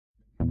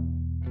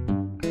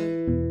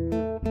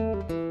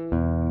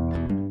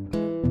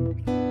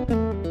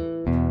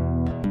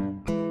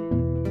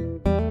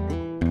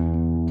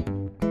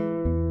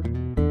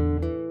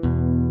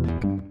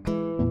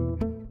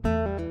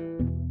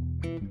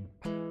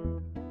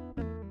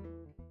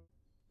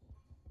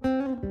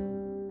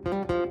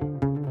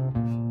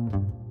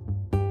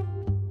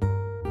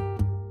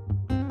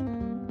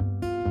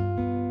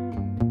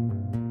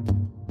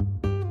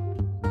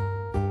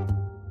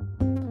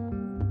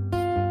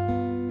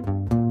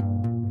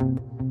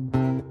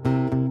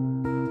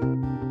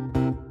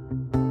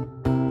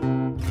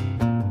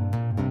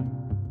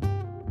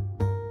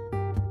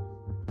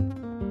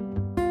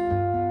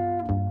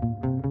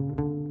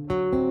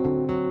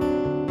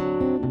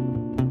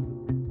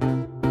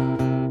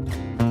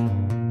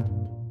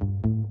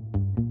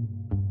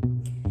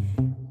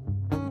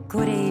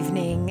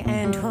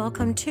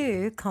welcome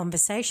to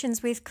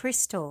Conversations with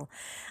Crystal.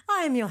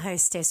 I am your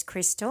hostess,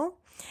 Crystal,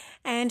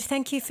 and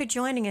thank you for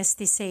joining us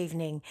this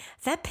evening.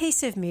 That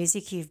piece of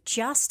music you've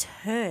just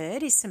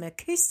heard is some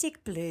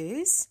acoustic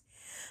blues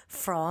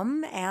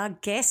from our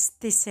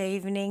guest this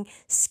evening,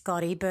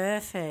 Scotty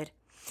Burford.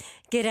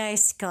 G'day,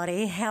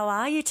 Scotty. How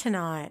are you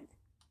tonight?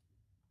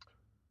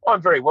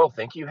 I'm very well,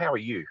 thank you. How are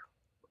you?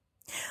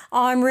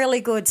 I'm really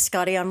good,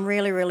 Scotty. I'm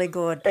really, really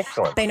good.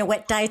 Excellent. Been a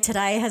wet day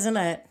today, hasn't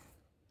it?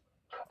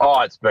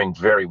 Oh, it's been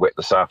very wet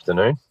this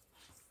afternoon.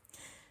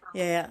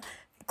 Yeah,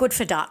 good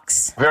for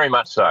ducks. Very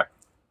much so.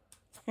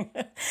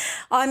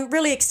 I'm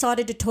really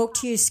excited to talk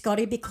to you,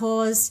 Scotty,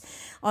 because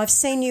I've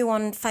seen you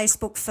on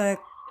Facebook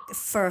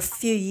for a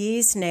few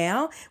years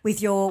now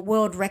with your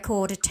world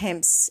record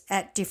attempts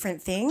at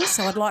different things.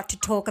 So I'd like to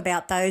talk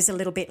about those a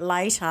little bit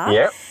later.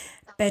 Yeah.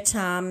 But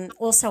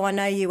also I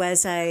know you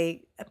as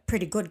a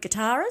pretty good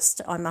guitarist,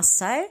 I must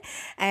say,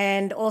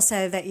 and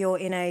also that you're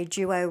in a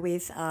duo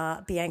with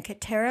Bianca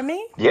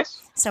Terami.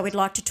 Yes. So we'd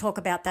like to talk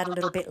about that a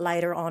little bit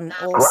later on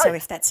also, Great.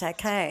 if that's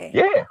okay.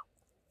 Yeah.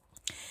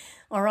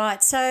 All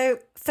right. So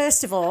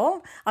first of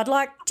all, I'd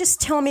like just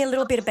tell me a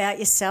little bit about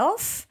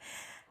yourself.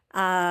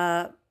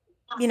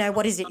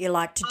 What is it you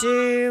like to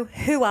do?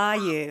 Who are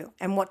you?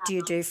 And what do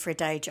you do for a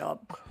day job?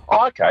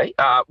 Okay.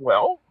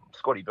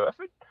 Scotty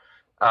Burford.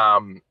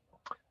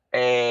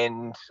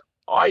 And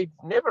I've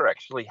never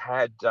actually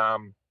had a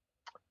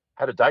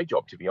day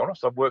job, to be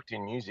honest. I've worked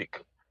in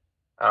music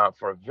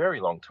for a very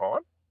long time,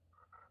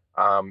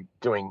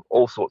 doing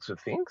all sorts of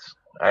things.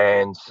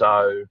 And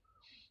so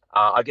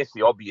I guess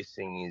the obvious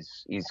thing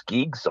is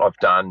gigs. I've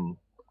done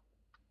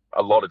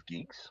a lot of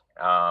gigs,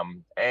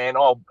 and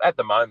at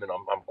the moment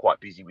I'm quite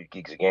busy with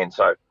gigs again.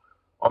 So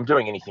I'm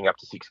doing anything up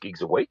to 6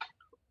 gigs a week.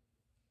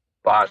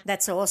 But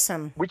that's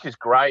awesome. Which is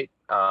great.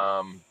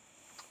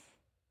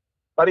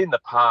 But in the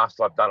past,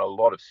 I've done a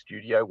lot of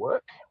studio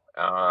work,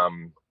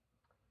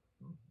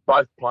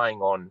 both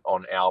playing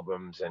on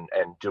albums and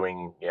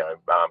doing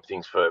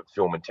things for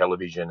film and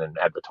television and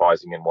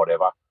advertising and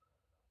whatever.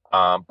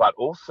 But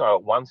also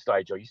at one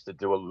stage, I used to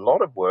do a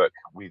lot of work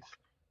with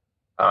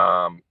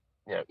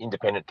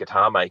independent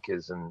guitar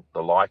makers and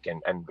the like,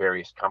 and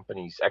various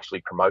companies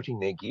actually promoting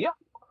their gear,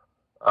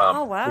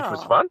 oh wow, which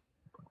was fun.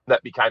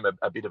 That became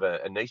a bit of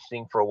a niche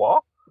thing for a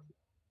while.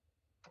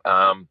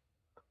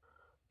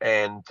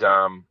 And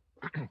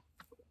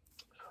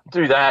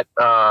do that.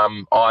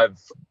 I've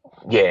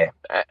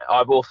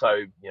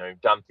also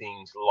done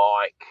things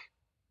like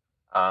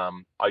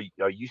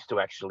I used to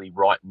actually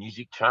write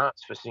music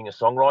charts for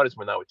singer-songwriters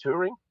when they were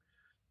touring.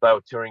 They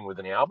were touring with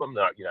an album.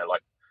 Like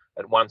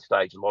at one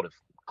stage, a lot of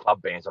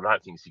club bands. I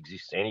don't think this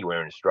exists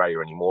anywhere in Australia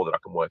anymore that I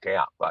can work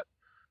out. But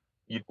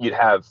you'd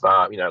have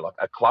like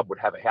a club would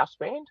have a house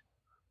band.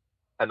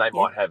 And they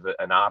might have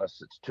an artist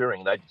that's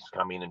touring. They just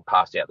come in and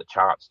pass out the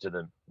charts to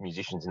the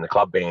musicians in the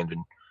club band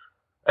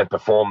and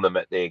perform them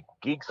at their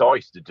gigs. So I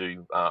used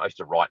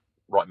to write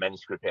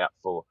manuscript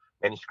for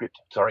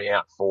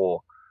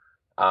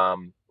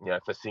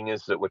for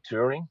singers that were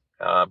touring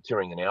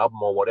an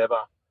album or whatever.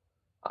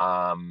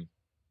 Been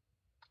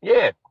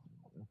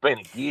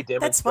a gear demonstrator.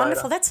 That's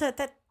wonderful.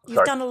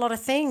 You've done a lot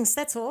of things.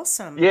 That's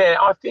awesome. Yeah,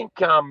 I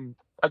think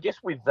I guess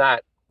with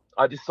that,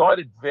 I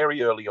decided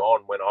very early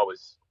on when I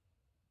was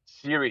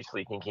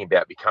seriously thinking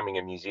about becoming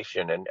a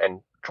musician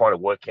and trying to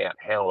work out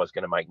how I was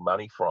going to make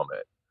money from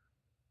it,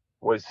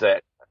 was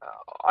that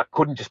I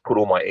couldn't just put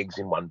all my eggs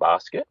in one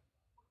basket.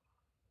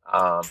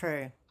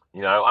 True.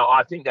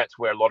 I think that's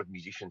where a lot of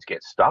musicians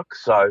get stuck.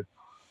 So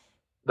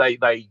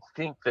they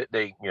think that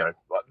the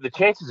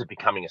chances of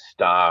becoming a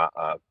star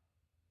are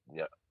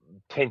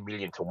 10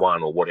 million to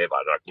 1 or whatever.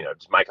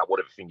 Just make up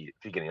whatever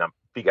figure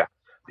that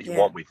you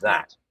want with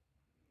that.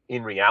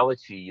 In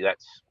reality,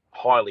 that's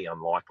highly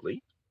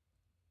unlikely.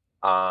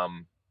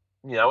 And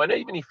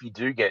even if you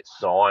do get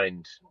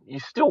signed,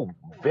 you're still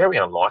very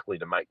unlikely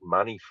to make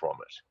money from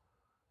it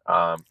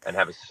and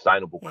have a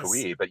sustainable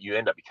career, but you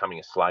end up becoming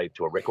a slave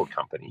to a record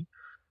company.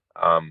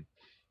 A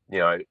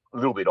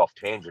little bit off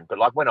tangent, but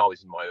like when I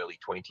was in my early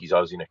 20s,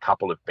 I was in a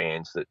couple of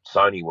bands that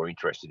Sony were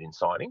interested in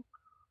signing.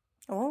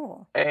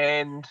 Oh.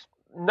 And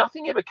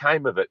nothing ever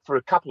came of it for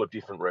a couple of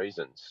different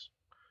reasons.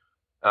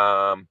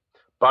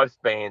 Both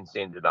bands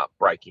ended up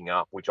breaking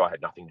up, which I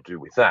had nothing to do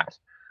with that.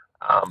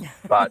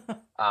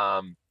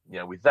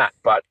 With that,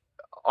 but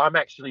I'm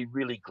actually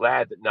really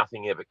glad that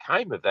nothing ever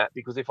came of that,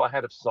 because if I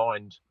had have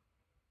signed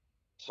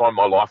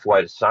my life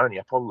away to Sony,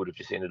 I probably would have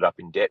just ended up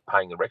in debt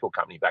paying the record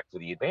company back for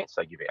the advance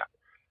they give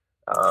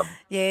out.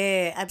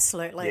 Yeah,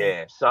 absolutely.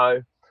 Yeah,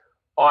 so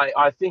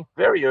I think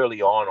very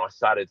early on I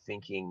started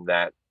thinking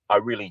that I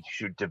really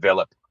should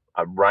develop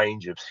a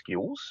range of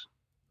skills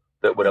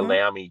that would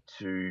allow me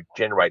to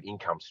generate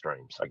income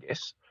streams, I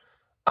guess.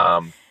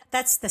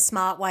 That's the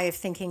smart way of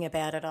thinking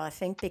about it, I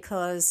think,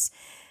 because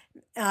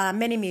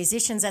many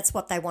musicians, that's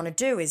what they want to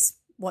do, is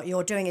what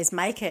you're doing is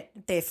make it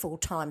their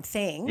full-time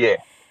thing. Yeah.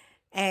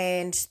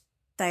 And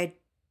they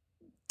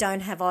don't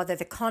have either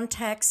the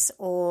contacts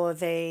or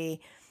the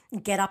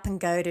get up and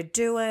go to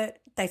do it.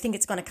 They think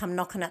it's going to come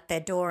knocking at their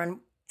door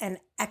an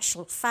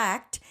actual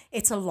fact,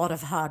 it's a lot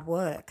of hard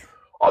work.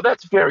 Oh,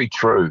 that's very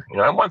true.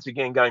 And once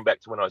again, going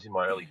back to when I was in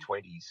my early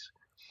 20s,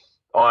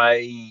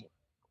 I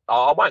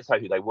won't say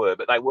who they were,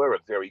 but they were a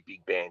very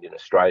big band in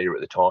Australia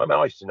at the time. And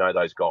I used to know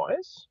those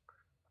guys.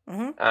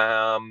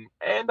 Mm-hmm.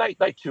 And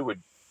they too were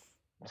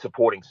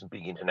supporting some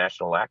big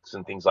international acts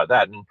and things like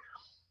that. And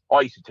I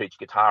used to teach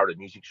guitar at a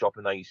music shop,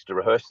 and they used to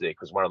rehearse there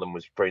because one of them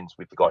was friends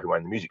with the guy who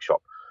owned the music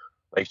shop.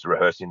 They used to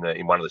rehearse in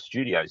one of the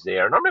studios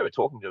there. And I remember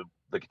talking to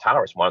the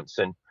guitarist once,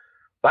 and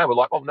they were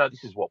like, "Oh no,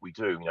 this is what we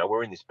do.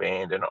 We're in this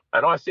band." And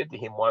I said to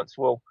him once,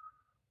 "Well,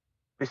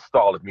 this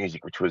style of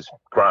music, which was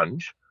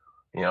grunge,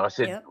 I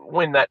said, Yep.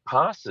 when that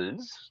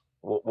passes,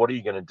 what are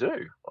you going to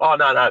do?" "Oh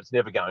no, it's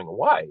never going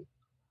away."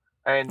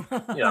 And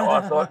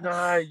I thought,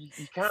 no,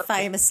 you can't.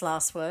 Famous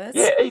last words.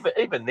 Yeah,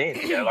 even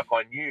then, like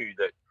I knew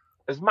that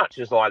as much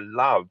as I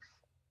love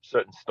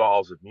certain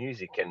styles of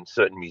music and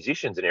certain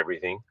musicians and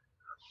everything,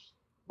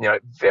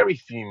 very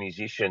few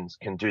musicians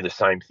can do the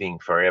same thing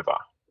forever.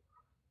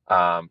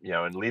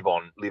 And live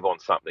on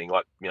something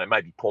like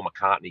maybe Paul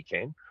McCartney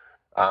can,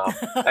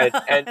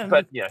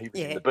 but he was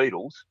in the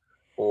Beatles,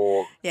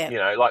 or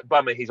but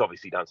I mean he's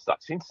obviously done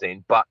stuff since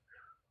then, but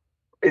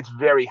it's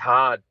very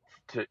hard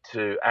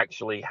to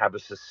actually have a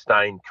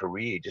sustained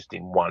career just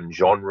in one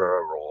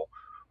genre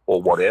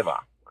or whatever.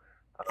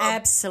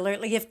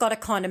 Absolutely, you've got to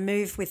kind of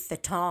move with the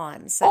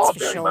times. That's for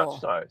very sure.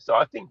 Much so. So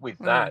I think with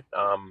that,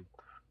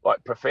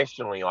 like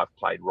professionally, I've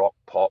played rock,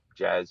 pop,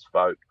 jazz,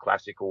 folk,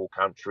 classical,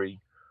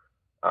 country,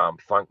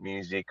 funk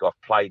music.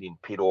 I've played in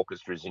pit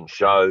orchestras in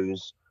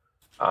shows.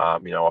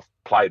 I've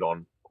played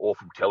on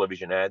awful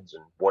television ads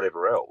and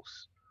whatever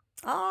else.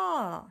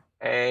 Oh.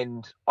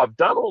 And I've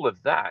done all of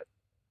that,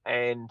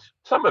 and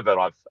some of it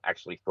I've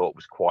actually thought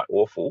was quite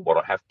awful, what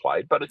I have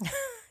played, but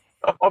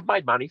I've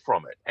made money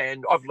from it,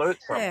 and I've learnt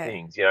some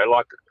things.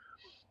 Like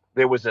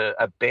there was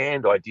a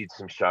band I did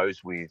some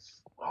shows with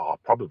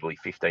probably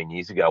 15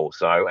 years ago or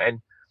so, and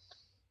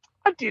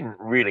I didn't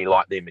really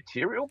like their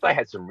material. They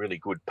had some really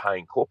good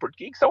paying corporate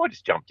gigs, so I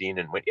just jumped in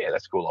and went, yeah,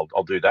 that's cool,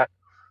 I'll do that.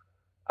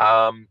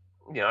 And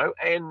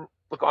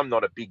look, I'm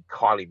not a big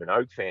Kylie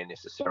Minogue fan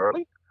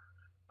necessarily.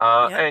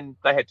 And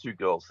they had two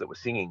girls that were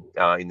singing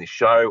in this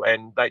show,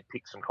 and they'd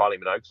picked some Kylie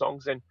Minogue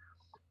songs, and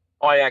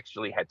I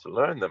actually had to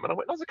learn them. And I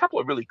went, there's a couple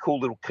of really cool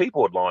little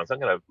keyboard lines.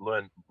 I'm going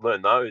to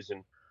learn those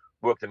and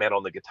work them out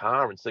on the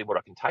guitar and see what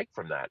I can take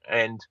from that.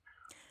 And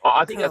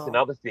I think that's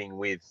another thing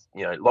with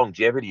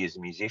longevity as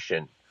a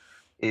musician,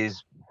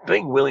 is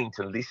being willing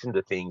to listen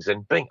to things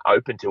and being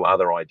open to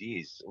other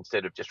ideas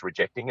instead of just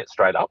rejecting it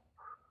straight up.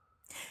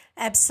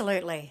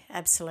 Absolutely.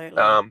 And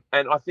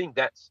I think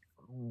that's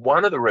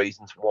one of the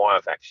reasons why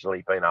I've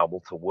actually been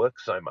able to work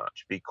so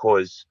much,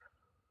 because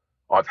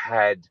I've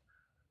had,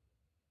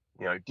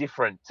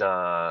 different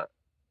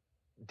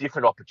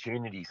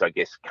opportunities, I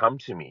guess, come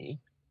to me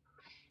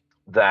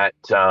that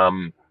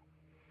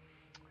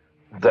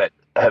that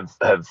have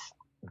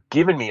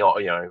given me,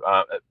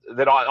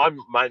 that I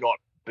may not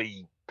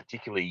be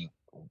particularly,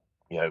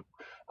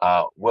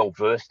 well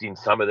versed in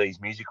some of these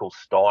musical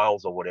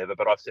styles or whatever,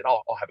 but I've said,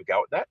 I'll have a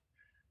go at that.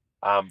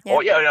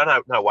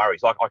 No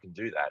worries, I can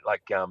do that.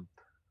 Like,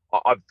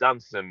 I've done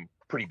some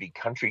pretty big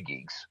country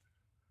gigs,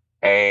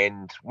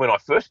 and when I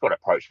first got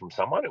approached from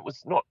someone, it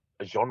was not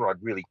a genre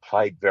I'd really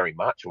played very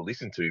much or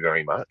listened to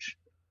very much.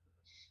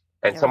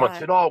 And someone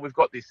said, "Oh, we've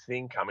got this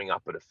thing coming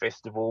up at a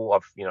festival.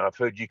 I've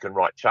heard you can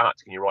write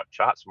charts. Can you write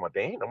charts for my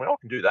band?" I went, "I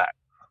can do that."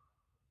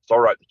 So I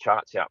wrote the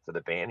charts out for the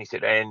band. He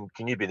said, "And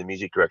can you be the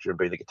music director and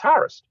be the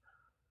guitarist?"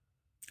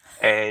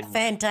 And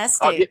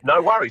fantastic.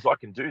 No worries, I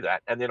can do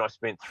that. And then I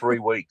spent 3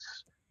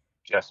 weeks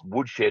just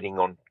woodshedding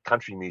on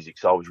country music,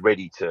 so I was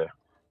ready to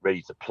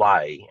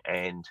play.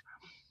 And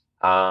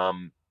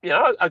I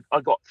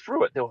got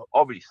through it. There were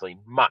obviously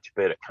much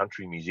better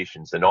country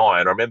musicians than I.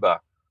 And I remember,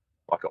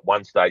 like, at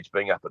one stage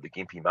being up at the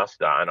Gympie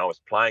Muster, and I was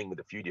playing with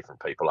a few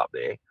different people up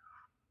there.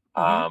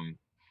 Mm-hmm.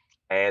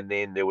 And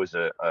then there was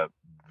a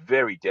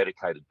very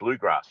dedicated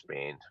bluegrass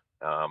band,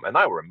 and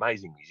they were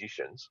amazing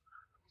musicians.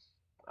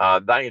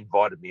 They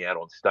invited me out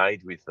on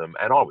stage with them,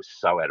 and I was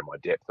so out of my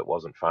depth it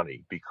wasn't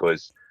funny,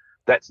 because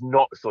that's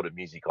not the sort of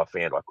music I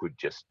found I could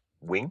just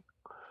wing.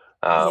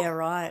 Yeah,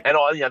 right. And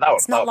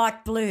it's not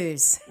like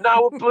blues.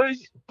 No,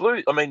 blues.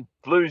 I mean,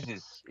 blues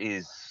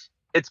is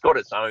it's got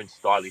its own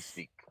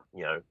stylistic,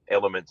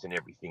 elements and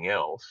everything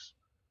else.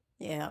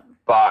 Yeah.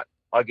 But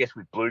I guess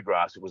with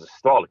bluegrass, it was a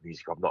style of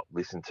music I've not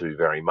listened to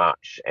very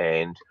much,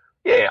 and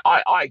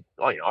I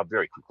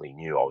very quickly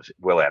knew I was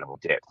well out of my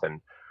depth.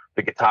 And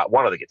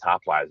one of the guitar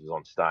players was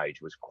on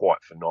stage was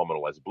quite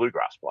phenomenal as a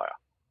bluegrass player.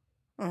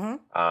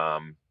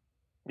 Mm-hmm.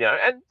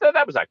 And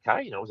that was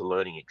okay. It was a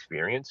learning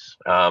experience.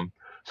 So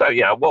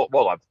I've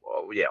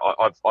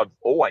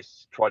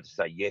always tried to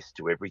say yes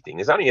to everything.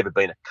 There's only ever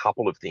been a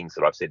couple of things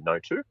that I've said no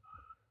to.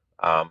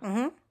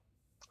 Mm-hmm.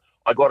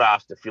 I got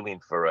asked to fill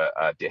in for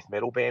a death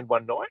metal band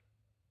one night.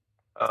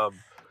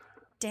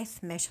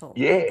 Death metal.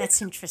 Yeah,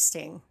 that's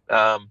interesting.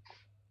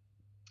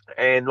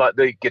 And like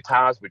the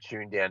guitars were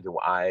tuned down to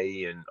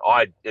A, and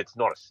it's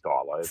not a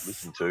style I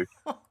listen to.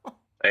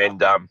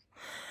 And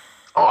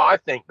I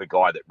thanked the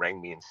guy that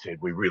rang me and said,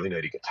 we really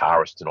need a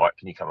guitarist tonight.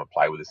 Can you come and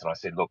play with us? And I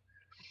said, look,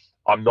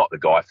 I'm not the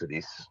guy for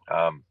this.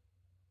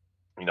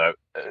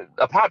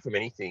 Apart from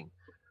anything,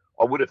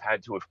 I would have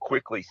had to have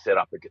quickly set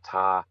up a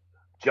guitar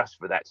just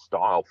for that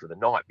style for the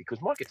night because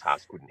my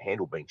guitars couldn't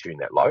handle being tuned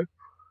that low.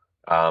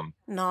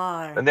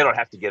 No. And then I'd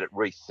have to get it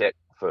reset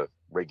for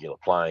regular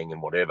playing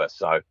and whatever.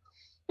 So,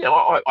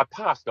 I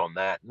passed on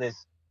that. And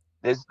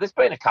there's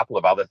been a couple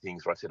of other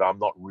things where I said I'm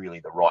not really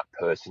the right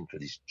person for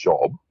this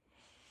job.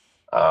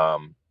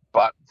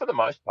 But for the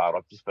most part,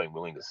 I've just been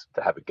willing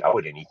to have a go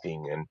at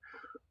anything and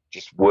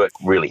just work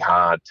really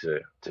hard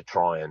to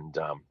try and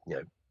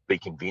be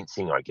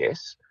convincing, I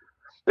guess.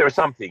 There are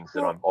some things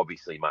that I'm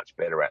obviously much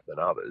better at than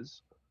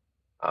others.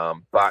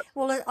 But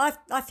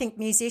I think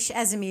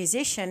as a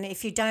musician,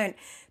 if you don't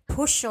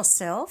push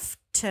yourself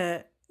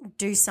to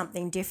do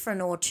something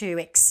different or to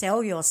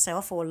excel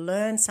yourself or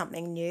learn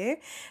something new,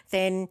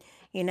 then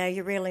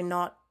you're really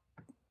not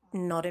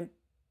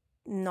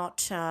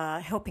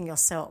helping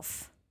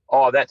yourself.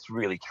 Oh, that's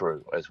really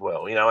true as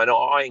well. And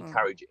I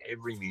encourage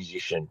every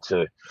musician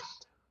to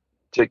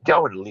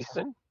go and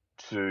listen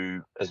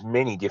to as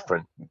many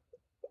different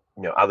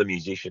other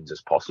musicians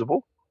as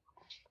possible.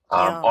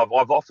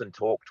 I've often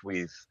talked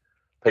with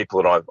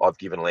people that I've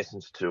given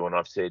lessons to, and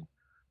I've said,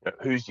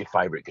 who's your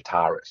favourite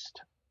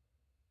guitarist?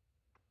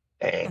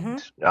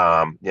 And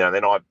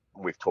then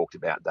we've talked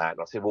about that,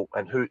 and I said, well,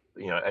 and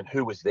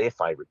who was their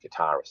favourite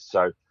guitarist?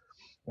 So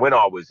when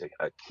I was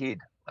a kid,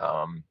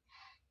 I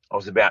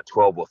was about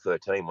 12 or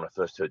 13 when I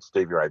first heard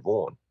Stevie Ray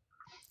Vaughan.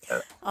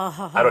 And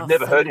I'd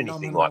never heard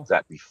anything like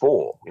that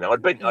before.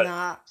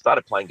 I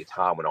started playing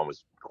guitar when I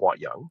was quite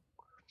young.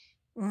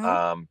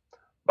 Mm-hmm.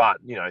 But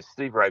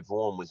Stevie Ray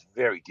Vaughan was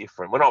very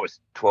different. When I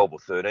was 12 or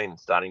 13,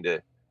 starting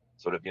to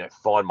sort of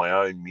find my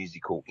own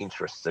musical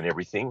interests and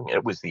everything,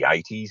 it was the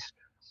 80s.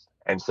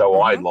 And so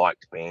I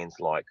liked bands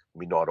like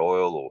Midnight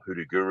Oil or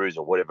Hoodoo Gurus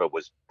or whatever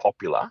was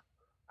popular.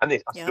 And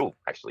I still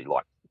actually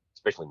like,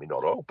 especially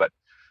Midnight Oil, but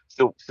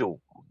still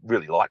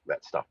really like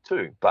that stuff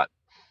too. But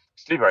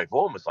Stevie Ray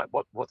Vaughan was like,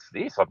 what's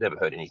this? I've never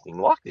heard anything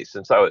like this.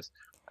 And so as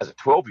a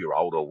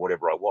 12-year-old or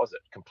whatever I was,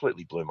 it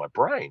completely blew my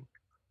brain.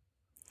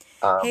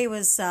 He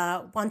was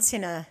once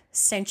in a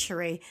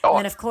century. And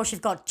then, of course,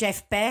 you've got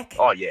Jeff Beck.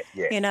 Oh, yeah.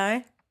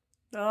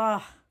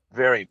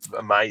 Very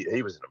amazing.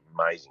 He was an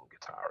amazing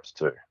guitarist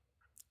too.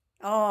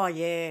 Oh,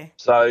 yeah.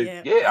 So,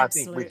 I think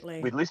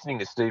absolutely. with listening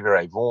to Stevie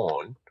Ray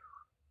Vaughan,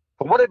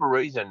 for whatever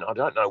reason, I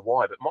don't know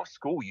why, but my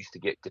school used to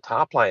get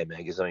Guitar Player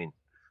magazine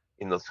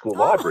in the school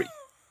library.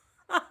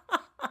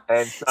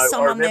 And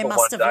so I remember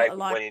one day we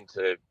went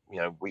into,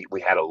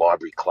 we had a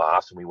library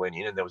class and we went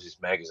in and there was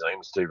this magazine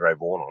with Stevie Ray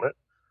Vaughan on it.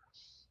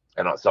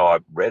 And so I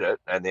read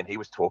it, and then he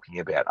was talking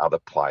about other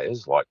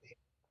players like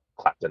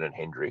Clapton and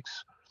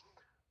Hendrix.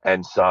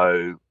 And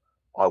so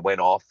I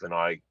went off and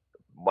I've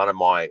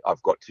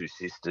got two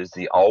sisters.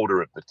 The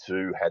older of the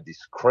two had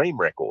this Cream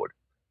record.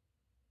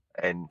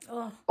 And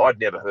I'd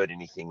never heard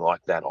anything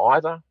like that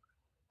either.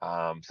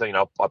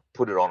 So, I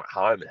put it on at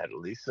home and had a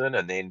listen.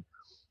 And then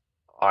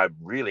I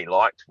really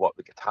liked what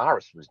the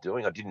guitarist was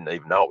doing. I didn't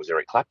even know it was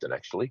Eric Clapton,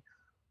 actually.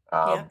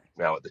 At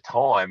the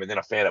time, and then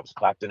I found it was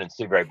Clapton, and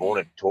Stevie Ray Vaughan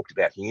had talked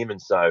about him,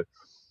 and so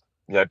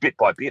bit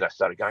by bit I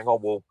started going, oh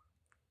well,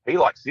 he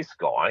likes this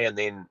guy, and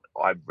then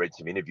I read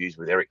some interviews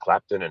with Eric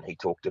Clapton, and he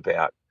talked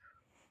about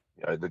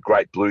the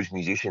great blues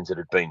musicians that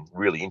had been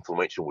really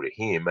influential to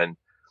him, and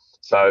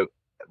so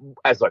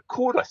as I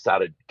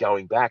started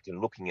going back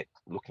and looking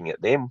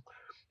at them.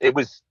 It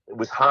was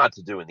hard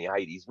to do in the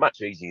 80s,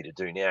 much easier to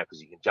do now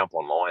because you can jump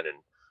online and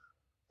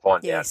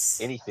find out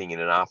anything in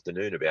an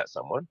afternoon about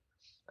someone.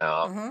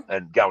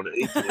 And go and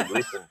easily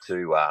listen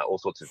to all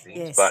sorts of things.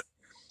 Yes. But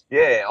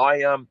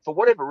I for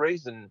whatever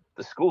reason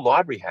the school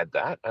library had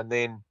that, and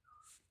then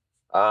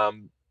I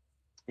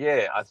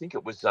think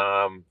it was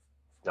I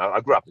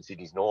grew up in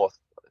Sydney's North.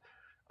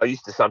 I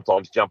used to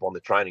sometimes jump on the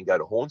train and go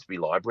to Hornsby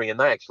Library, and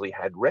they actually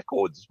had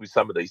records with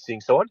some of these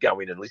things, so I'd go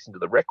in and listen to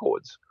the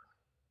records.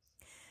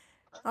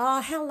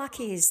 Oh, how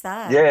lucky is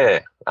that? Yeah,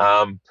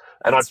 and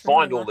I'd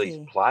find really all these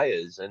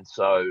players, and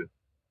so.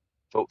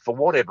 For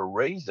whatever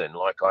reason,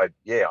 I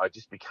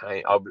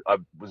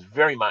was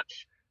very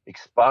much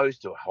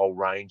exposed to a whole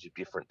range of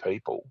different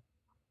people.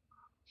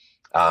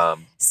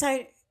 So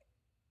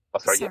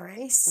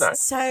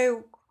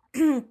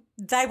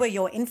they were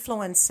your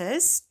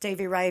influences,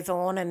 Stevie Ray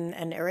Vaughan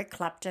and Eric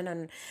Clapton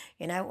and,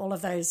 all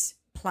of those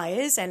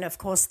players. And, of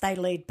course, they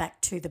lead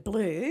back to the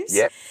blues.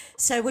 Yep.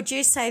 So would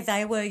you say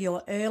they were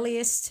your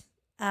earliest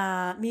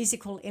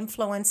musical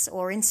influence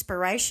or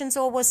inspirations,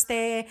 or was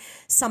there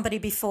somebody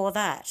before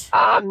that?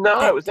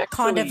 No, it was actually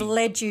kind of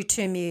led you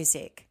to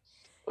music.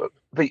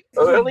 The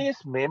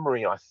earliest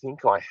memory I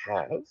think I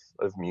have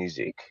of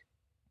music,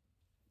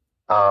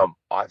 I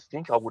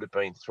think I would have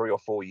been 3 or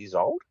 4 years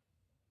old.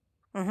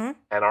 Mm-hmm.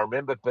 And I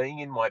remember being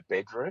in my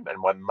bedroom, and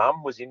my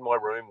mum was in my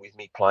room with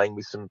me playing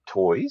with some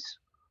toys.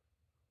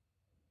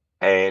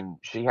 And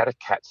she had a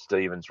Cat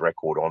Stevens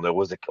record on. There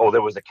was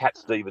a Cat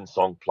Stevens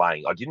song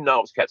playing. I didn't know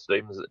it was Cat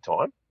Stevens at the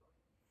time.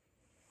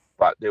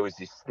 but there was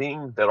this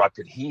thing that I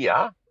could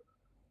hear,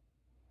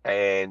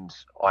 and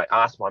I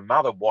asked my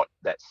mother what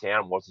that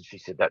sound was, and she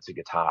said, "That's a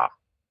guitar."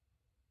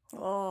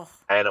 Oh,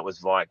 And it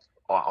was like,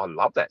 I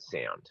love that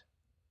sound.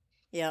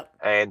 yep.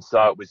 And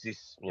so it was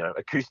this,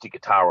 acoustic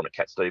guitar on a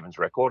Cat Stevens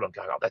record. I'm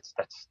going, oh, that's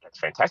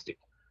fantastic.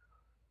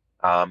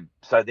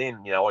 So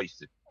then, I used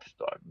to,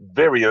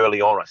 very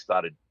early on, I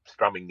started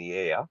strumming the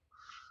air.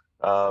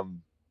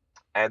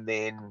 And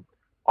then,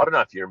 I don't know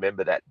if you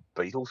remember that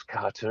Beatles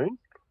cartoon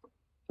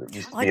that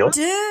used to I be on.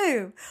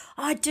 do.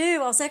 I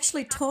do. I was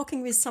actually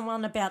talking with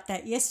someone about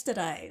that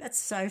yesterday. That's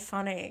so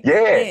funny.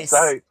 Yeah. Yes.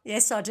 So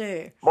Yes, I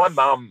do. my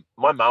mum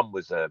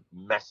was a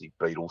massive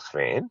Beatles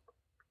fan.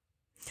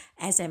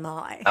 As am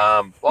I.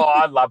 Well,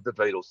 I love the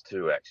Beatles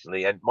too,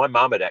 actually. And my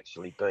mum had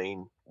actually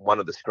been one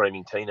of the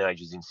screaming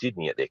teenagers in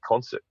Sydney at their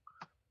concert.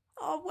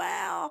 Oh,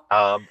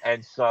 wow.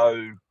 And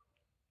so,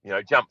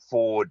 jump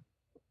forward,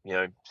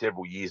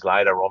 several years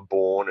later, I'm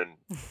born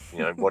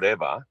and,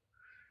 whatever.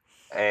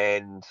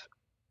 And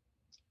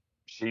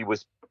she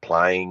was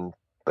playing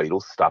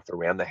Beatles stuff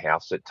around the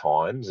house at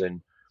times.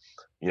 And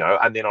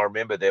then I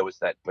remember there was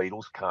that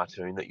Beatles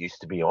cartoon that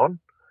used to be on.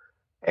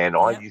 And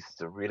I Yep. used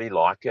to really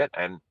like it.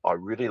 And I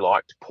really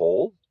liked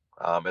Paul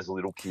as a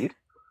little kid.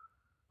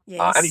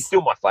 And he's Yes.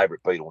 still my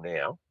favourite Beatle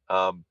now.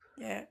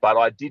 Yeah. But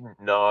I didn't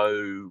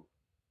know.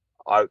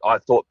 I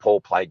thought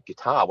Paul played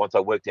guitar. Once I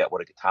worked out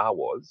what a guitar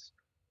was,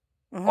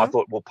 I Mm-hmm.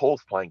 thought, well,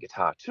 Paul's playing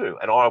guitar too.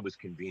 And I was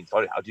convinced.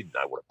 I didn't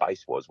know what a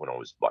bass was when I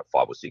was like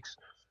 5 or 6.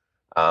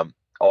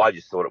 I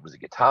just thought it was a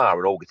guitar,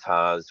 and all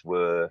guitars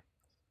were,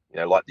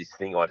 like this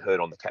thing I'd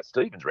heard on the Cat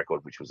Stevens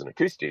record, which was an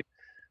acoustic.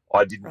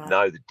 I didn't Right.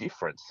 know the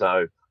difference.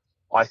 So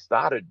I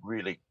started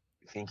really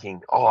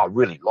thinking, oh, I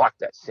really like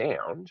that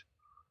sound.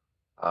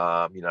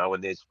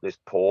 And there's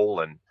Paul,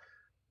 and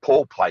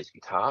Paul plays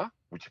guitar,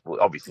 which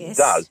obviously he Yes.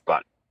 does,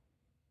 but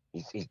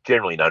he's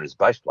generally known as a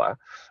bass player.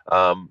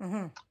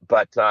 Mm-hmm.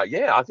 But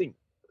I think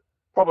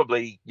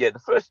probably the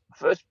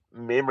first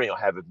memory I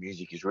have of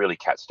music is really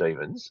Cat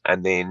Stevens,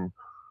 and then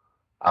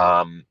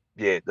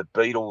the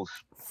Beatles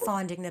from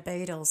Finding the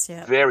Beatles.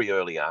 Yep. very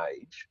early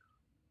age.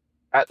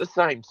 At the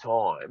same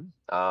time,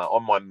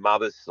 on my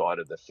mother's side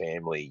of the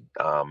family,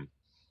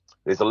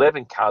 there's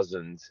 11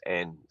 cousins,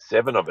 and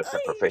 7 of us are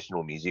Ay.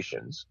 professional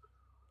musicians.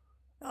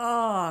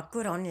 Oh,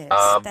 good on you.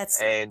 That's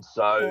And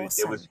so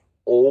there was awesome.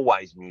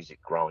 always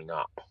music growing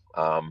up.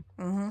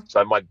 Mm-hmm.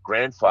 So my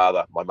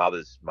grandfather, my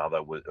mother's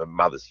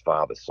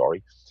father,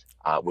 sorry,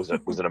 was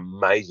an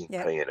amazing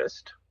Yep.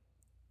 pianist,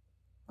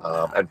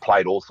 Wow. and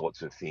played all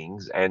sorts of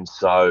things. And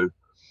so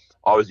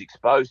I was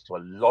exposed to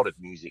a lot of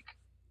music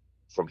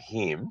from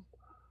him.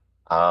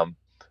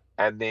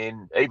 And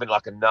then even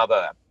like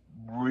another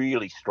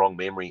really strong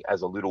memory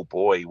as a little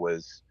boy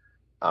was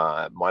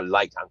my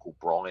late Uncle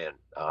Brian.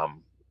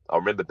 I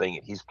remember being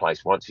at his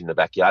place once in the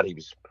backyard.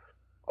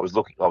 I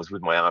was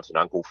with my aunt and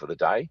uncle for the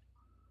day,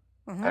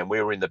 Mm-hmm. and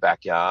we were in the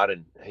backyard,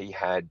 and he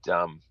had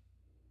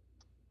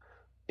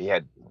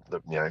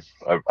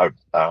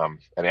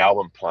an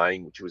album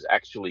playing, which was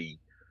actually,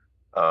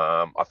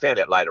 I found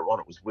out later on,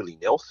 it was Willie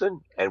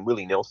Nelson, and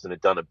Willie Nelson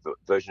had done a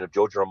version of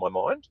Georgia on My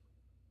Mind.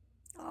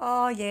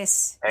 Oh,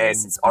 yes. Yes,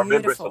 And it's I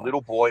remember as a beautiful.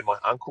 little boy, my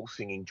uncle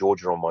singing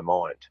Georgia on My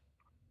Mind.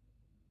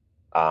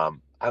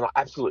 And I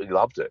absolutely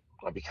loved it.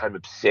 I became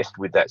obsessed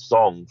with that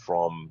song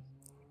from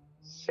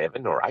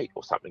 7 or 8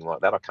 or something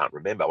like that. I can't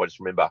remember. I just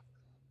remember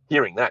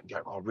hearing that and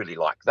going, oh, I really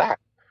like that.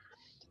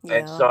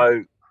 And Yeah.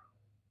 so,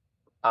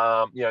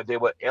 there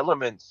were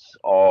elements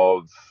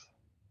of,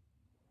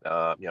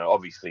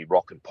 obviously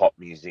rock and pop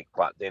music,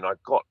 but then I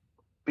got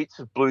bits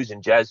of blues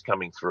and jazz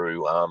coming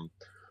through.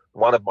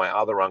 One of my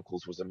other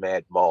uncles was a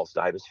mad Miles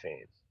Davis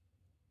fan.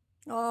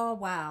 Oh,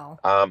 wow.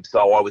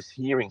 So I was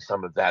hearing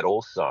some of that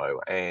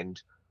also.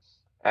 And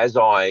as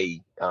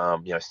I,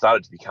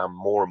 started to become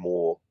more and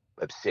more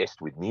obsessed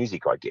with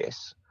music, I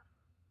guess,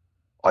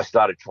 I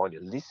started trying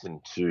to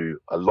listen to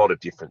a lot of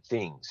different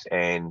things.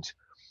 And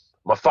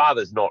my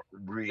father's not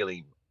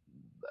really,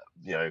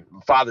 my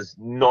father's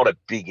not a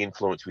big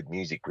influence with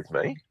music with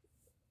me,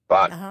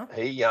 but Uh-huh.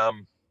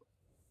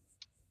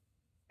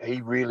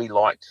 he really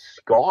liked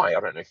Sky. I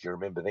don't know if you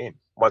remember them.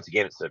 Once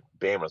again, it's a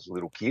band when I was a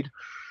little kid,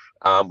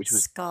 which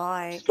was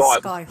Sky. It was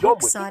Sky John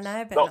Hooks, I Williams,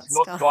 know, but not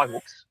not not Sky.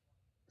 Skyhooks.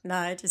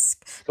 No,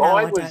 just no, Sky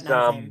I don't was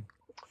know them.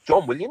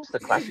 John Williams, the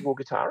classical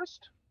guitarist,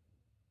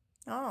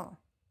 Oh,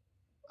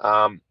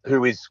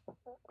 who is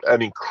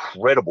an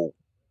incredible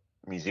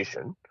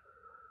musician.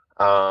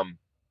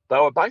 They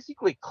were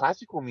basically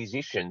classical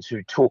musicians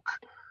who took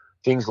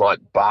things like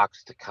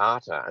Bach's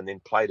Toccata and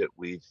then played it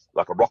with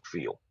like a rock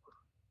feel.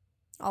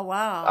 oh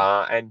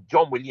wow. And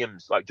John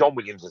Williams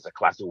as a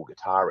classical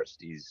guitarist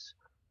is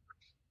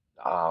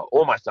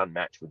almost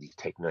unmatched with his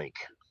technique.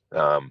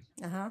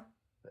 Uh-huh.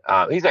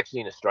 He's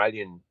actually an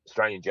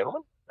Australian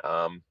gentleman.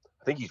 I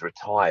think he's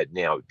retired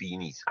now. He'd be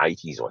in his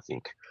 80s, I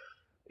think.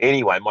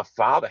 Anyway, my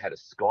father had a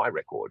Sky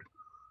record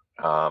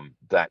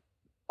that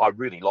I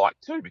really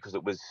liked too, because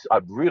I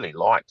really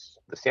liked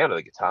the sound of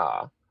the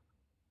guitar,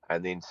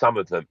 and then some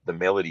of the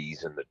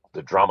melodies, and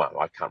the drummer,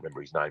 I can't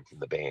remember his name from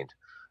the band,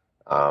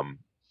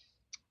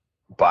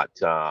 But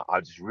I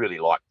just really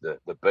liked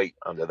the beat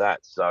under that.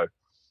 So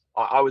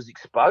I was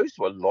exposed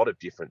to a lot of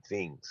different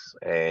things,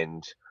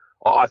 and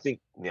I think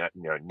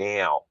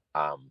now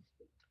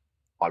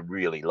I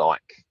really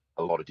like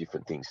a lot of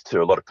different things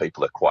too. A lot of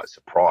people are quite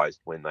surprised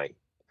when they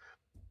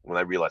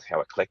realise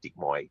how eclectic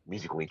my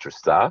musical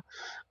interests are.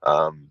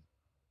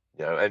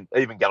 And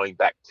even going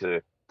back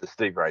to the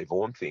Stevie Ray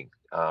Vaughan thing,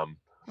 I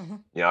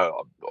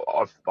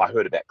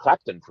heard about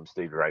Clapton from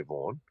Stevie Ray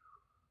Vaughan,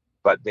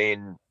 but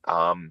then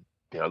a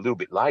little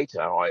bit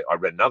later, I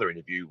read another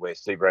interview where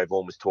Stevie Ray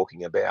Vaughan was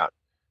talking about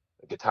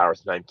a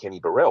guitarist named Kenny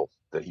Burrell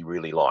that he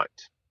really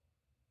liked.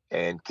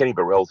 And Kenny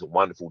Burrell's a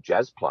wonderful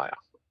jazz player,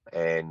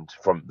 and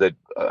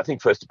I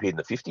think first appeared in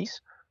the 50s.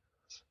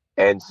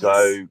 And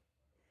so,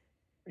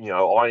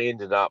 I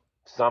ended up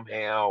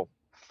somehow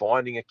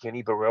finding a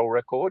Kenny Burrell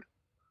record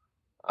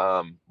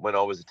when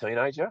I was a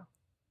teenager,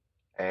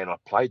 and I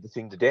played the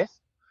thing to death.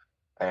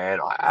 And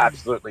I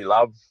absolutely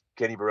love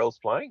Kenny Burrell's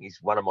playing. He's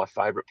one of my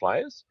favourite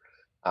players,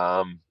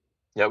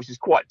 which is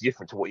quite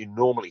different to what you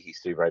normally hear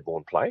Stevie Ray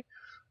Vaughan play.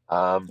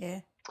 So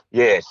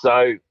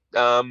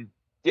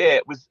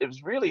it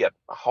was really a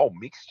whole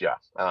mixture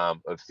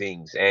of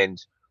things. And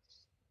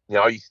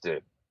I used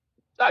to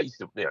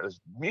there's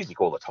music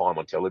all the time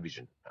on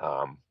television.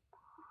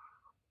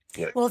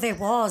 Well, there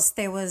was,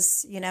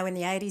 in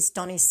the 80s,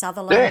 Donny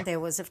Sutherland. Yeah. There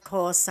was, of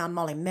course,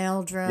 Molly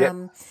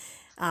Meldrum.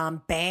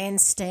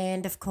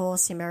 Bandstand, of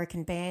course, the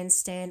American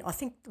Bandstand. I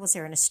think, was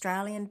there an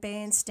Australian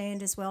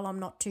Bandstand as well? I'm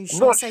not too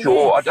sure. I'm not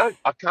sure. Yeah.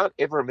 I can't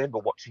ever remember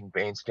watching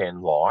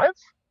Bandstand live.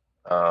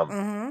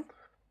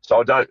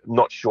 So I'm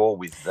not sure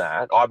with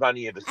that. I've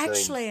only ever seen.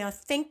 Actually, I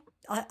think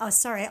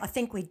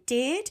we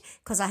did,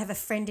 because I have a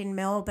friend in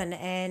Melbourne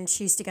and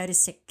she used to go to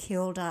St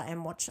Kilda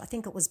and watch, I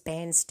think it was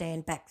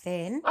Bandstand back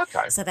then.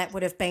 Okay. So that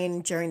would have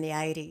been during the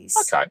 80s.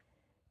 Okay.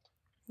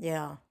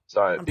 Yeah.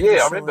 So, I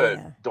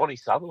remember Donny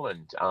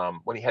Sutherland,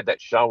 when he had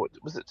that show,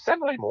 was it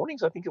Saturday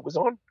mornings, I think it was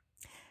on?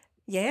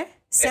 Yeah,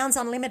 Sounds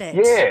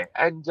Unlimited. Yeah,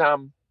 and,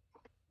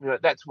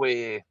 that's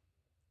where,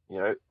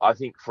 I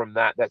think from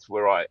that's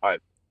where I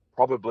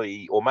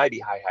probably, or maybe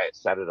Hey Hey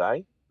It's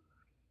Saturday,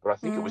 but I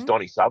think it was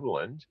Donny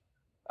Sutherland.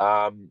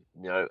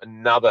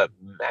 Another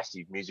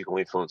massive musical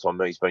influence on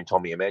me has been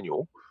Tommy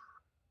Emmanuel.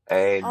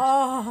 And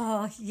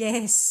oh,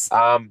 yes.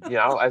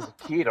 As a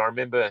kid, I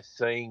remember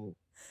seeing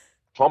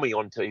Tommy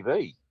on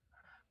TV.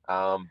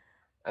 And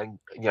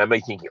me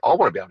thinking, I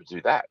want to be able to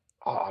do that.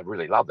 Oh, I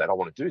really love that. I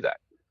want to do that.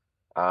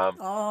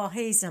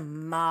 He's a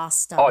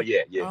master. Oh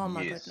yeah. Oh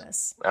my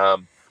goodness.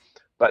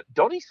 But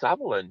Donny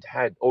Sutherland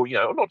had,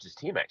 not just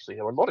him actually.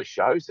 There were a lot of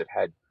shows that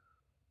had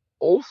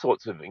all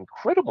sorts of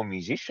incredible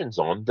musicians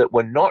on that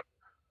were not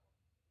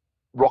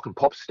rock and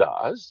pop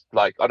stars.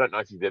 Like, I don't know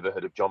if you've ever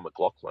heard of John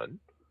McLaughlin,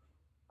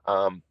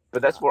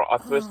 but that's where I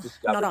first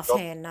discovered. Not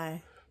offhand, no.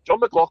 John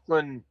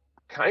McLaughlin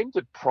came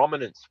to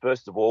prominence,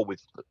 first of all,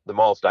 with the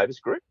Miles Davis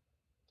Group.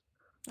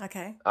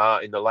 Okay.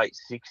 In the late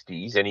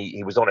 60s, and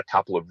he was on a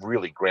couple of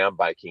really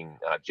groundbreaking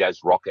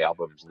jazz rock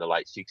albums in the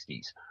late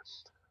 60s.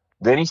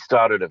 Then he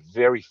started a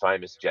very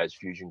famous jazz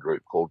fusion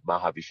group called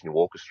Mahavishnu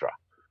Orchestra,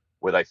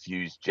 where they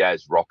fused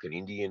jazz, rock, and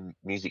Indian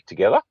music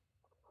together.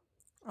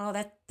 Oh,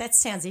 that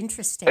sounds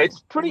interesting. It's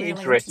pretty really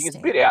interesting. It's a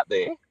bit out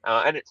there,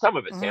 and some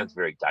of it sounds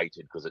very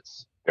dated because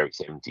it's very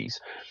 70s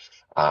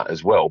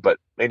as well. But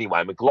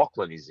anyway,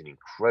 McLaughlin is an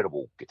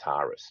incredible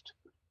guitarist.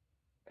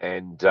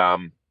 And,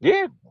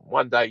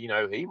 one day,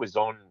 he was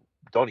on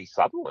Donny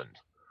Sutherland,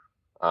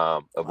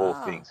 of all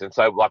things. And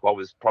so, like, I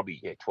was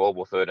probably 12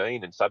 or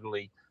 13, and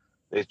suddenly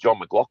there's John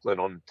McLaughlin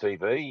on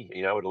TV,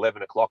 at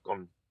 11 o'clock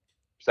on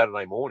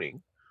Saturday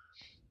morning.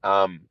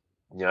 And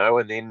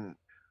then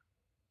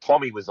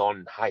Tommy was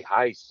on Hey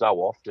Hey so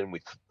often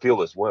with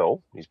Phil as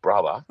well, his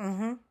brother.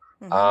 And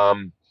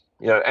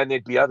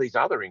there'd be these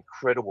other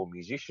incredible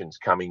musicians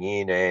coming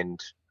in and,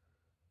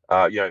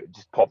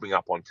 just popping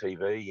up on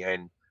TV.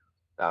 And,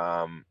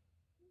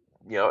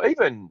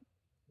 even,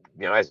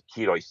 as a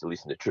kid, I used to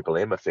listen to Triple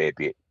M a fair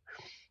bit.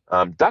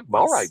 Doug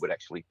Mulray would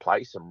actually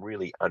play some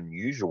really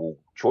unusual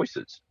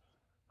choices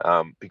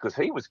because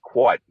he was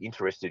quite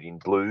interested in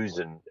blues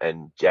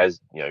and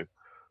jazz,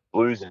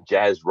 blues and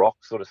jazz rock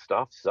sort of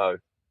stuff. So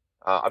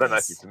I don't know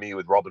if you're familiar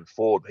with Robin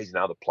Ford. He's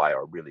another player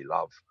I really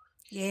love.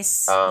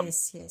 Yes,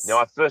 yes.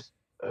 I first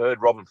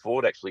heard Robin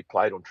Ford actually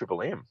played on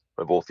Triple M,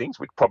 of all things,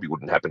 which probably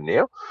wouldn't happen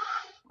now.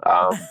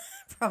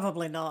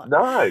 Probably not.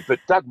 No, but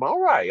Doug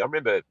Mulray, I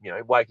remember,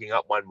 waking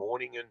up one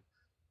morning and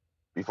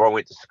before I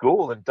went to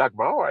school, and Doug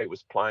Mulray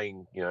was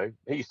playing,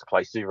 he used to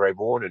play Stevie Ray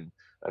Vaughan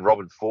and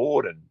Robin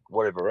Ford and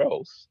whatever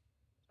else.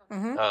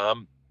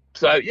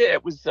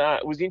 It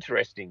was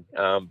interesting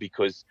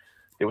because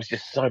there was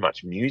just so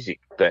much music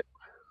that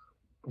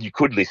you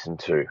could listen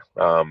to.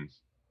 And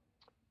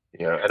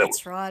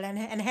that's right.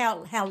 And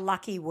how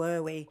lucky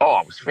were we? Oh,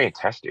 it was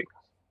fantastic.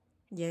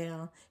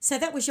 Yeah. So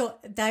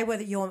they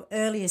were your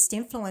earliest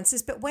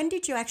influences, but when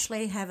did you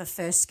actually have a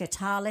first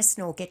guitar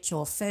lesson or get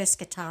your first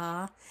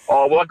guitar?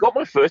 Oh, well, I got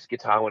my first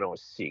guitar when I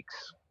was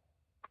 6.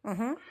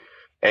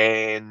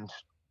 And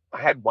I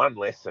had one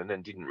lesson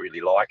and didn't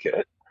really like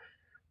it.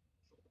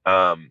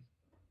 Um,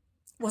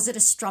 Was it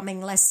a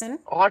strumming lesson?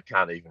 I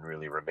can't even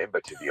really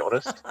remember, to be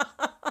honest.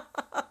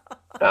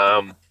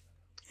 Do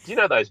you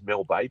know those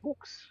Mel Bay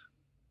books?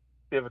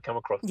 Have you ever come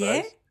across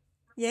Yeah. those? I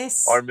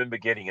Yes. remember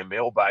getting a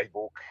Mel Bay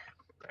book,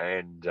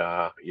 and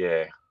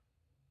yeah.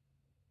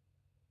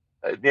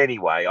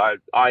 Anyway, I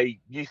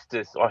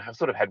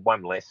sort of had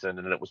one lesson,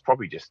 and it was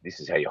probably just this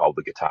is how you hold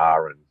the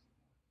guitar, and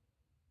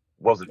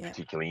wasn't Yeah.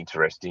 particularly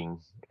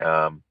interesting.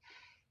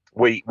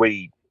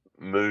 We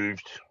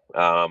moved.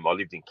 I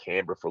lived in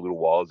Canberra for a little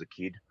while as a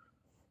kid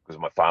because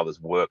of my father's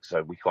work,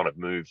 so we kind of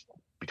moved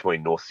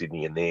between North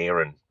Sydney and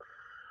there, and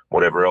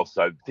whatever else.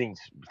 So things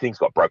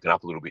got broken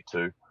up a little bit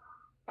too.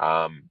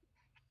 And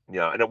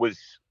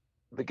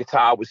the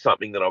guitar was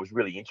something that I was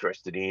really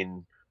interested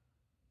in,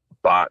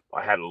 but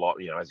I had a lot.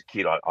 As a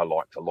kid, I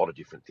liked a lot of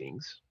different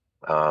things.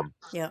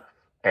 Yeah.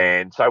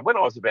 And so when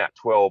I was about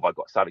 12, I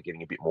started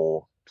getting a bit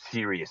more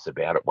serious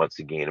about it once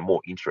again and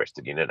more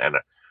interested in it. And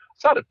I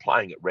started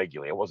playing it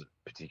regularly. I wasn't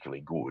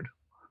particularly good.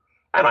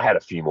 And I had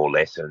a few more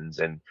lessons.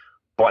 And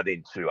by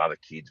then, 2 other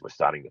kids were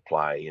starting to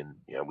play. And,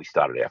 we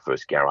started our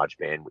first garage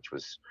band, which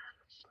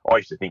I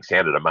used to think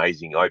sounded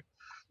amazing.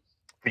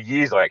 For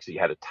years, I actually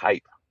had a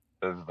tape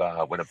of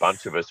when a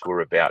bunch of us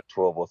were about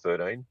 12 or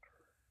 13.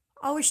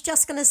 I was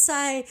just going to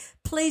say,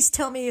 please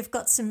tell me you've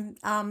got some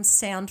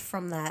sound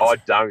from that. I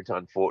don't,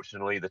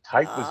 unfortunately. The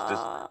tape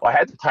was I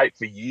had the tape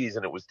for years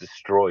and it was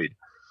destroyed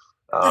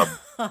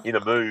in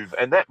a move.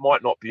 And that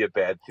might not be a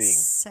bad thing.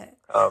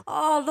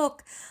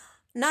 Look,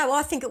 no,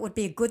 I think it would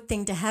be a good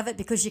thing to have it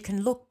because you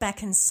can look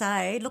back and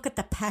say, look at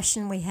the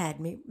passion we had.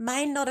 We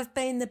may not have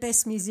been the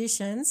best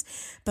musicians,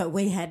 but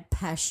we had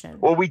passion.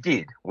 Well, we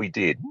did.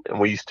 And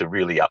we used to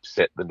really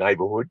upset the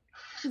neighbourhood.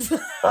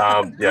 Good.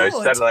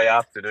 Saturday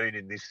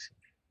afternoon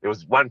there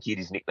was one kid,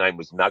 his nickname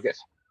was Nugget.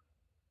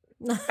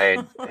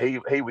 And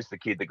he was the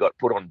kid that got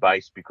put on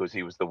bass because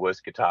he was the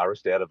worst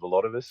guitarist out of a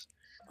lot of us.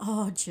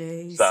 Oh,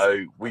 geez.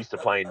 So we used to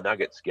play in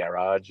Nugget's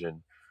garage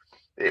and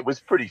it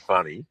was pretty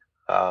funny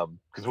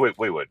because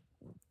we were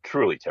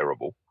truly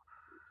terrible.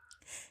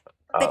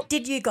 But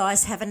did you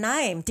guys have a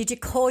name? Did you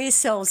call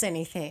yourselves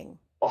anything?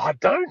 I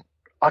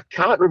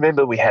can't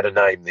remember we had a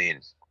name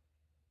then.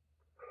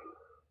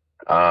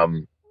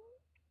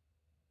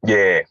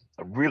 Yeah,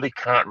 I really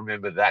can't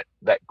remember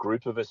that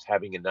group of us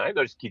having a name.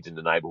 Those kids in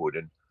the neighbourhood,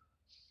 and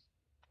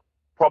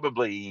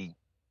probably,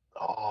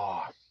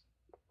 I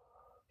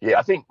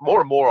think more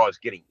and more I was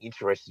getting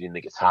interested in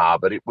the guitar,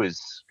 but it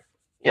was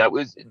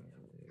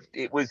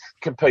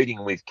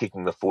competing with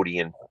kicking the footy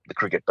and the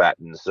cricket bat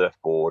and the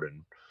surfboard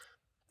and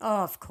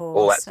of course,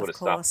 all that sort of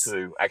stuff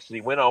too. Actually,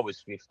 when I was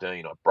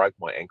 15, I broke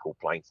my ankle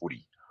playing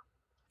footy.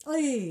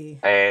 Oy.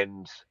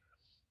 And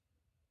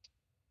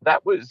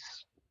that was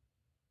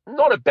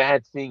not a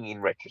bad thing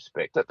in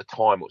retrospect. At the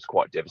time, it was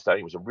quite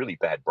devastating. It was a really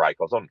bad break.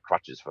 I was on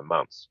crutches for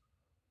months.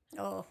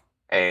 Oh.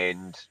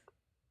 And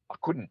I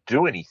couldn't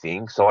do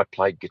anything, so I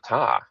played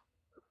guitar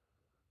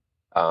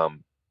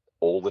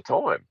all the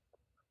time.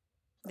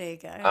 There you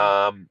go.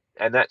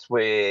 And that's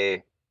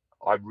where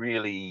I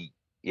really,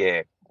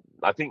 I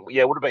think,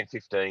 it would have been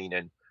 15.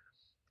 And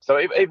so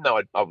even though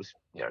I was,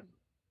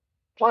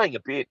 playing a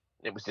bit,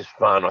 it was just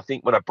fun. I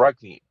think when I broke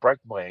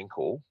my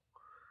ankle,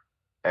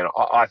 and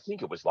I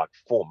think it was like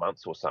 4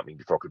 months or something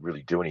before I could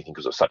really do anything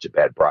because it was such a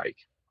bad break.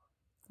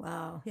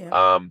 Wow.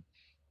 Yeah.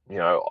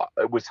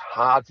 It was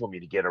hard for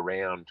me to get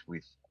around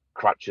with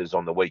crutches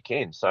on the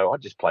weekend. So I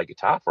just play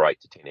guitar for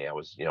 8 to 10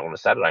 hours, on a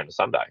Saturday and a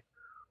Sunday.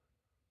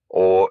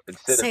 Or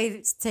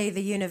see,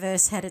 the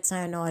universe had its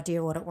own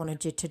idea what it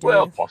wanted you to do.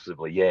 Well,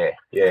 possibly, yeah.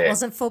 It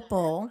wasn't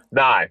football.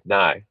 No.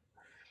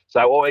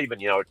 So, or even,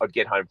 I'd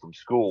get home from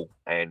school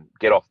and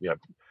get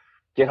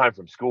home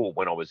from school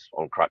when I was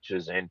on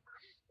crutches and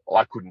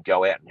I couldn't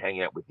go out and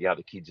hang out with the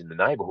other kids in the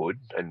neighbourhood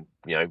and,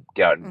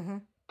 go out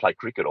and play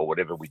cricket or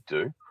whatever we'd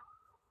do.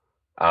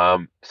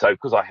 So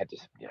because I had to,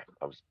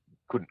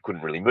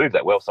 couldn't really move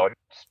that well. So I'd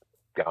just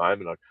go home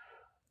and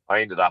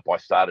I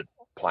started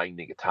playing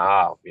the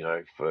guitar,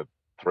 for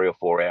 3 or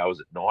 4 hours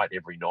at night,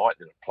 every night.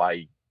 And I'd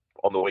play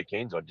on the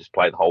weekends. I'd just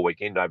play the whole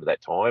weekend over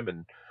that time.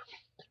 And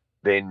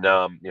then,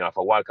 if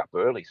I woke up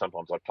early,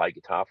 sometimes I'd play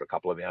guitar for a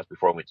couple of hours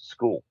before I went to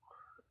school.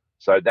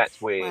 So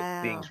that's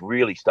where things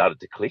really started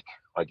to click,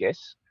 I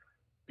guess,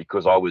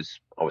 because I was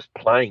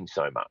playing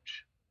so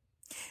much.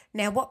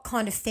 Now, what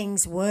kind of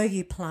things were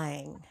you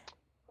playing?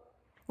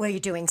 Were you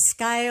doing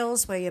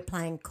scales? Were you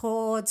playing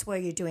chords? Were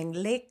you doing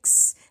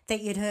licks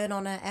that you'd heard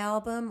on an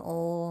album?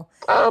 Or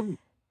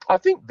I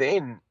think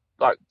then,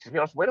 to be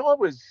honest, when I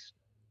was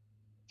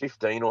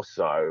 15 or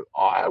so,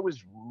 I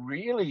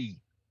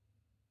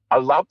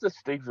loved the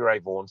Stevie Ray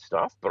Vaughan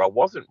stuff, but I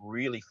wasn't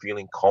really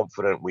feeling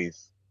confident with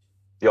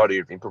the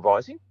idea of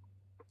improvising.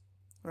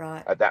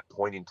 Right. At that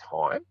point in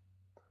time.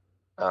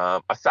 I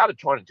started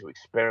trying to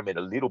experiment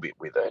a little bit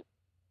with it,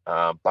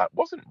 but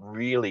wasn't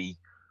really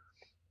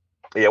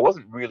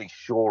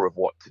sure of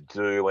what to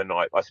do. And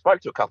I spoke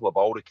to a couple of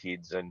older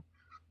kids and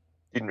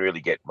didn't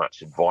really get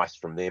much advice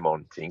from them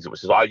on things. It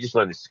was just, I just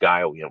learned this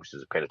scale, which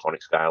is a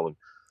pentatonic scale, and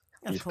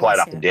you Of just play it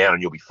course, up yeah. and down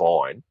and you'll be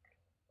fine.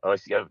 And I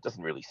used to go, it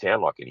doesn't really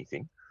sound like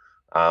anything,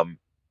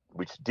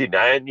 which didn't.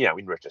 And,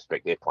 in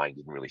retrospect, their playing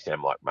didn't really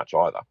sound like much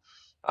either.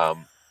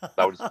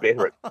 They were just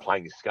better at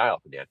playing the scale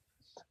up and down.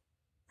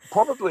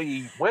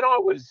 Probably when I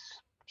was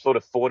sort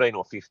of 14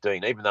 or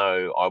 15, even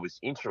though I was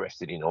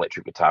interested in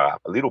electric guitar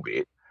a little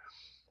bit,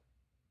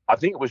 I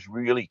think it was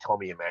really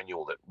Tommy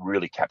Emmanuel that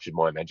really captured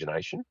my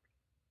imagination.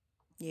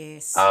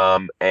 Yes.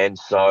 And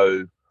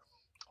so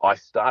I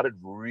started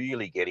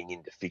really getting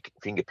into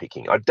finger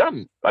picking. I'd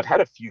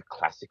had a few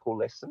classical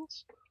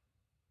lessons.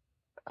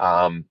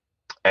 And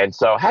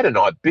so I had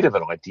a bit of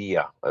an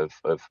idea of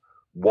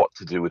what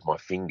to do with my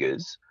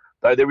fingers,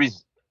 though there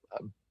is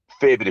a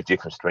fair bit of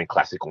difference between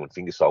classical and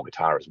fingerstyle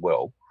guitar as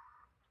well.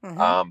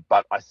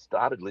 But I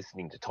started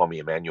listening to Tommy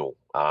Emmanuel,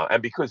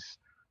 and because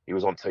he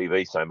was on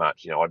TV so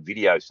much, I'd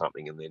video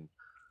something and then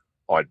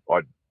I'd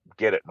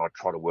get it and I'd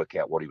try to work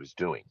out what he was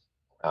doing.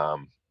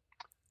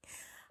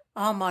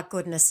 Oh my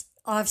goodness,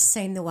 I've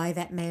seen the way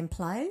that man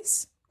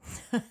plays.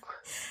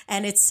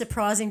 And it's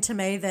surprising to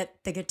me that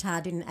the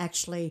guitar didn't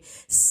actually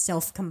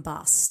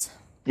self-combust.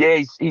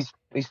 Yeah, he's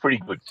pretty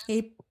good.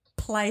 He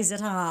plays it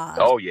hard.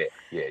 Oh yeah,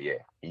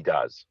 he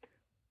does.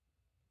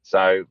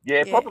 So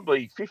yeah,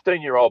 probably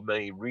 15-year-old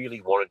me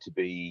really wanted to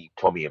be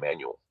Tommy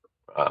Emmanuel.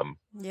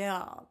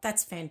 Yeah,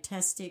 that's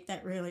fantastic.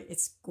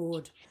 It's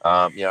good.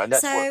 And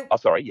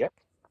that's sorry, yeah.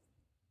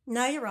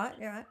 No, you're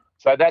right.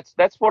 So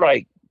that's what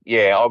I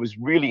was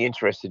really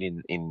interested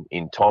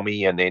in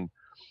Tommy, and then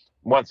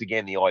once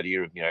again the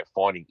idea of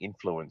finding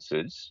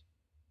influences.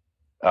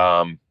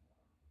 Tommy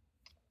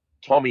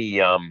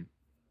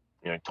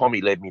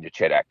Tommy led me to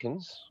Chet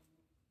Atkins.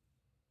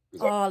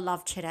 I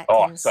love Chet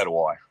Atkins. Oh, so do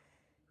I.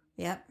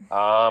 Yep.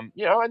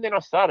 And then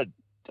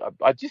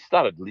I just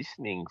started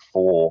listening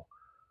for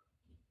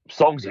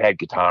songs that had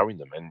guitar in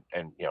them,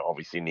 and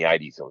obviously in the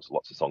 80s there was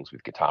lots of songs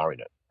with guitar in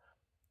it.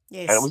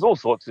 Yes. And it was all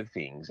sorts of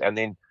things. And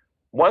then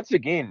once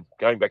again,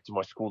 going back to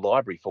my school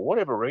library, for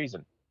whatever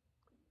reason,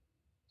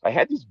 I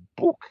had this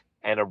book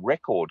and a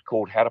record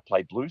called How to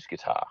Play Blues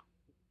Guitar.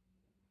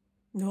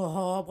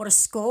 Oh, what a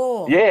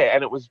score. Yeah,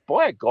 and it was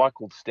by a guy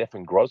called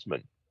Stephen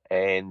Grossman.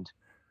 And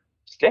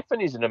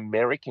Stephen is an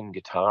American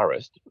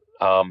guitarist.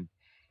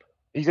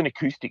 He's an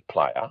acoustic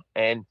player,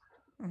 and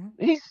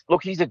he's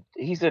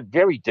a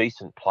very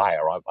decent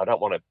player. I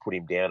don't want to put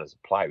him down as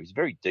a player. He's a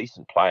very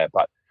decent player,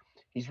 but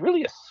he's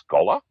really a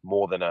scholar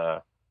more than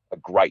a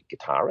great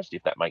guitarist,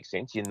 if that makes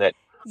sense. In that,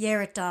 yeah,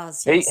 it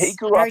does. Yes. He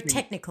grew very up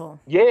technical.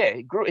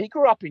 He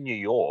grew up in New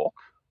York,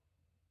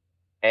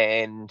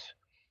 and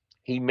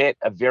he met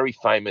a very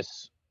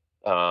famous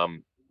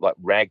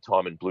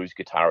ragtime and blues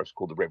guitarist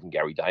called the Reverend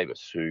Gary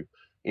Davis, who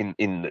in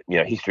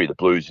the history of the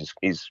blues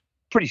is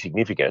pretty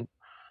significant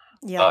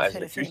as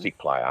an acoustic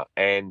player.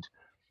 And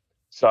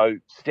so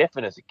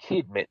Stephen, as a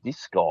kid, met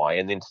this guy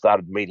and then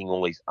started meeting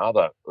all these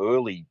other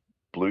early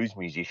blues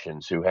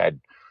musicians who had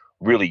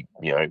really,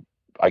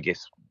 I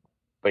guess,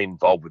 been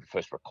involved with the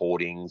first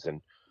recordings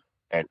and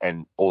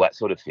all that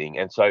sort of thing.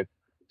 And so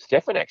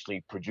Stephen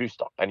actually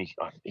produced, and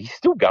he's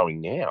still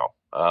going now,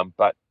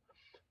 but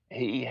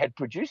he had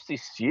produced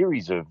this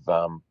series of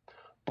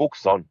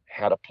books on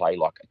how to play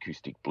like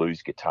acoustic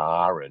blues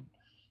guitar and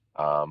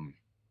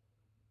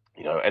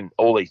and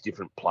all these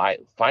different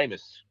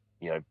famous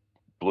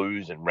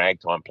blues and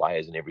ragtime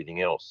players and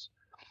everything else.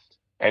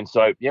 And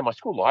so my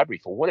school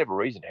library, for whatever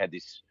reason, had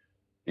this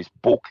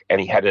book, and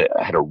he had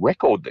a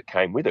record that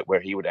came with it where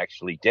he would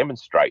actually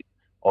demonstrate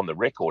on the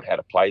record how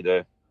to play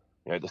the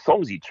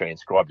songs he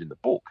transcribed in the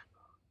book.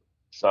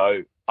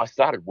 So I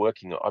started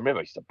working. I remember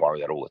I used to borrow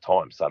that all the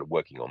time. Started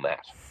working on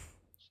that.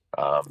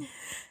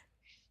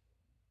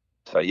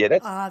 So yeah,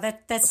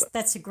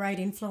 that's a great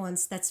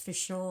influence. That's for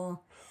sure.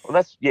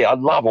 Well, I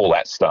love all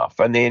that stuff.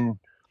 And then,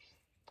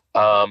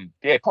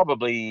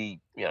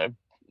 probably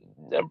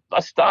I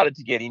started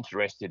to get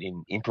interested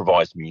in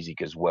improvised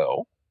music as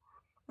well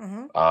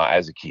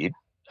as a kid.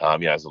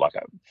 As like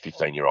a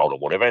 15-year-old or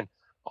whatever. And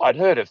I'd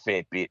heard a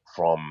fair bit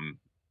from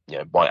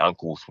my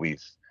uncles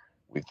with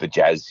the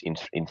jazz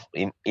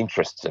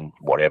interests and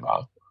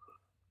whatever.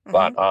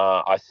 But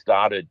I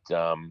started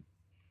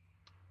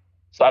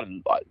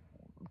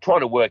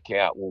trying to work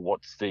out, well,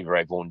 what's Stevie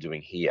Ray Vaughan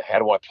doing here? How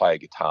do I play a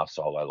guitar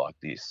solo like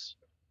this?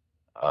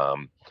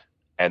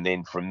 And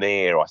then from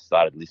there, I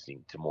started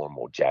listening to more and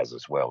more jazz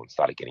as well and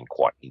started getting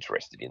quite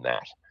interested in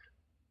that.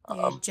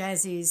 Yeah,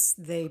 jazz is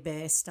the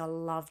best. I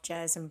love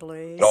jazz and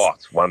blues. Oh,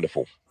 it's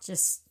wonderful.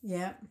 Just,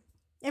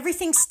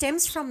 everything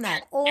stems from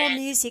that. All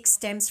music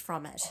stems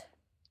from it.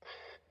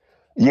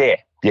 Yeah.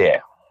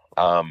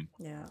 A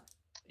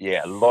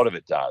lot of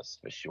it does,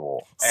 for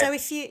sure. So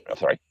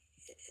sorry.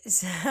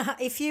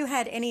 If you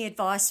had any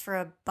advice for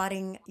a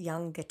budding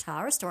young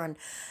guitarist or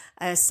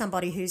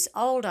somebody who's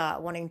older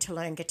wanting to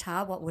learn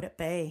guitar, what would it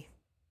be?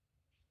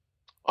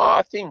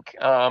 I think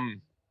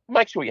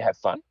make sure you have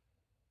fun.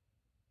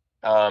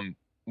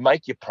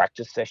 Make your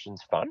practice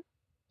sessions fun.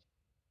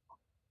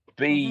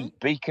 Be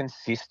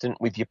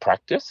consistent with your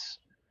practice.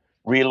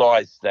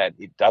 realize that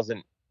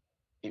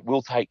it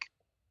will take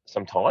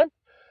some time,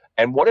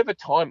 and whatever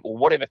time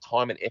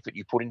and effort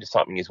you put into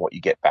something is what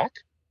you get back.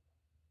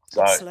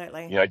 So,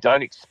 Absolutely.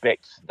 don't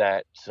expect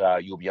that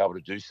you'll be able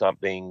to do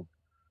something,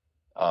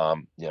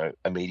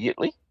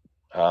 immediately.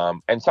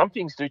 And some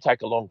things do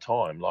take a long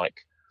time.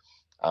 Like,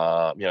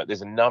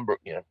 there's a number,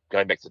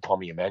 going back to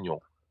Tommy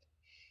Emmanuel,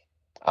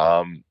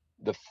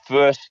 the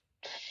first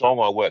song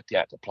I worked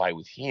out to play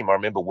with him, I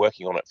remember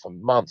working on it for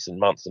months and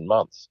months and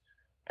months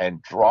and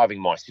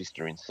driving my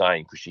sister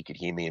insane because she could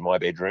hear me in my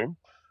bedroom.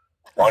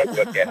 Trying to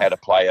work out how to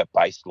play a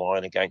bass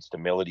line against a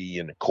melody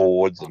and the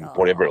chords and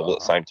whatever all at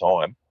the same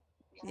time.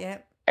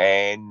 Yep.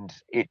 And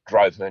it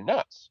drove her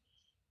nuts.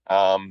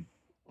 And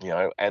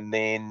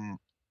then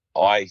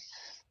I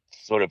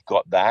sort of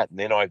got that, and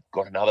then I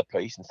got another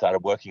piece and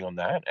started working on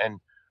that. And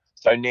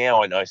so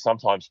now I know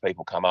sometimes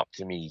people come up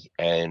to me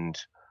and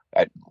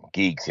at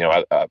gigs,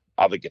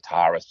 other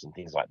guitarists and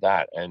things like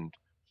that. And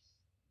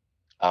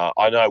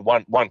I know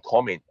one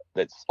comment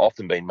that's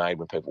often been made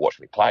when people watch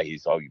me play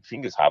is, "Oh, your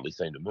fingers hardly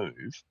seem to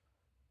move,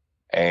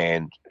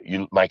 and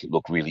you make it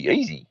look really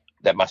easy.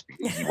 That must be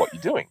easy what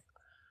you're doing."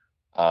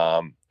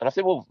 And I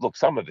said, "Well, look,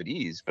 some of it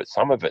is, but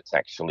some of it's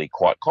actually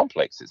quite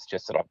complex. It's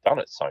just that I've done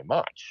it so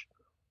much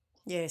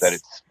that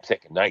it's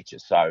second nature."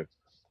 So,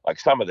 like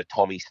some of the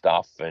Tommy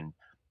stuff, and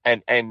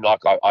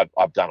like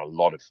I've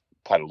done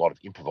played a lot of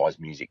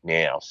improvised music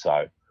now.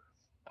 So,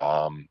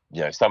 some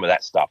of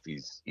that stuff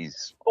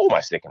is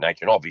almost second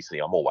nature. And obviously,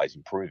 I'm always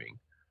improving.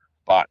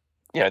 But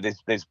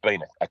there's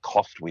been a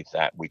cost with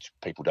that which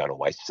people don't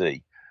always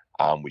see,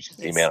 which is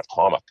the amount of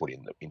time I've put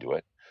into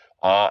it.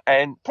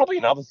 And probably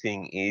another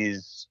thing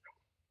is,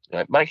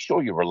 make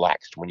sure you're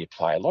relaxed when you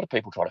play. A lot of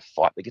people try to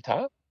fight the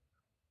guitar.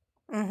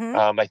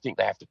 Mm-hmm. They think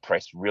they have to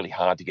press really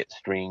hard to get the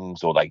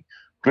strings, or they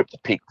grip the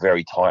pick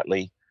very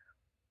tightly.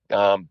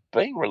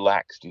 Being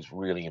relaxed is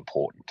really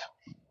important.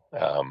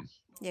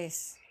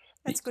 Yes,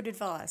 that's good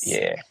advice.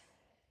 Yeah.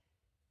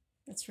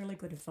 That's really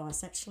good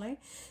advice, actually.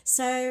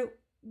 So,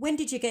 when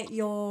did you get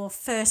your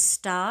first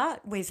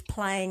start with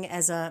playing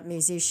as a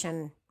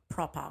musician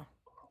proper?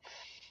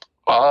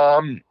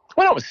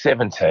 When I was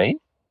 17,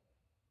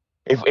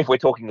 if we're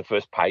talking the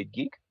first paid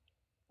gig.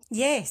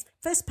 Yes,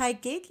 first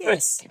paid gig,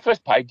 yes.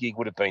 First paid gig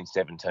would have been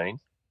 17.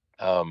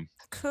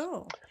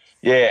 Cool.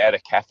 Yeah, at a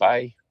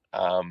cafe.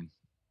 I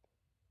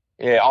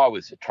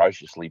was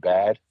atrociously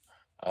bad.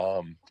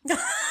 I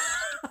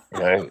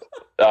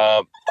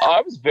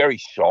was very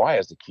shy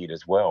as a kid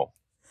as well.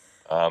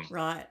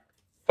 Right.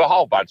 For a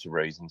whole bunch of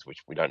reasons, which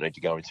we don't need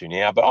to go into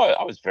now, but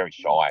I was very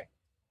shy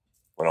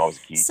when I was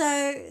a kid.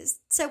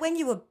 So when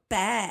you were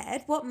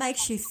bad, what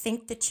makes you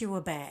think that you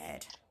were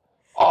bad?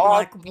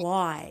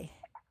 Why?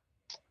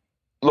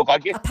 Look, I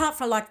guess... Apart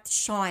from,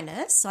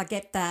 shyness, I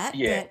get that.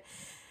 Yeah.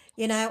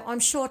 But, I'm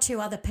sure to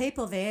other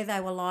people there, they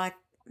were like,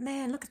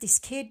 man, look at this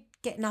kid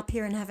getting up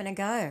here and having a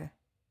go.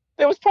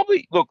 There was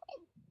probably... Look,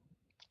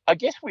 I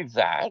guess with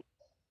that,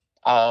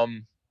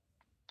 I'm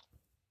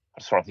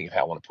just trying to think of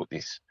how I want to put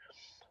this.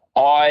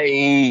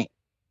 I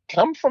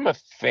come from a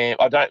family...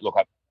 to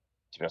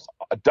be honest,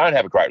 I don't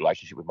have a great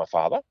relationship with my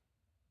father.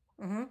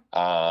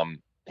 Mm-hmm.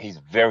 He's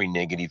a very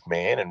negative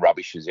man and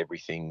rubbishes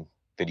everything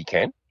that he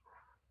can.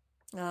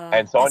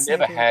 And so I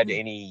never had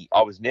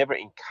I was never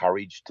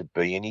encouraged to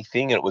be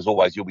anything. And it was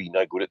always, you'll be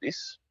no good at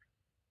this.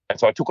 And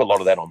so I took a lot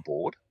of that on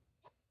board.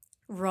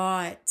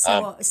 Right.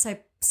 So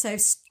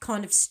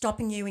kind of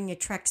stopping you in your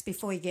tracks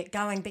before you get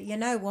going. But you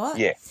know what?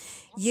 Yeah.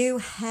 You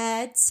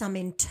had some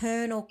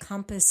internal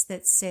compass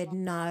that said,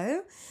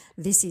 no,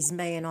 this is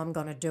me and I'm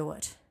going to do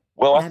it.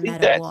 Well, I think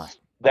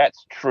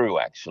that's true,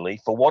 actually.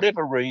 For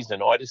whatever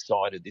reason, I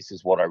decided this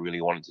is what I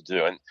really wanted to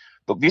do. And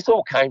look, this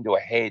all came to a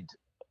head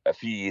a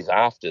few years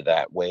after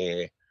that,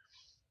 where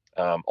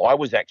I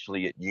was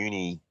actually at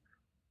uni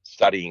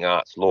studying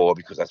arts law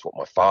because that's what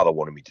my father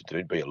wanted me to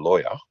do, be a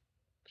lawyer.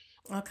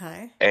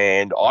 Okay.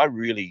 And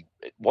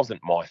it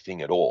wasn't my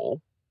thing at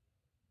all.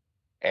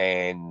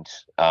 And,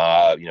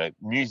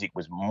 music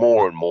was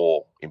more and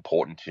more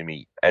important to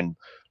me. And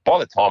by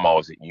the time I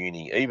was at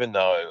uni, even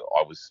though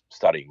I was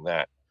studying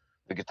that,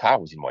 the guitar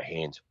was in my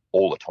hands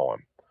all the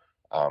time.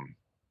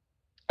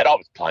 And I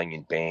was playing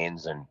in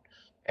bands and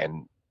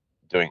even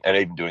doing a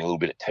little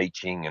bit of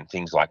teaching and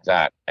things like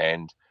that.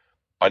 And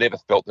I never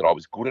felt that I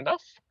was good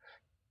enough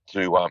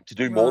to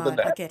do more than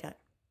that. I get it.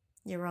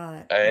 You're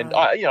right. And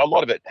right. A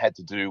lot of it had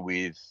to do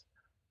with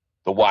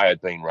the way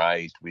I'd been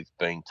raised, with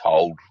being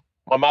told.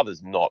 My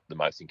mother's not the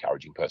most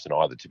encouraging person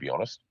either, to be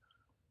honest.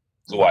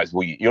 It's always,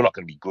 well, you're not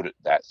going to be good at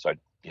that. So,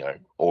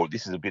 or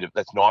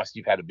that's nice.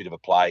 You've had a bit of a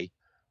play,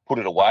 put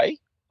it away,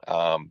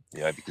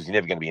 because you're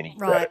never going to be any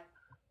good at it.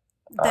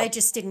 They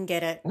just didn't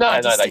get it.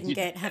 No, they didn't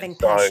get having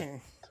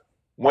passion.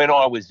 When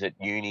I was at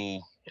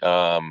uni,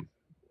 the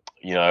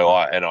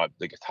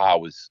guitar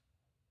was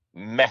a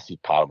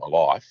massive part of my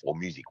life, or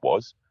music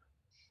was.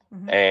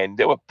 Mm-hmm. And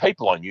there were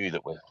people I knew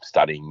that were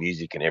studying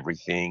music and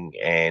everything,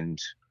 and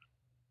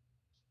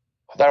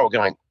they were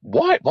going,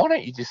 why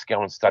don't you just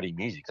go and study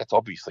music? That's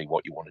obviously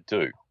what you want to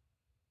do.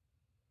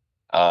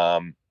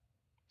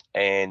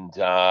 And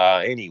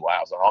anyway,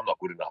 I was like, I'm not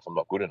good enough. I'm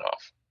not good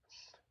enough.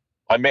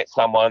 I met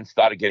someone,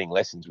 started getting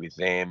lessons with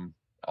them.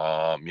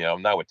 And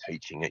they were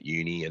teaching at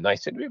uni, and they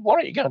said, "Why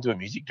don't you go and do a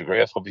music degree?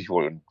 That's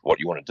obviously what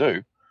you want to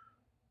do."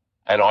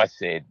 And I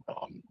said,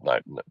 no,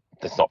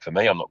 that's not for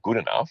me. I'm not good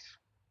enough.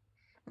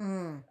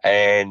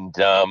 And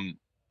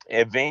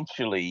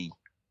eventually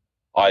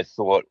I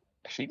thought,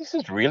 actually, this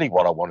is really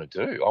what I want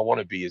to do. I want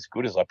to be as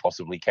good as I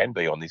possibly can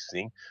be on this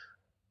thing,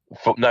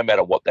 no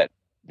matter what that,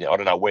 I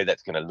don't know where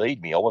that's going to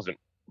lead me. I wasn't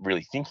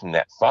really thinking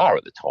that far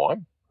at the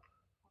time.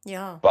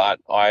 Yeah. But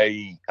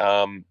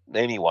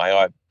anyway,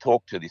 I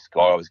talked to this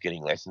guy I was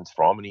getting lessons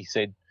from, and he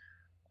said,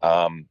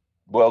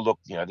 well, look,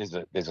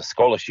 there's a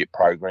scholarship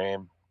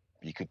program.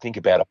 You could think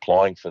about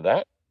applying for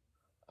that.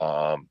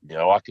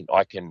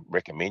 I can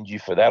recommend you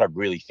for that. I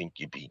really think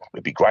it'd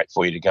be great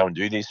for you to go and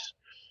do this.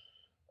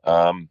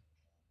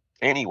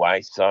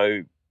 Anyway,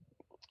 so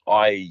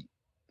I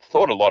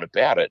thought a lot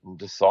about it and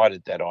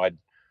decided that I'd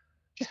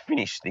just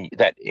finish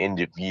that end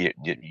of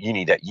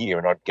uni that year,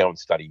 and I'd go and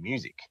study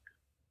music.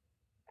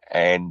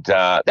 And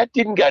that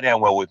didn't go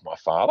down well with my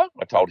father.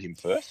 I told him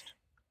first.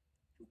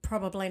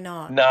 Probably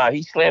not. No,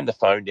 he slammed the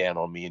phone down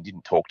on me and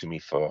didn't talk to me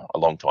for a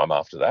long time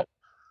after that.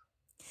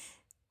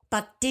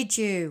 But did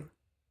you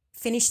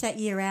finish that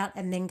year out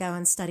and then go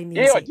and study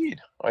music? Yeah,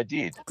 I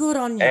did. Good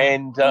on you.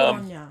 And good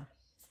on you.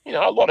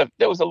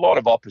 There was a lot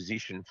of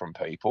opposition from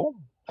people.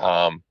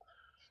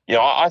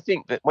 I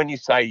think that when you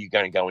say you're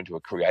going to go into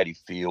a creative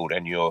field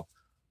and you're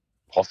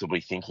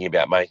possibly thinking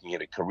about making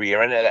it a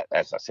career, and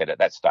as I said, at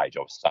that stage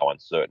I was so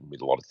uncertain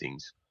with a lot of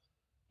things,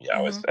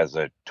 as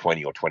a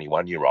 20 or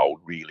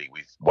 21-year-old, really,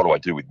 with what do I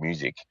do with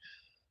music?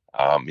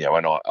 And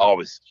I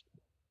was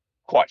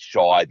quite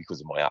shy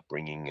because of my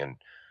upbringing and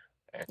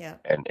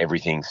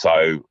everything.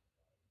 So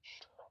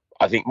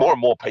I think more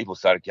and more people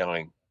started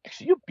going,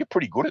 actually, you're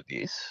pretty good at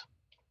this.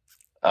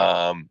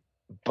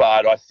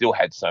 But I still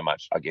had so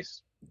much, I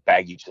guess,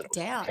 baggage that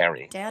I was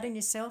carrying. Doubt in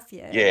yourself,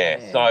 yeah.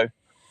 Yeah. So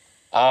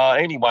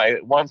anyway,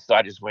 at one stage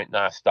I just went,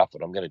 nah, stuff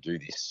it, I'm going to do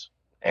this.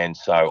 And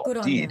so Good I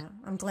on did. You.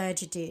 I'm glad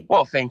you did.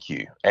 Well, thank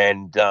you.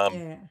 And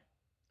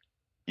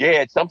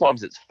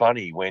sometimes it's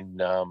funny when,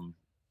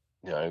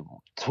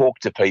 talk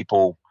to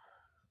people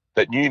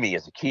that knew me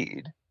as a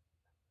kid.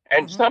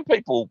 And some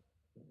people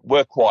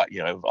were quite,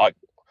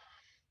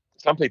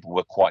 some people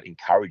were quite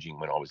encouraging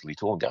when I was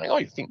little and going, oh,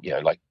 you think,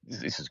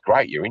 this is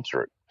great, you're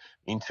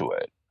into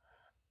it.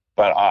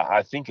 But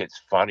I think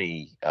it's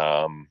funny,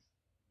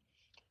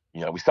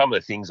 with some of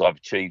the things I've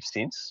achieved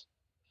since,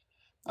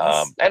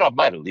 and I've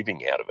made a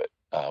living out of it,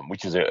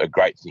 which is a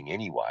great thing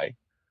anyway.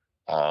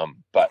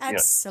 But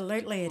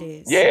absolutely it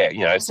is.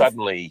 Yeah,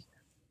 suddenly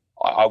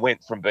I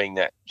went from being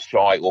that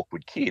shy,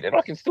 awkward kid, and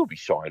I can still be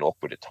shy and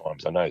awkward at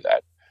times, I know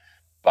that.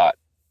 But,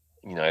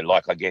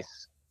 I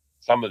guess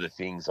some of the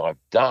things I've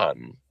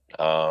done,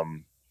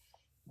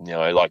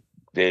 like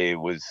there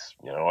was,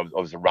 I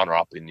was a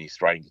runner-up in the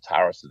Australian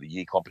Guitarist of the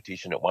Year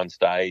competition at one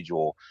stage,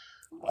 or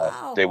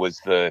there was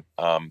there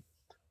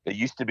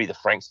used to be the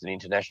Frankston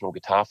International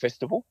Guitar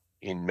Festival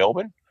in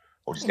Melbourne,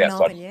 or just outside.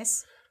 Melbourne,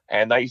 yes.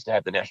 And they used to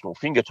have the National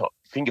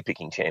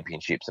Finger-Picking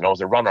Championships, and I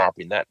was a runner-up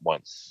in that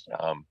once.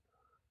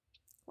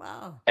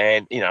 Wow.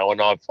 And, and I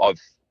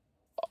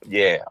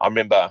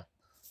remember,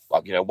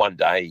 one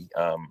day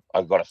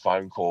I got a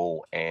phone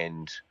call,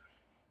 and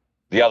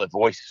the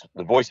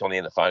voice on the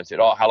end of the phone said,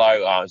 "Oh,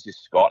 hello, is this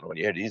Scott?" And I went,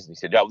 "Yeah, it is." And he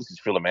said, "Oh, this is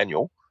Phil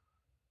Emanuel."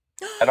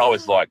 And I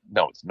was like,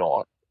 "No, it's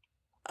not."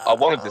 I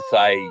wanted to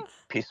say,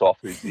 "Piss off,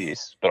 who's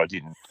this?" But I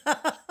didn't.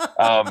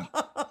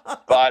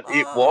 But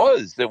it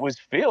was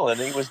Phil,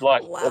 and he was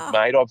like, wow. "Look,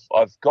 mate,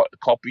 I've got a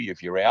copy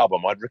of your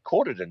album. I'd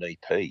recorded an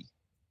EP."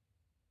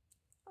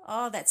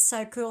 Oh, that's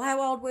so cool.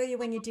 How old were you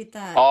when you did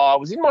that? Oh, I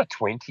was in my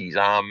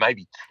 20s,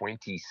 maybe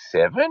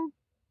 27.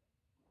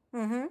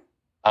 Mm-hmm.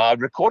 I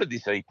recorded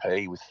this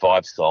EP with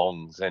 5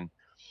 songs, and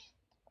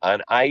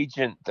an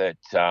agent that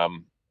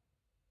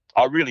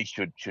I really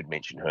should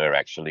mention her,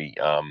 actually,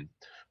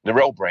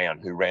 Narelle Brown,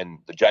 who ran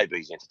the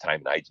JB's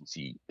Entertainment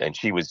Agency, and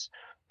she was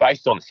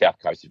based on the south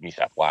coast of New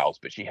South Wales,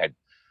 but she had,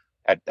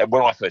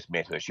 when I first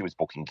met her, she was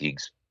booking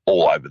gigs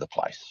all over the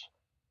place.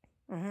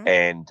 Mm-hmm.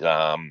 And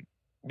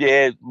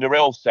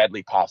Narelle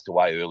sadly passed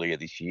away earlier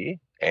this year,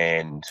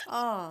 and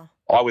I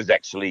was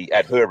actually,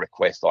 at her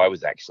request, I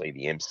was actually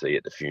the MC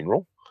at the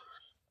funeral.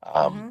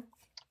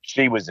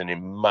 She was an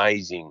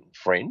amazing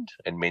friend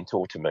and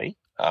mentor to me,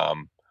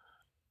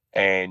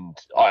 and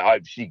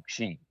she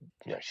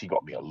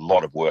got me a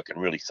lot of work and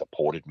really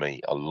supported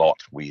me a lot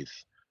with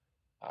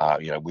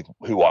with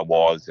who I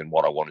was and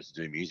what I wanted to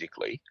do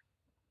musically.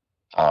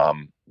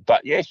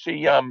 But yeah,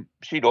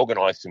 she'd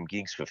organised some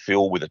gigs for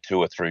Phil with a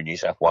tour through New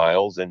South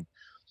Wales, and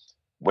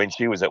when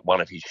she was at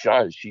one of his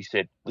shows, she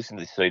said, "Listen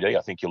to this CD,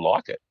 I think you'll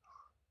like it."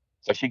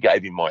 So she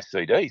gave him my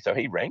CD, so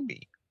he rang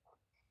me.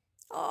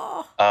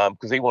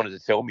 Because he wanted to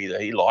tell me that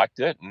he liked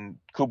it and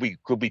could we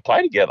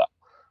play together.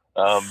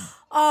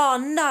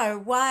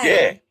 No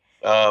way.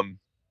 Yeah.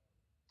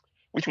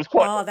 Which was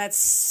quite. Oh, that's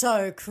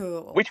so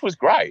cool. Which was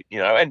great,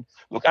 And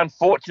look,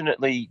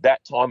 unfortunately,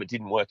 that time it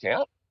didn't work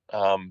out.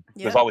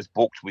 because I was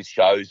booked with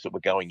shows that were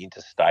going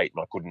interstate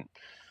and I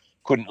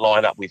couldn't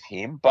line up with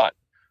him. But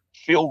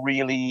Phil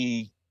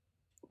was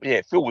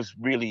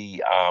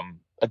really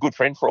a good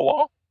friend for a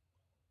while,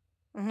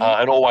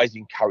 and always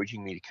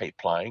encouraging me to keep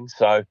playing.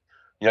 So,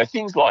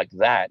 things like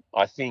that,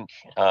 I think,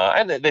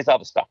 and there's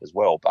other stuff as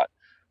well, but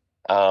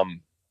I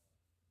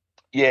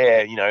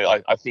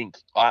think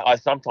I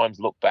sometimes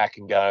look back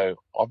and go,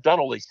 I've done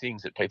all these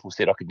things that people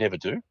said I could never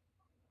do.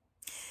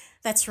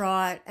 That's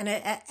right.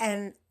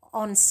 And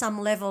on some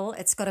level,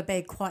 it's got to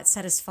be quite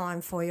satisfying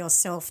for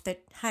yourself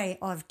that, hey,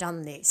 I've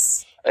done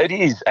this. It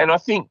is. And I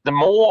think the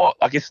more,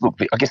 I guess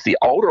the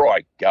older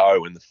I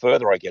go and the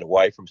further I get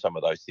away from some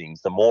of those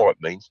things, the more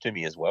it means to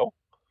me as well.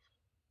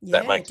 Yeah,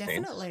 that makes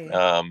definitely.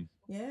 sense.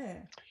 Yeah.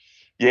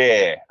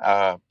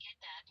 Yeah.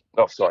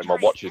 Sorry, my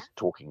watch is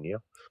talking now.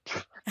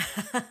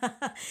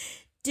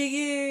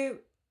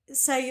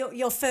 So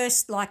your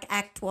first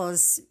act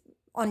was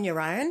on your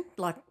own?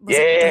 Was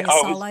it doing a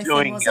solo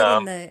thing? Was it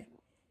in the...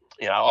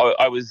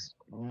 I was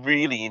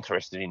really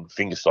interested in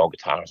fingerstyle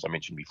guitar, as I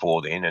mentioned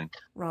before then, and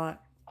right.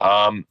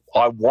 I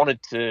wanted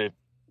to.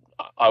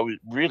 I would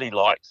really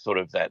like sort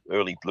of that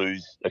early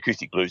blues,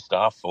 acoustic blues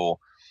stuff, or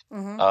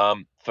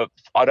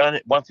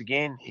once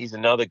again, he's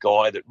another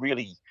guy that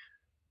really,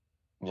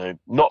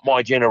 not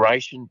my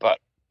generation,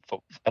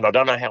 and I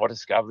don't know how I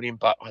discovered him,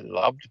 but I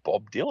loved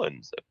Bob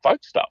Dylan's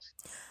folk stuff.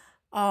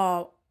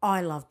 Oh, I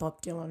love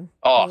Bob Dylan.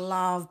 Oh, I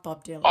love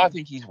Bob Dylan. I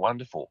think he's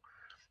wonderful.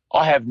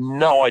 I have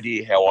no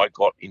idea how I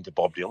got into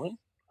Bob Dylan,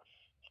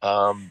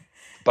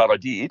 but I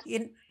did.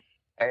 You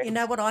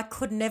know what I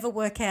could never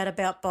work out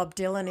about Bob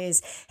Dylan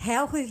is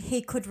how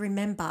he could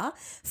remember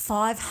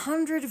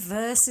 500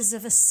 verses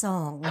of a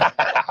song.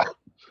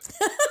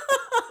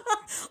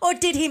 Or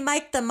did he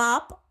make them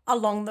up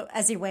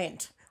as he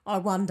went? I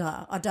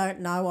wonder. I don't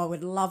know. I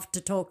would love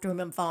to talk to him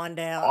and find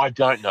out. I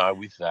don't know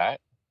with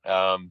that.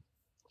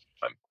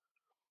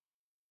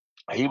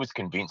 He was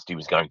convinced he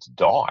was going to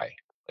die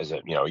as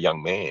a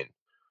young man.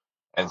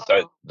 And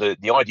so the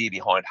idea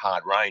behind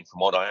Hard Rain, from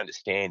what I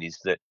understand, is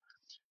that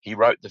he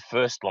wrote the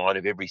first line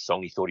of every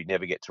song he thought he'd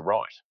never get to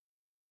write.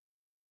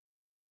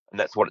 And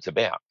that's what it's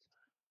about.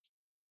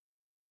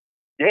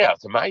 Yeah,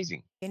 it's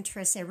amazing.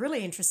 Interesting, a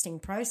really interesting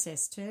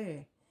process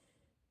too.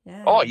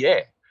 Yeah. Oh,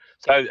 yeah.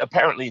 So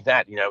apparently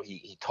that,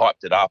 he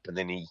typed it up, and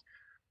then he,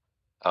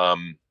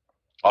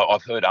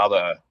 I've heard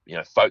other,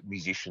 folk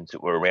musicians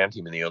that were around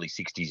him in the early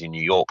 60s in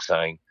New York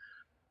saying,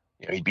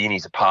 he'd be in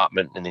his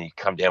apartment and then he'd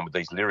come down with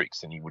these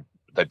lyrics and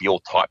they'd be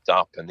all typed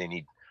up, and then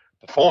he'd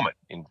perform it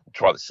and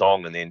try the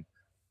song, and then,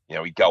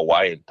 he'd go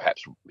away and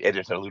perhaps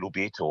edit it a little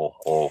bit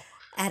or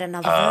add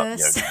another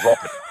verse.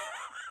 Drop it.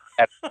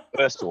 Add a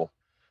verse, or,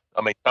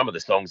 I mean, some of the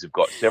songs have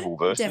got several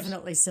verses.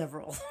 Definitely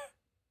several.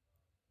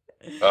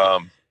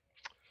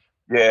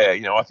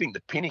 Yeah, I think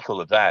the pinnacle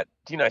of that,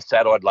 do you know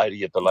Sad-Eyed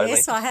Lady at the Lowlands?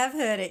 Yes, I have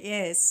heard it,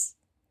 yes.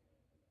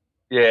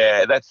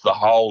 Yeah, that's the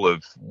whole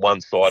of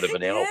one side of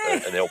an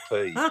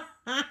LP,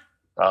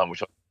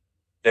 which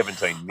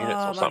 17 minutes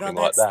or something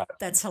like that.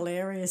 That's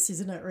hilarious,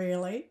 isn't it,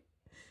 really?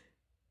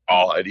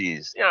 Oh, it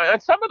is.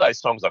 And some of those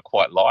songs I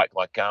quite like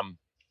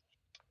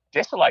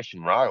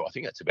Desolation Row. I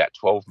think it's about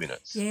 12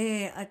 minutes.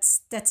 Yeah,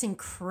 that's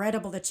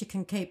incredible that you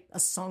can keep a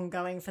song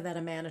going for that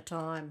amount of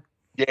time.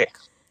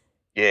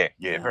 Yeah,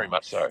 very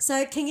much so.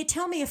 So can you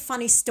tell me a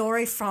funny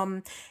story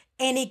from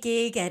any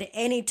gig at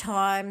any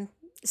time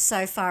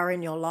so far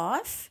in your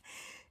life,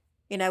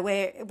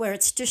 where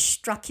it's just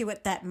struck you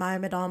at that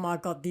moment, oh my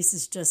God, this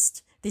is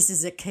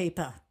a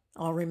keeper.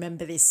 I'll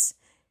remember this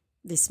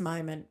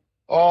moment.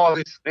 Oh,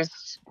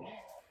 there's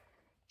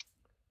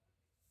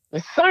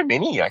so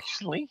many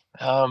actually.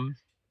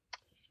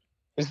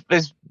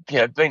 There's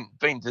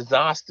been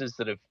disasters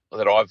that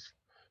I've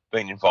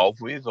been involved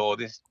with, or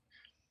this.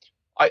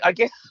 I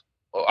guess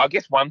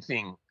one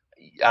thing,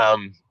 for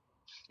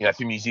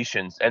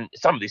musicians, and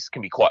some of this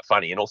can be quite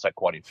funny and also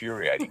quite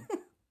infuriating.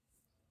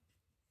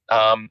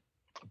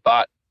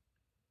 But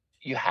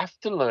you have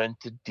to learn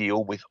to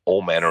deal with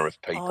all manner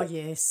of people. Oh,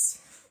 yes.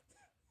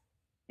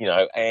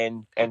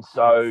 And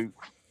so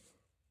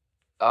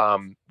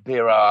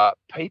there are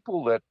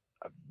people that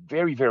are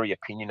very, very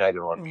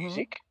opinionated on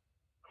music,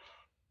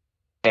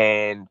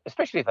 and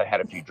especially if they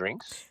had a few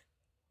drinks,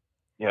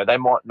 they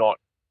might not,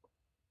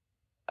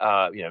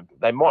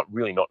 they might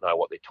really not know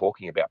what they're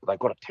talking about, but they've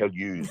got to tell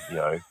you,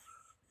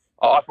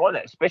 I find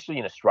that especially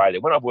in Australia,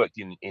 when I've worked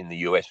in the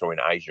US or in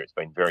Asia, it's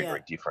been very,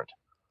 very different.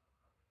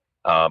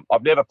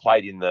 I've never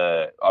played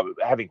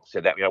having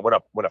said that,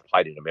 when I've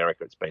played in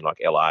America, it's been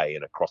like LA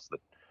and across the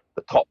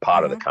top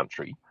part of the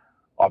country.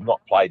 I've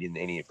not played in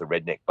any of the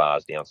redneck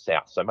bars down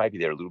south, so maybe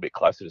they're a little bit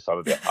closer to some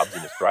of our pubs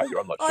in Australia.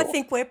 I'm not sure. I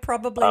think we're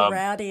probably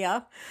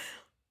rowdier.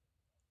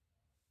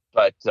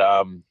 But,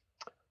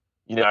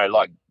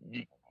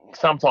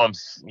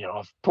 sometimes,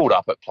 I've pulled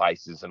up at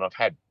places and I've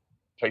had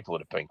people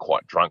that have been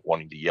quite drunk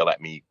wanting to yell at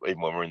me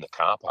even when we're in the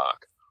car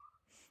park.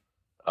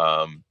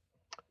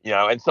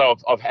 And so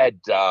I've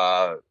had,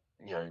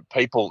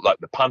 people like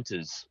the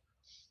punters.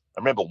 I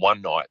remember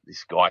one night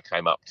this guy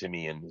came up to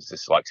me and was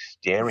just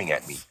staring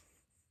at me.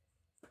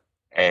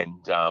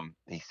 And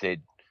he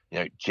said,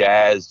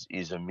 jazz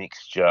is a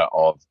mixture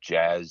of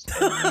jazz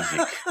and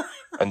music,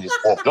 and just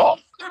walked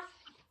off.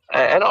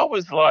 And I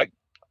was like,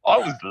 I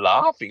was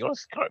laughing. I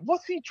was kind of,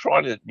 what's he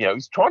trying to,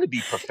 he's trying to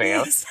be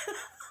profound. Yes.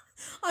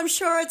 I'm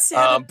sure it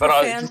sounded But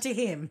profound to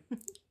him.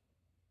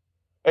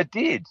 It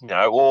did,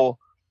 or,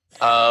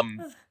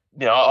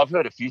 I've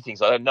heard a few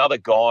things. Another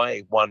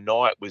guy one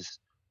night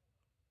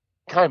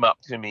came up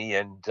to me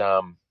and,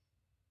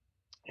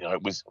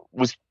 was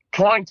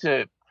trying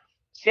to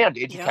sound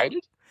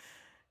educated.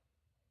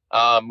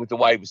 Yep. With the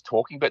way he was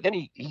talking, but then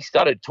he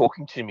started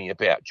talking to me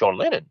about John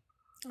Lennon.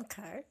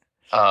 Okay.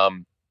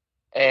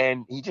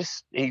 And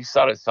he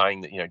started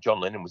saying that John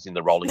Lennon was in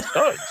the Rolling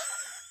Stones,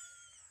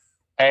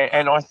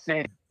 and I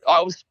said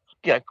I was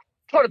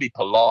trying to be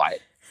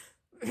polite,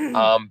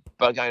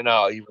 but going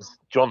no,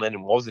 John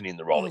Lennon wasn't in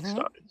the Rolling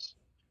Stones,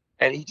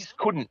 and he just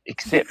couldn't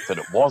accept that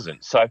it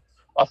wasn't. So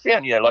I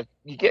found like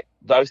you get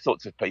those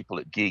sorts of people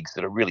at gigs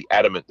that are really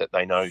adamant that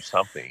they know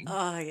something.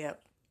 Oh yeah.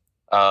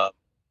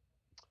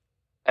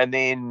 And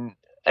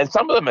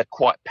some of them are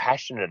quite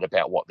passionate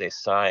about what they're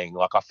saying.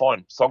 Like I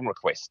find song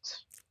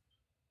requests,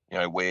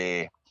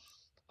 where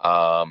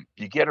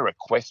you get a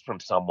request from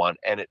someone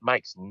and it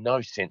makes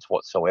no sense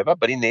whatsoever,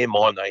 but in their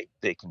mind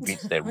they're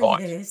convinced they're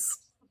right. Yes.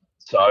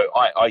 So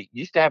I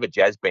used to have a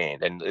jazz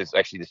band, and there's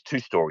two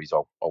stories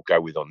I'll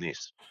go with on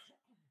this.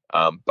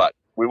 But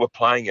we were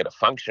playing at a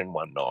function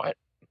one night,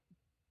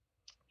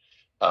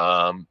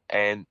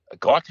 and a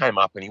guy came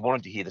up and he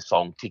wanted to hear the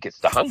song Tickets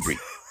to Hungary.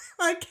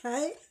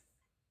 Okay.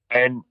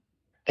 And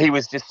he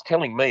was just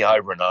telling me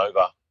over and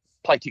over,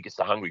 play Tickets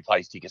to Hungary,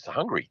 plays Tickets to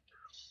Hungary.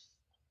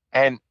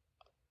 And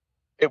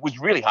it was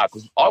really hard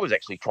because I was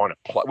actually trying to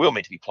play. We were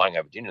meant to be playing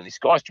over dinner, and this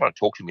guy's trying to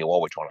talk to me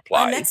while we're trying to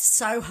play. And that's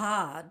so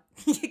hard.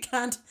 You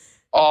can't.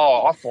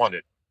 Oh, I find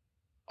it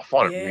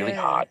really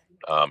hard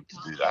to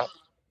do that.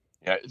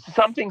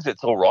 Some things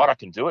it's all right, I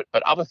can do it,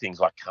 but other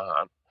things I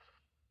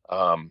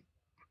can't.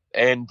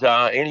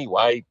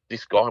 Anyway,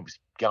 this guy was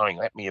going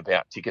at me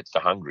about Tickets to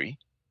Hungary.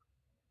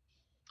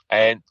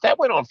 And that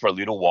went on for a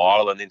little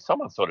while, and then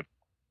someone sort of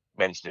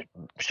managed to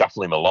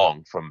shuffle him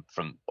along from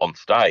on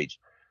stage.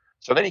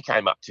 So then he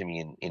came up to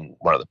me in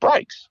one of the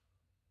breaks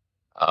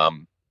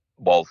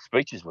while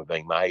speeches were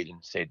being made and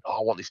said,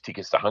 I want this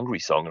Tickets to Hungary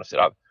song. And I said,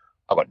 I've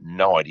got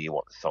no idea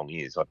what the song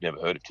is. I've never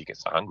heard of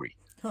Tickets to Hungary.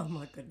 Oh,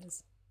 my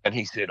goodness. And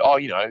he said,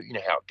 you know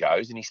how it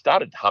goes. And he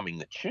started humming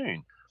the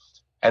tune.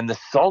 And the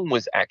song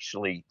was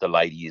actually The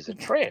Lady is a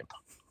Tramp.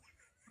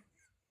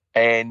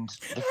 And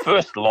the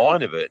first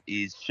line of it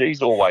is,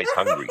 she's always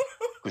hungry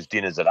because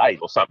dinner's at 8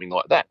 or something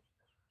like that.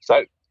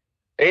 So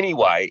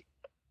anyway,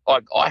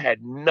 I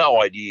had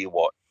no idea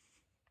what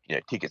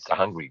Tickets to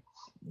Hungary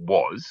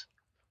was,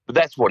 but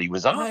that's what he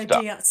was after.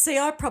 Oh dear. See,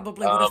 I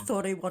probably would have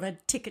thought he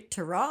wanted Ticket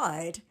to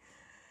Ride.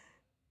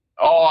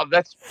 Oh,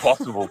 that's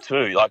possible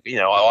too.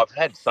 I've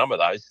had some of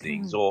those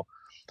things. Or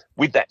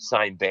with that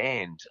same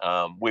band,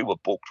 we were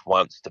booked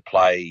once to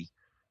play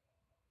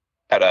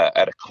at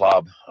a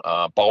club.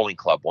 Bowling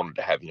club wanted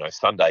to have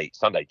Sunday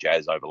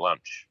jazz over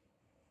lunch,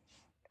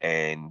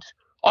 and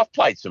I've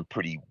played some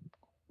pretty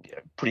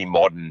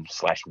modern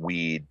 /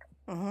 weird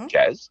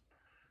jazz,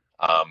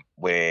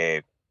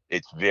 where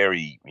it's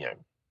very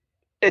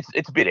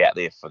it's a bit out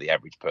there for the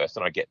average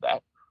person. I get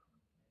that.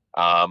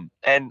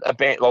 And a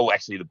band. Well,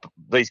 actually,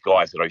 these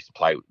guys that I used to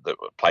play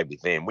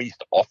with them, we used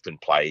to often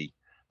play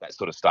that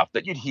sort of stuff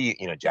that you'd hear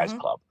in a jazz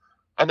club,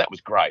 and that was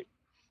great.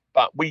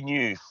 But we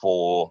knew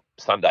for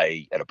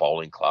Sunday at a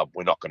bowling club,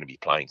 we're not going to be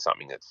playing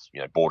something that's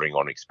bordering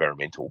on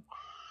experimental.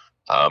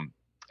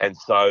 And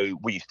so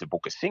we used to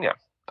book a singer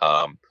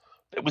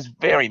that was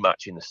very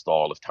much in the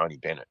style of Tony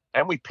Bennett,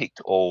 and we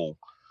picked all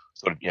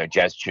sort of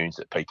jazz tunes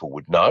that people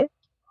would know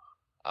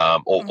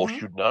or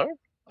should know.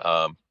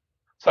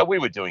 So we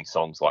were doing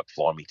songs like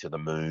 "Fly Me to the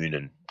Moon"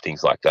 and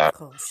things like that. Of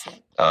course,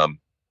 yeah.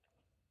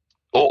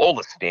 All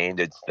the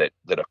standards that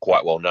are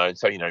quite well known.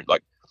 So and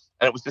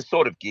it was the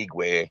sort of gig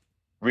where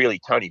really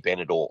Tony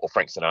Bennett or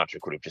Frank Sinatra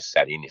could have just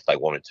sat in if they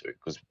wanted to,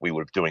 because we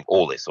were doing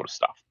all this sort of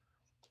stuff.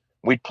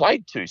 We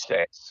played 2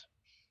 sets,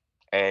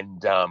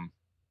 and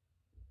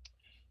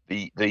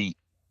the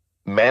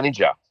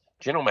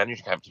general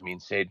manager came to me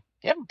and said,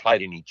 "You haven't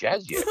played any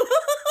jazz yet."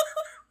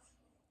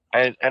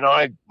 and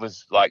I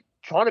was like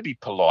trying to be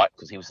polite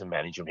because he was the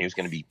manager and he was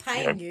going to be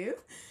paying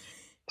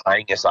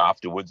us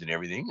afterwards and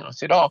everything. And I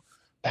said, "Oh,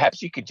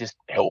 perhaps you could just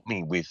help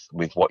me with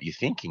what you're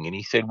thinking." And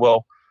he said,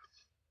 "Well,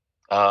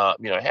 how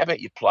about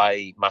you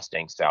play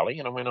Mustang Sally?"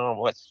 And I went, "Oh,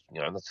 well,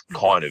 that's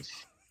kind of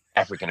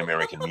African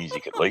American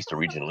music, at least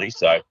originally.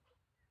 So,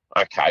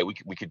 okay,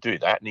 we could do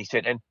that." And he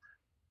said, "And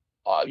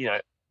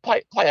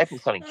play April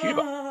Sun in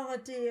Cuba." Oh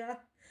dear.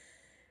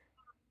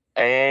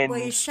 And were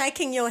you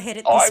shaking your head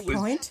at this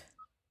point?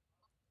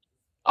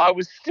 I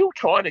was still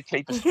trying to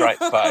keep a straight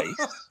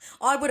face.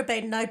 I would have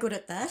been no good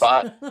at that.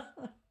 But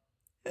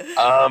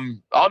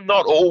I'm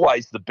not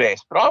always the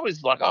best. But I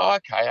was like, "Oh,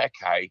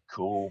 okay,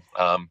 cool."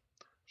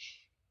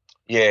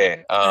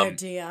 Yeah. Oh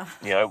dear.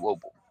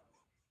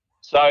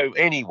 So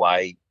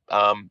anyway,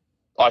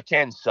 I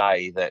can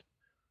say that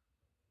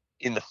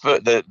in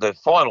the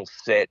final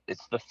set,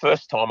 it's the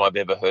first time I've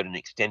ever heard an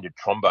extended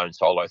trombone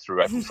solo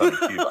through Apple Sunny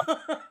Tuba.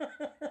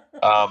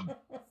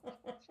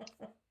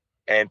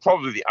 And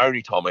probably the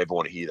only time I ever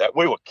want to hear that.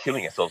 We were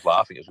killing ourselves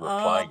laughing as we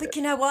were playing but it.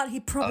 you know what? He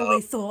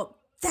probably thought,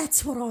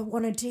 that's what I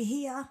wanted to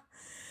hear.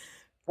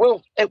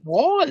 Well, it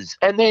was.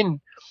 And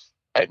then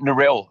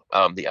Narelle,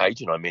 the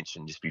agent I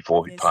mentioned just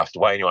before, who passed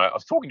away, anyway, I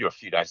was talking to her a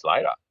few days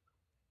later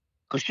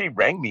because she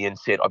rang me and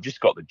said, I've just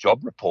got the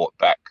job report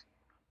back.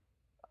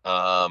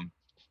 And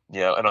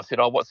I said,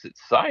 oh, what's it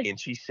say? And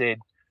he said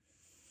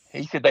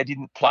they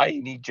didn't play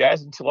any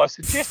jazz until I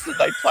suggested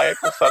they play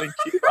April Sun in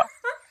Cuba.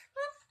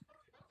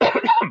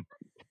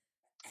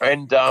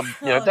 And,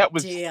 that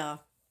was, dear.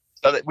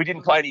 so that we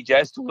didn't play any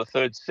jazz till the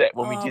third set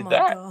when we did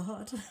that. Oh, my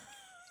God.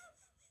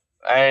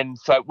 And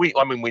so we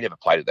never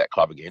played at that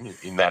club again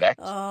in that act.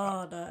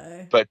 Oh,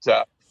 no. But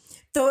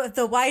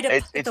the way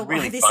to it's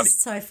really this funny. is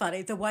so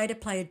funny. The way to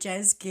play a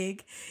jazz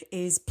gig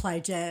is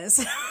play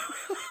jazz.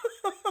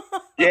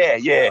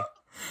 Yeah.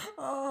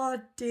 Oh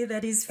dear,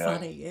 that is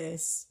funny.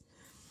 Yes.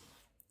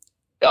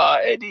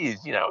 It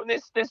is,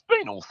 and there's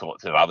been all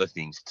sorts of other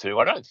things too.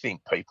 I don't think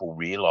people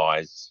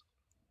realise.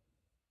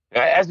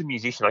 As a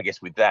musician, I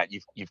guess with that,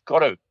 you've got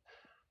to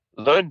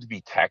learn to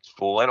be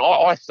tactful. And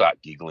I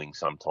start giggling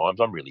sometimes.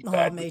 I'm really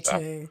bad. Oh, me with that.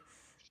 too.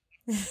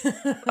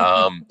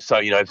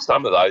 So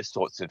some of those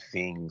sorts of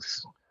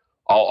things,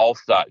 I'll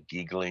start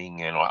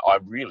giggling, and I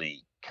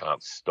really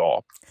can't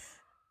stop.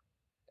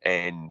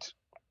 And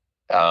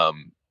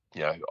I'm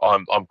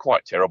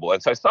quite terrible.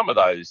 And so some of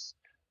those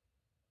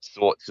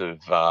sorts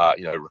of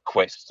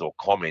requests or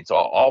comments,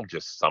 I'll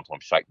just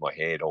sometimes shake my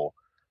head or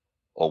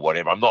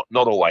whatever. I'm not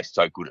always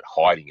so good at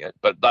hiding it,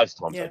 but those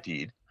times I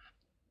did.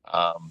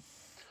 But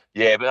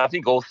I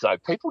think also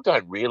people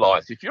don't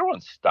realise if you're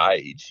on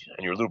stage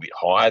and you're a little bit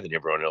higher than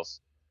everyone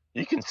else,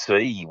 you can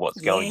see what's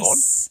going on.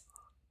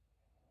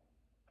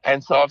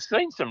 And so I've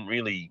seen some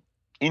really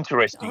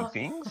interesting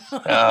things.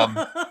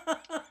 On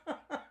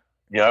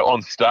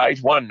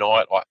stage. One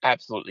night I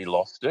absolutely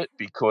lost it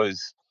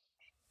because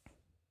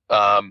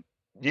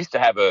used to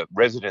have a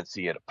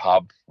residency at a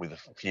pub with a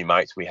few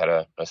mates. We had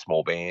a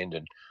small band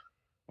and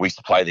we used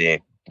to play there,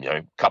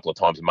 a couple of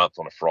times a month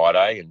on a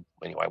Friday. And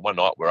anyway, one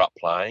night we're up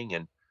playing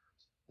and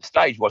the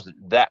stage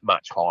wasn't that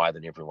much higher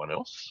than everyone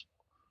else,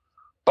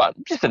 but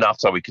just enough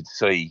so we could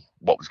see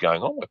what was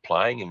going on. We're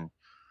playing and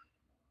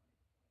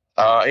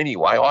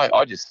anyway, I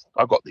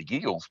got the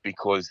giggles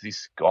because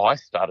this guy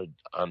started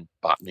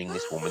unbuttoning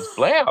this woman's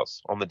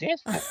blouse on the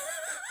dance floor.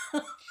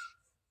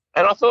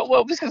 And I thought,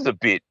 well, this is a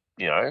bit,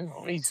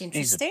 he's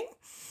interesting. A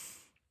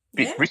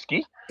bit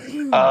risky.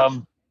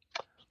 And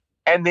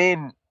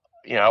then,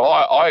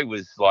 I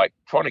was like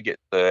trying to get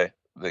the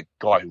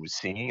guy who was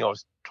singing. I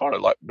was trying to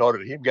like nod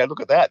at him, go,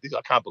 look at that.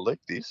 I can't believe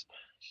this.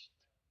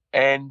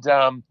 And,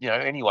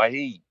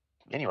 anyway,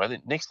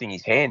 the next thing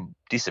his hand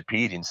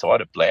disappeared inside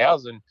a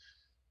blouse and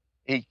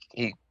he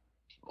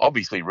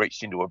obviously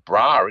reached into a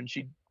bra and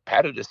she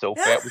patted herself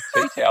out with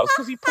tea towels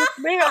because he put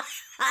them out.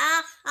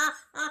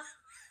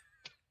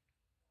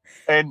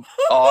 And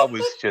I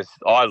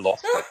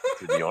lost it,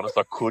 to be honest.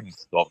 I couldn't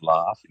stop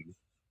laughing.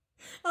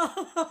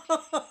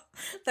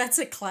 That's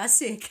a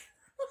classic.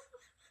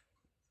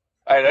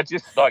 And it's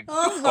just like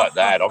things like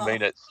that. I mean,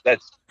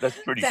 that's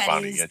pretty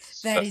funny.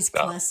 That is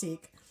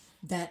classic.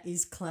 That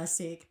is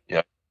classic.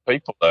 Yeah,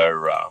 people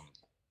are.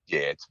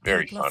 It's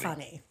very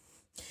funny.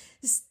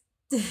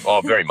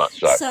 Oh, very much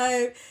so.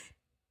 So,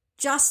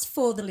 just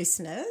for the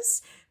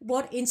listeners,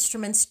 what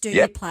instruments do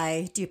you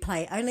play? Do you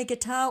play only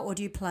guitar, or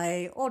do you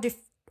play all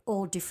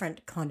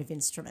different kind of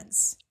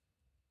instruments?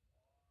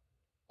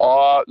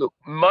 Look,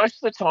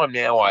 most of the time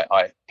now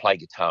I play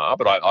guitar,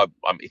 but I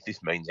if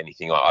this means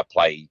anything, I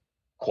play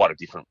quite a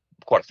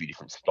few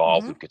different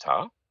styles of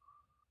guitar.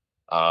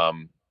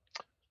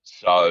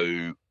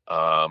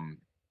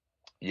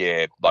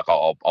 Like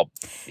I'll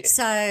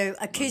So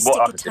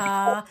acoustic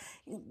guitar,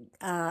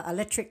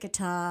 electric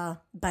guitar,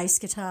 bass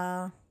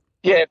guitar.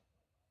 Yeah,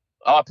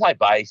 I play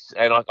bass,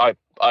 and I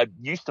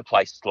used to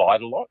play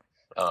slide a lot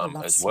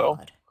as well.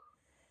 Slide.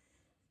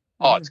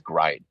 Oh, it's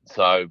great.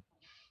 So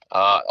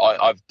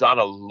I've done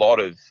a lot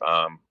of.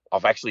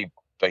 I've actually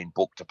been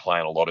booked to play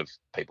on a lot of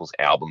people's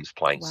albums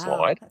playing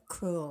slide.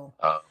 Cool.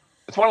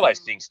 It's one of those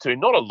things too.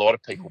 Not a lot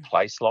of people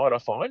play slide, I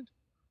find.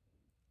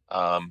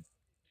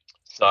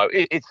 So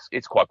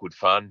it's quite good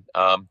fun.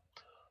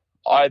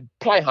 I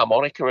play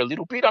harmonica a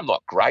little bit. I'm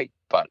not great,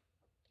 but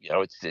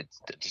it's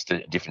just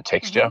a different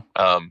texture.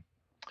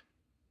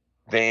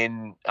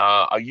 Then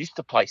I used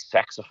to play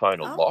saxophone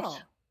a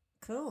lot.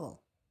 Cool.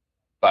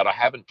 But I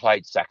haven't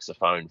played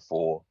saxophone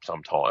for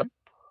some time.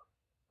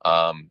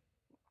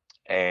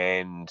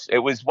 And it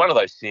was one of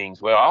those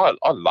things where I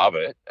love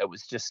it. It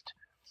was just,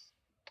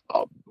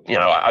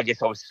 I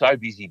guess I was so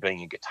busy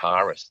being a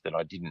guitarist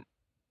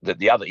that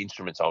the other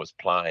instruments I was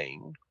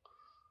playing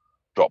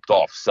dropped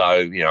off. So,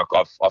 I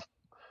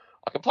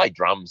can play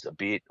drums a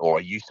bit, or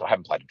I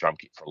haven't played a drum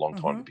kit for a long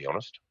time, to be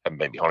honest. I haven't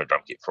been behind a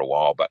drum kit for a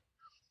while, but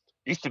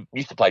used to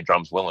play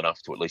drums well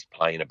enough to at least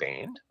play in a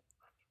band.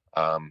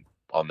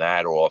 on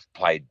that, or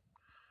I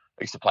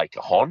used to play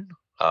cajon.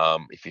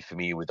 If you're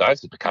familiar with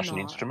those, the percussion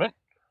No. instrument.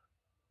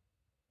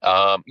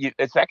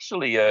 It's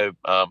actually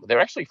they're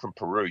actually from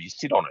Peru. You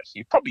sit on it.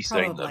 You've probably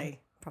seen them.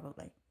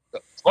 Probably.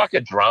 It's like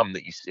a drum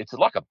it's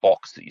like a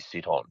box that you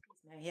sit on.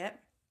 Yep.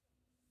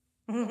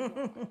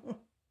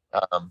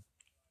 Um,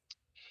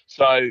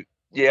 so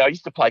yeah, I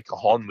used to play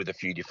cajon with a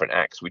few different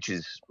acts, which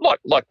is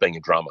like being a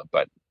drummer,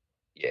 but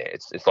yeah,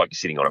 it's like you're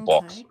sitting on a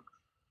box.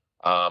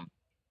 Um,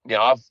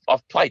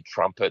 I've played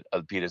trumpet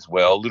a bit as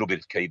well, a little bit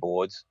of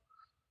keyboards.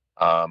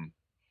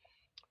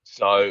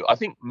 So I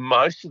think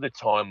most of the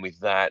time with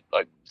that,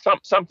 like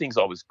some things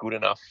I was good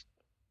enough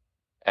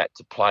at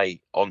to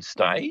play on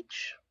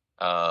stage,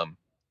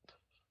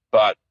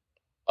 but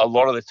a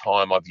lot of the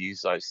time I've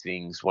used those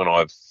things when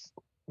I've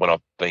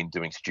been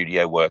doing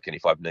studio work, and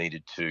if I've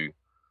needed to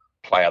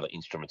play other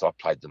instruments, I've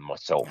played them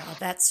myself. Oh,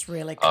 that's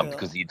really cool.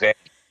 Because the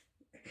advantage,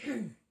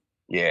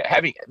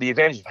 having the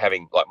advantage of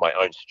having like my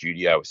own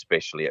studio,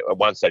 especially at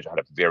one stage, I had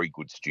a very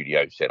good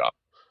studio set up,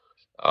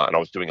 and I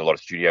was doing a lot of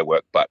studio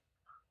work. But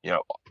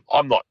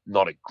I'm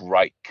not a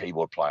great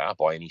keyboard player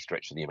by any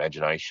stretch of the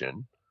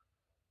imagination,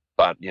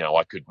 but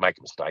I could make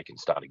a mistake and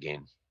start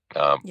again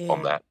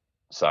on that.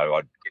 So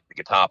I'd get the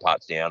guitar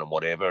parts down and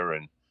whatever,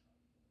 and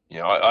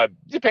I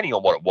depending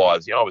on what it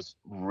was, I was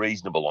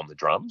reasonable on the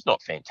drums,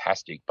 not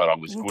fantastic, but I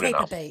was good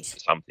enough for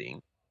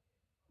something.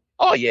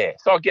 Oh yeah,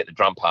 so I'd get the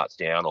drum parts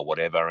down or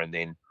whatever, and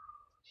then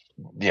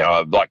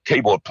like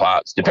keyboard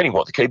parts, depending on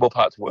what the keyboard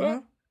parts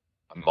were,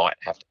 I might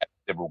have to have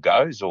several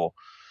goes, or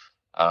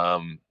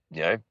and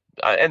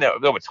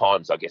there were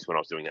times, I guess, when I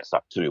was doing that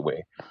stuff too,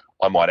 where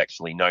I might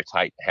actually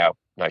notate out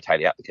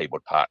the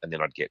keyboard part, and then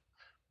I'd get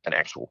an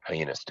actual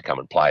pianist to come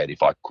and play it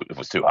if it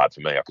was too hard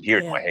for me. I could hear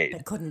it in my head,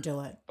 but couldn't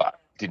do it, but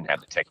didn't have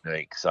the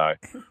technique. So,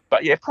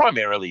 but yeah,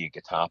 primarily a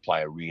guitar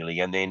player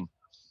really, and then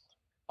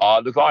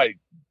look, I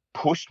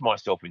pushed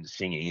myself into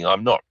singing. I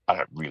don't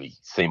really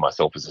see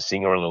myself as a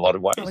singer in a lot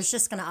of ways. I was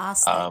just going to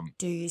ask that.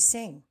 Do you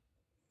sing?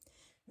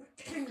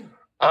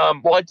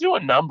 Well, I do a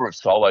number of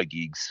solo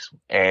gigs,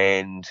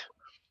 and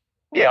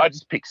I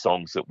just pick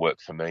songs that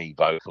work for me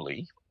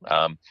vocally.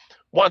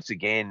 Once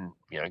again,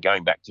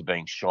 going back to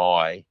being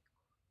shy,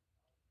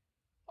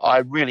 I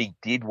really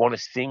did want to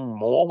sing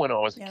more when I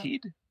was a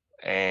kid,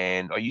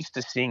 and I used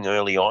to sing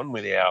early on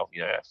with our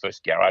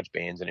first garage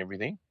bands and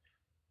everything,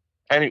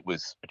 and it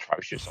was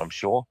atrocious, I'm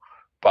sure,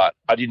 but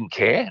I didn't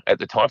care at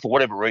the time for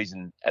whatever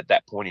reason. At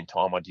that point in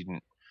time, I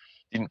didn't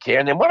care,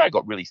 and then when I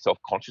got really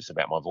self-conscious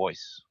about my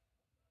voice,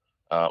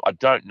 I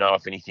don't know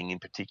if anything in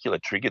particular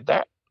triggered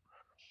that,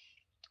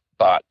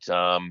 but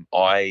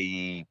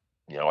I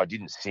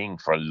didn't sing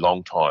for a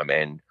long time,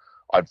 and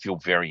I'd feel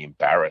very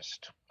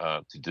embarrassed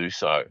to do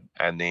so.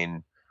 And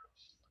then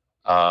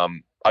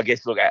I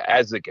guess, look,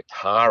 as a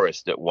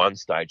guitarist at one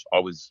stage, I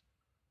was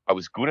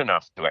good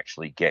enough to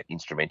actually get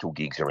instrumental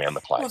gigs around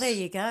the place. Well, there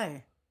you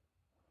go.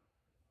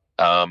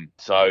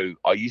 So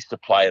I used to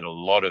play at a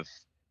lot of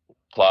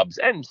clubs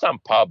and some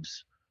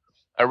pubs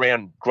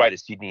around Greater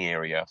Sydney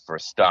area for a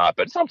start,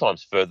 but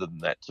sometimes further than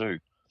that too.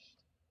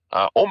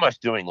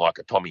 Almost doing like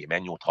a Tommy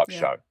Emmanuel type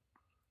show.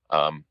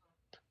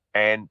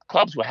 And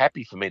clubs were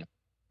happy for me to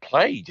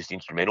play just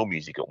instrumental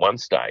music at one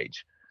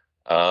stage.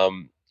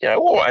 And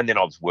then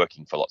I was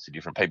working for lots of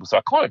different people, so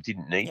I kind of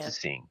didn't need to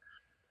sing.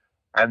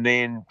 And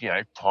then,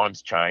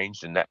 times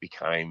changed, and that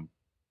became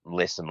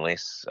less and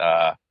less,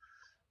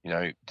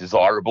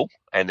 desirable,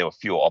 and there were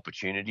fewer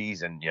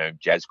opportunities, and,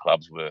 jazz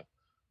clubs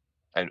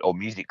or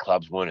music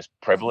clubs weren't as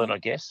prevalent, I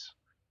guess.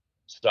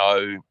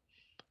 So,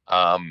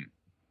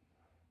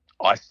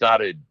 I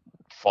started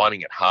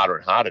finding it harder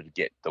and harder to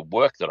get the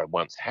work that I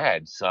once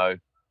had. So,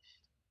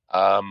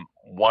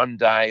 one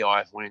day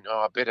I went,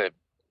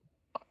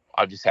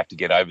 I just have to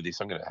get over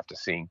this. I'm going to have to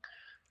sing.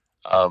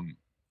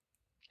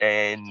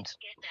 And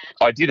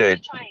I did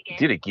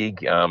a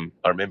gig, I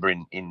remember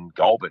in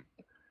Goulburn.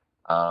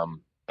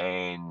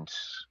 And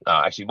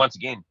actually, once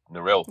again,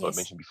 Narelle, who I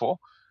mentioned before,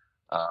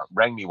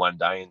 rang me one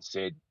day and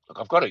said, "Look,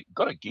 I've got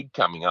a gig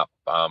coming up,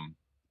 on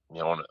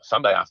a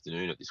Sunday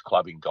afternoon at this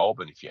club in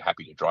Goulburn. If you're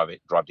happy to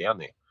drive down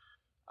there,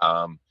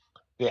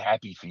 they're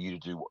happy for you to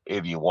do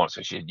whatever you want."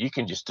 So she said, "You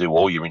can just do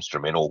all your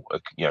instrumental,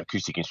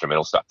 acoustic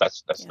instrumental stuff.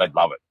 That's they'd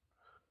love it.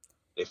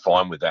 They're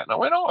fine with that." And I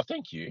went, "Oh,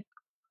 thank you."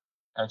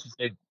 And she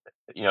said,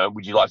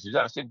 "Would you like to do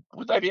that?" I said,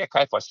 "Would they be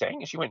okay if I sang?"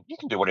 And she went, "You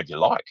can do whatever you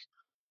like.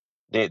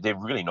 They're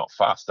really not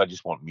fussed. They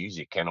just want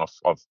music." And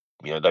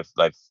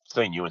they've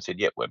seen you and said,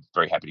 "Yep, we're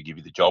very happy to give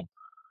you the job."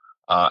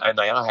 And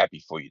they are happy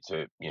for you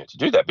to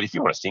do that. But if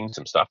you want to sing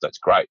some stuff, that's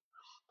great.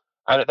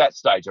 And at that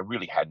stage, I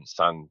really hadn't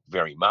sung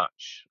very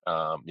much,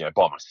 by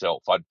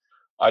myself.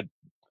 I'd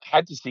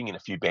had to sing in a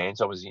few bands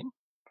I was in.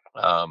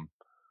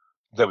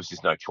 There was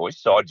just no choice,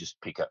 so I'd just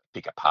pick a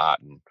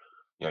part and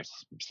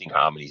sing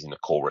harmonies in the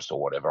chorus or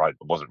whatever. I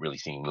wasn't really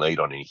singing lead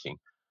on anything.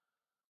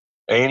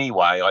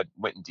 Anyway, I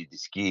went and did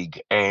this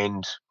gig,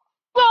 and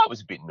I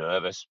was a bit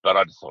nervous, but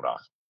I just thought,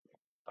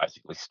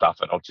 basically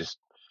stuff it. I'll just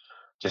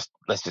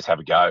let's just have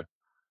a go,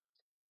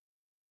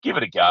 give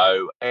it a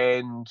go.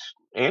 And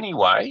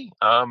anyway,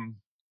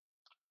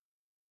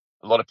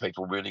 a lot of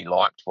people really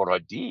liked what I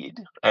did.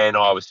 And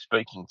I was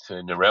speaking to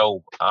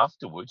Narelle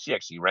afterwards. She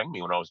actually rang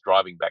me when I was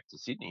driving back to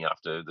Sydney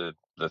after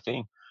the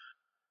thing.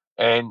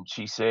 And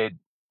she said,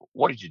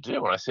 "What did you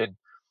do?" And I said,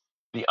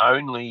 "The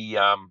only,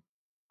 I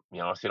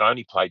said, I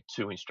only played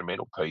 2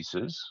 instrumental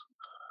pieces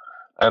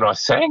and I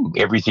sang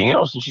everything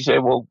else." And she said,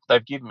 "Well,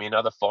 they've given me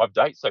another 5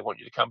 dates they want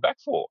you to come back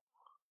for,"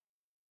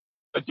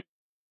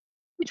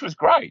 which was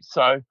great.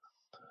 So,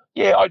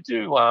 yeah, I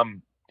do,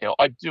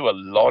 I do a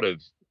lot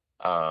of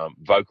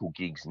vocal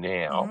gigs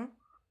now. Mm-hmm.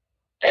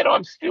 And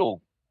I'm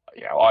still,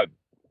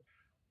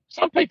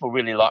 some people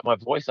really like my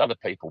voice. Other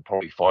people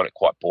probably find it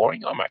quite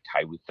boring. I'm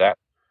okay with that.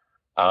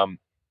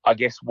 I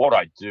guess what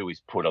I do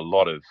is put a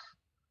lot of,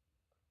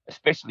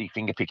 especially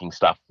finger picking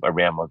stuff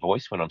around my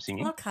voice when I'm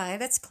singing. Okay,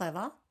 that's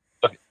clever.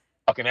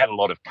 I can add a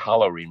lot of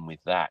colour in with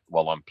that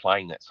while I'm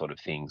playing that sort of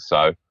thing.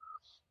 So,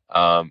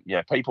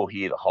 people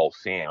hear the whole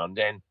sound,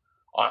 and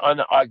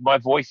my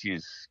voice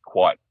is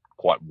quite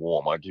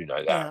warm. I do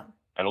know that, Yeah.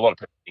 and a lot of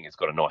people think it's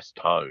got a nice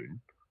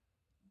tone.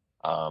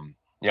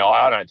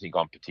 I don't think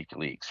I'm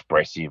particularly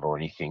expressive or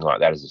anything like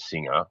that as a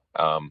singer.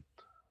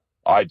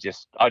 I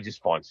just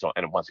find songs,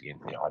 and once again,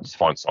 I just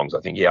find songs. I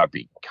think, I'd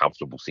be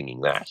comfortable singing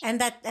that. And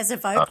that, as a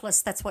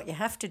vocalist, that's what you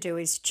have to do,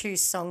 is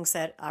choose songs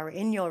that are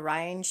in your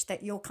range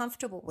that you're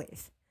comfortable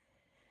with.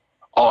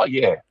 Oh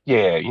yeah.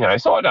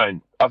 So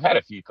I've had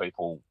a few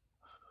people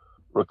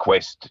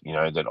request,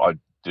 that I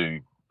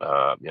do,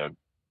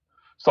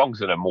 songs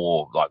that are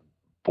more like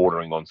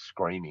bordering on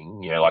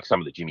screaming, like some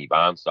of the Jimmy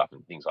Barnes stuff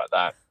and things like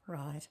that.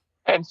 Right.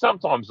 And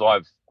sometimes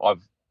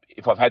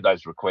if I've had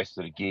those requests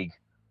at a gig,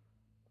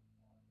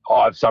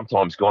 I've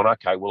sometimes gone,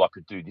 okay, well, I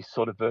could do this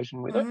sort of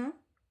version with it.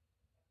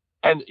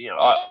 And,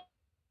 I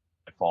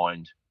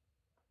find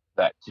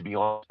that, to be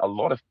honest, a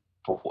lot of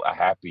people are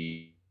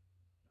happy,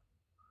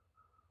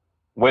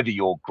 whether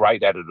you're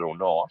great at it or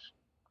not.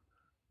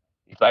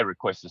 If they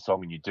request a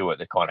song and you do it,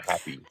 they're kind of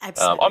happy.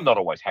 Absolutely. I'm not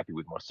always happy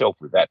with myself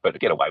with that, but I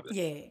get away with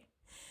it.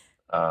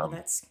 Yeah.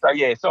 That's...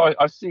 So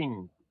I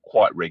sing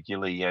quite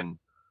regularly, and,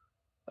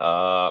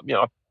 I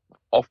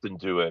often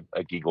do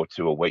a gig or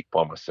two a week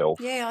by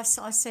myself. Yeah,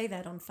 I see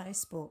that on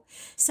Facebook.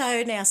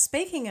 So now,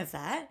 speaking of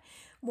that,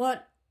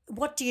 what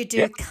do you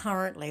do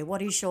currently?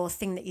 What is your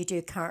thing that you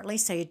do currently?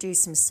 So you do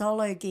some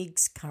solo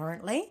gigs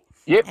currently.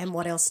 Yep. And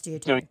what else do you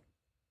do?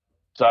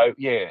 I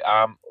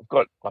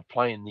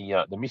play in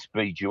the Miss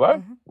B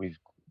duo with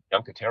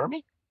Bianca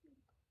Terami.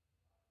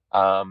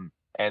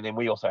 And then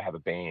we also have a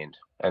band.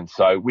 And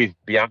so with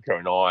Bianca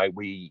and I,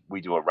 we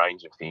do a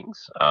range of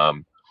things.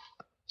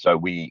 So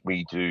we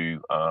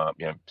do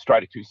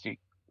straight acoustic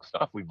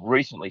stuff. We've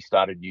recently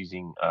started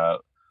using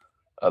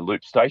a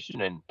loop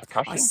station and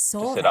percussion to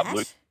set up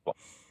loop,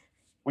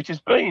 which has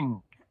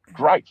been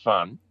great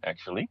fun,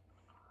 actually.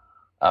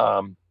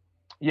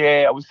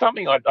 It was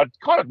something I'd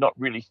kind of not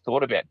really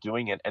thought about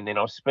doing it. And then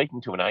I was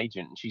speaking to an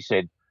agent, and she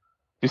said,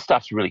 "This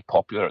stuff's really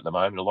popular at the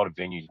moment. A lot of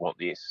venues want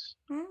this."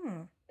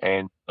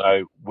 And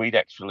so we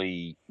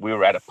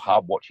were at a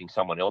pub watching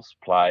someone else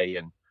play,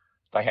 and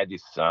they had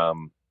this,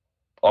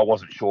 I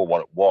wasn't sure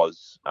what it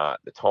was at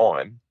the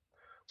time.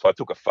 So I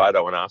took a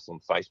photo and asked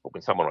on Facebook,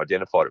 and someone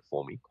identified it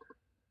for me.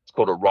 It's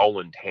called a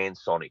Roland Hand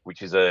Sonic,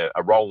 which is a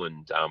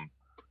Roland,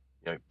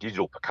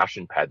 digital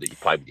percussion pad that you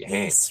play with your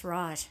hands. Yes,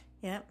 right.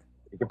 Yep.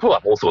 You can pull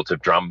up all sorts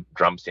of drum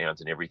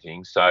sounds and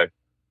everything. So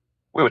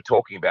we were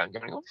talking about and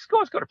going, "Oh, this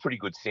guy's got a pretty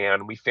good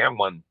sound." And we found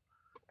one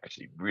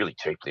actually really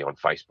cheaply on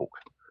Facebook.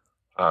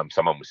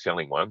 Someone was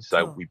selling one.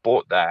 So we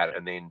bought that,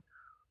 and then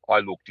I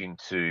looked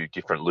into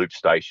different loop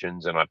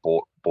stations, and I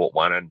bought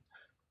one, and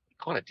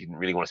kind of didn't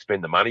really want to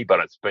spend the money, but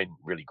it's been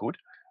really good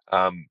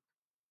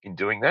in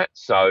doing that.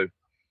 So,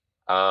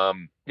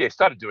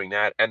 started doing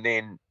that. And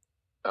then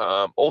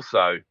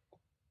also,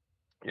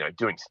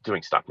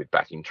 doing stuff with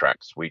backing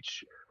tracks,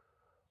 which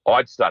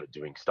I'd started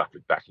doing stuff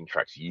with backing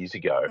tracks years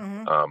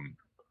ago,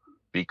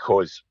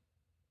 because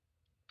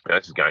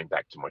this is going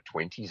back to my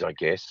 20s, I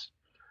guess.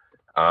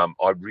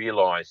 I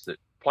realised that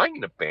playing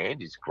in a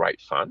band is great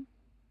fun.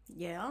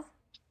 Yeah.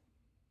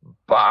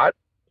 But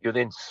you're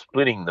then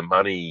splitting the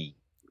money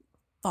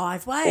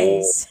 5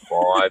 ways.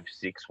 4, 5,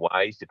 6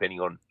 ways, depending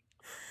on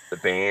the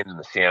band and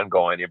the sound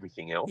guy and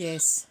everything else.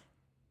 Yes.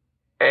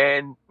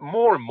 And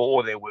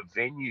more there were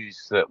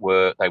venues that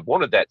they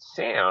wanted that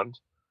sound,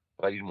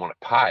 but they didn't want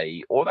to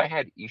pay, or they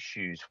had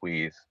issues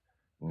with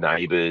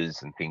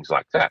neighbours and things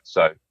like that.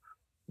 So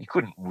you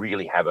couldn't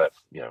really have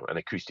an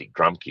acoustic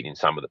drum kit in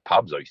some of the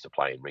pubs I used to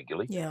play in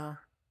regularly. Yeah.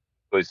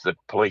 Because the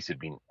police had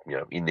been,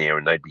 in there,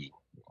 and they'd be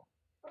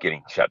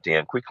getting shut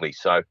down quickly.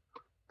 So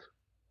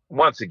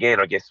once again,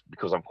 I guess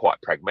because I'm quite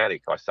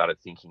pragmatic, I started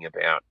thinking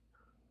about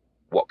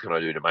what can I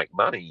do to make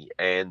money.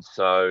 And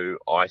so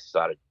I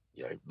started,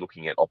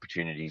 looking at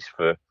opportunities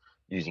for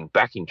using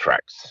backing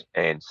tracks.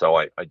 And so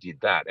I did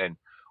that. And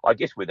I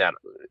guess with that,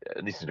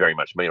 and this is very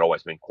much me, I've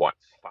always been quite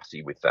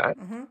fussy with that.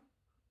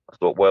 I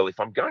thought, well, if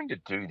I'm going to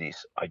do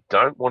this, I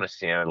don't want to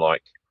sound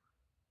like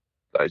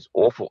those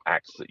awful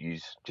acts that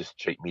use just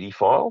cheap MIDI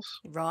files.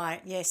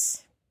 Right,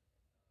 yes.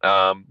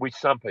 Which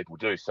some people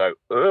do. So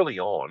early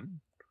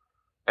on,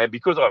 And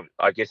because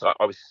I guess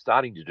I was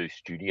starting to do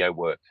studio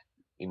work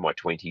in my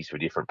 20s for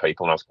different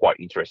people, and I was quite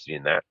interested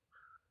in that.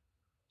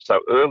 So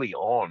early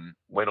on,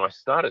 when I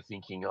started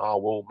thinking, oh,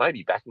 well,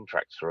 maybe backing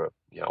tracks are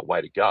a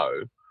way to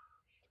go,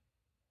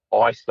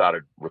 I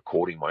started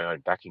recording my own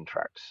backing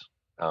tracks,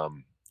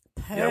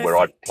 where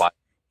I'd Perfect.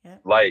 Yeah.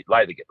 lay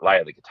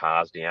the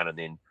guitars down, and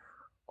then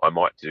I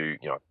might do,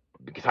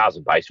 the guitars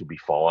and bass would be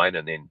fine,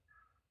 and then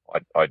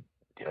I'd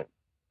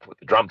put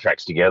the drum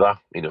tracks together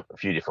in a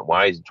few different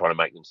ways and try to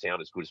make them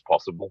sound as good as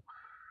possible.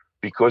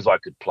 Because I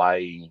could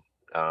play,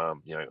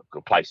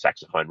 could play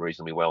saxophone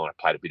reasonably well, and I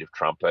played a bit of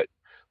trumpet.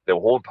 There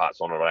were horn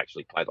parts on it. I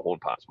actually play the horn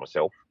parts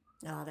myself.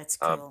 Oh, that's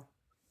cool.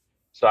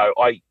 So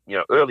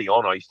early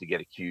on, I used to get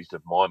accused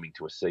of miming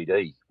to a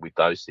CD with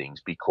those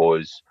things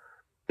because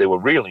there were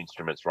real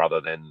instruments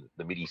rather than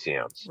the MIDI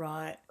sounds.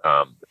 Right.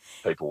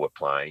 People were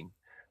playing.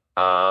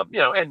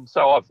 And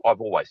so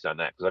I've always done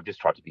that because I've just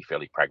tried to be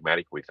fairly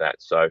pragmatic with that.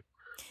 So,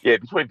 yeah,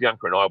 between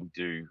Bianca and I, we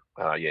do,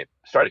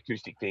 straight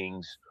acoustic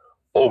things,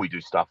 or we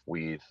do stuff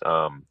with,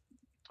 now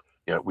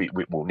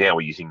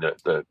we're using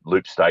the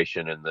loop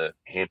station and the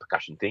hand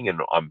percussion thing,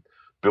 and I'm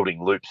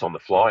building loops on the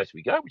fly as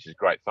we go, which is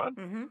great fun.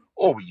 Mm-hmm.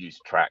 Or we use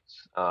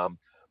tracks.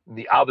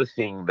 The other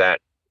thing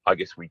that I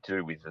guess we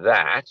do with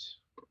that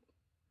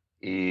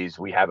is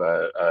we have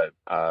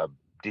a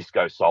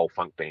disco soul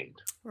funk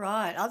band.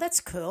 Right. Oh,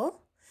 that's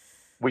cool.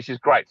 Which is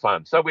great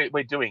fun. So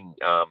we're doing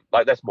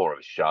that's more of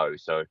a show.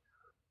 So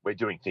we're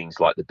doing things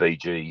like the Bee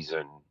Gees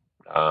and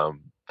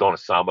Donna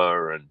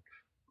Summer and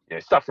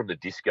stuff from the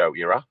disco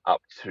era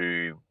up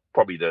to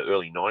probably the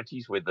early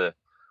 90s with the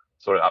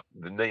sort of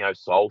the neo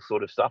soul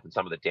sort of stuff and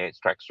some of the dance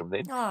tracks from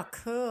then. Oh,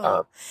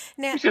 cool.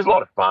 Now, which is a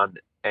lot of fun.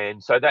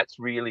 And so that's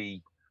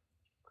really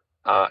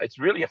it's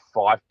really a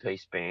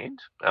 5-piece band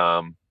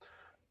at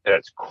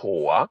its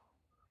core.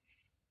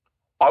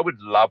 I would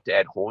love to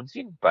add horns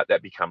in, but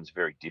that becomes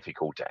very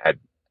difficult to add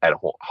a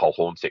whole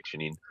horn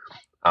section in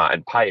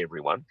and pay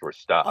everyone for a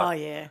start. Oh,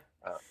 yeah.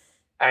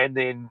 And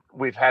then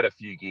we've had a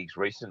few gigs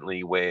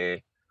recently where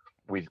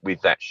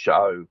with that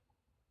show,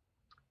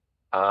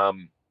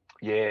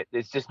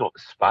 there's just not the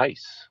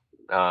space.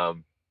 I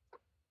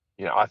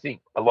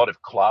think a lot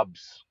of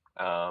clubs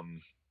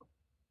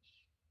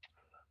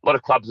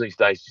these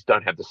days just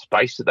don't have the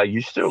space that they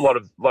used to.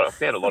 I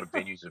found a lot of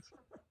venues have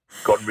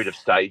gotten rid of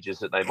stages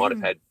that they might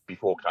have had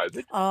before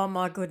COVID. Oh,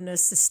 my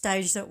goodness, the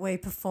stage that we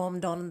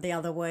performed on the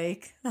other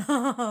week. They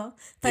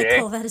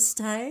call that a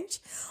stage?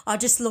 I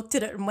just looked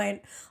at it and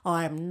went,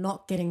 I am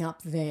not getting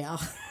up there.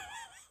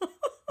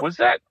 Was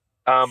that,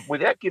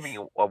 without giving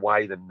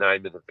away the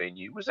name of the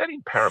venue, was that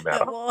in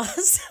Parramatta? It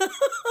was.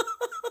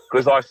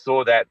 Because I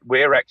saw that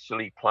we're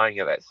actually playing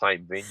at that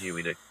same venue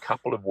in a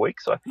couple of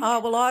weeks, I think. Oh,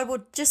 well, I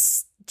would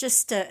just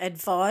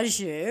advise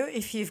you,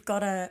 if you've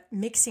got a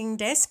mixing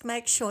desk,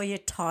 make sure you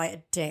tie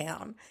it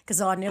down, because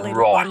I nearly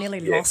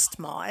lost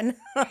mine.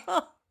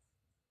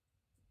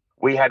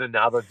 We had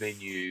another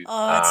venue.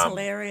 Oh, it's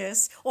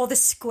hilarious. Or the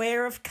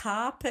square of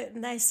carpet,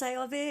 and they say,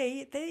 oh, there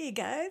you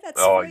go,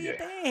 that's for your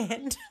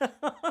band.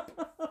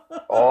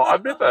 I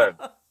remember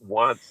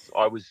once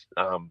I was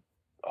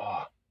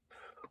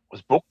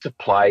booked to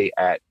play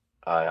at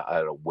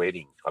a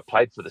wedding. I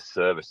played for the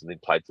service and then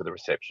played for the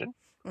reception.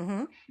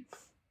 Mm-hmm.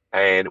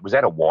 And it was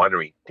at a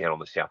winery down on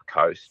the south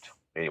coast.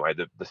 Anyway,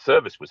 the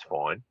service was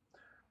fine.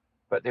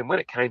 But then when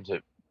it came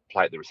to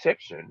play at the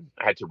reception,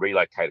 I had to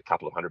relocate a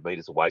couple of 100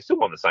 metres away,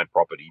 still on the same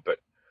property, but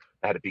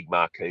they had a big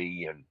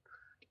marquee and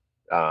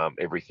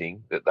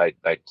everything that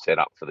they'd set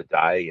up for the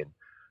day. And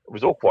it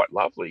was all quite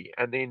lovely.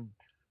 And then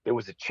there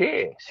was a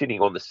chair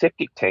sitting on the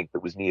septic tank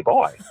that was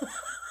nearby.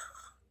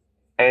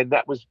 And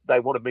they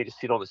wanted me to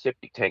sit on the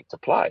septic tank to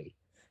play.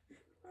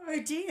 Oh,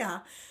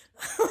 dear.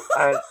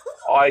 And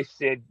I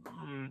said,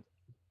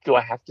 do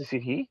I have to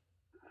sit here?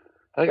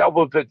 I go,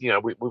 well, but,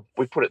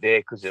 we put it there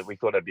because we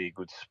thought it'd be a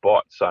good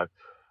spot. So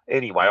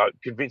anyway, I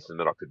convinced them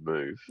that I could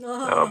move.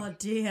 Oh,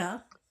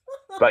 dear.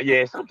 But,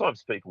 yeah,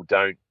 sometimes people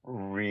don't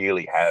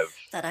really have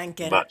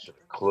much of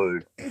a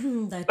clue.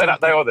 They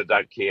either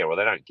don't care or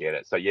they don't get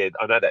it. So, yeah,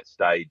 I know that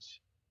stage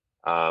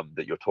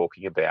that you're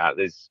talking about.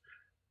 There's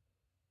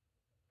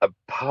a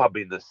pub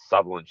in the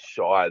Sutherland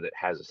Shire that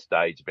has a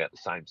stage about the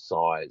same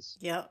size.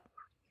 Yeah.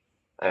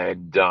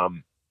 And,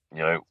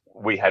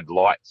 we had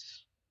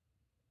lights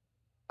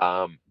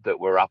that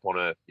were up on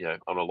a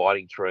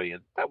lighting tree,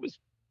 and that was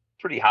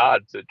pretty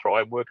hard to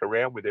try and work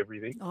around with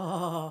everything.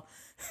 Oh.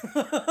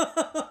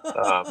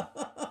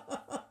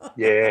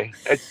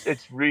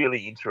 It's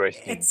really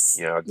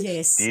interesting.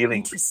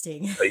 Dealing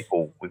with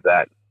people with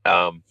that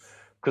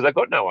because they've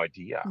got no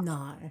idea.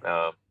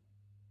 No.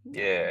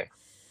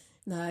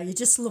 No, you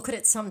just look at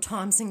it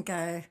sometimes and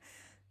go,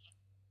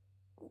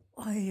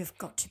 oh, you've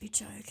got to be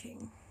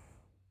joking.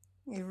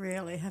 You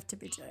really have to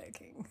be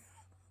joking.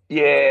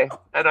 Yeah,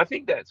 and I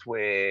think that's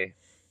where,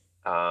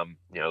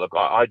 look,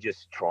 I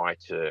just try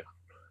to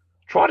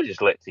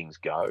just let things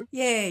go.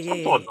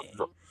 Yeah.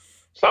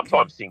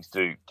 Sometimes things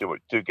do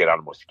get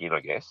under my skin,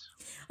 I guess.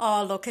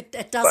 Oh, look,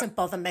 it doesn't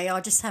bother me. I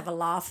just have a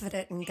laugh at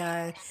it and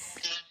go,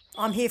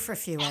 I'm here for a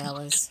few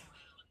hours.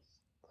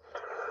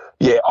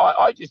 Yeah,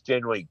 I just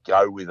generally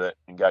go with it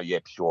and go, yeah,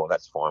 sure,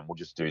 that's fine. We'll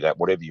just do that,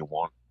 whatever you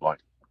want. Like,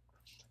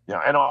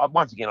 and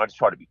once again, I just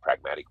try to be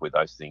pragmatic with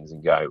those things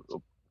and go,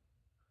 look,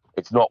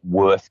 it's not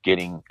worth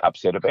getting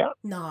upset about.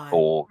 No.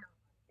 Or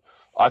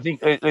I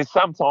think there's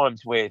some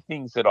times where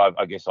things that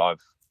I guess I've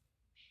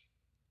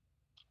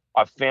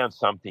found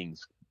some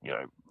things,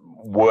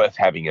 worth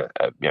having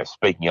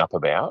speaking up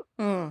about.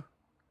 Mm.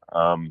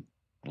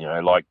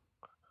 Like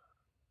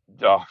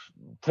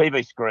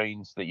TV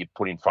screens that you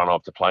put in front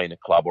of to play in a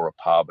club or a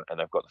pub, and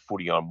they've got the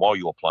footy on while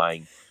you're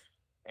playing,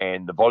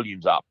 and the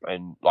volume's up.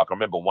 And like I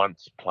remember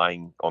once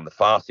playing on the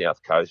far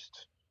south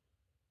coast,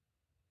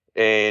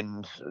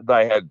 and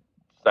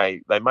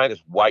they made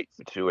us wait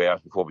for 2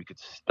 hours before we could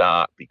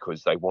start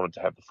because they wanted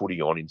to have the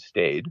footy on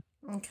instead.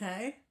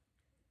 Okay.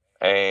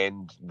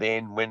 And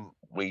then when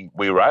we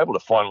were able to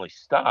finally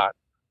start,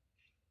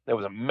 there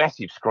was a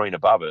massive screen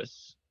above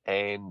us,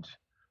 and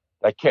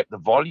they kept the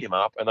volume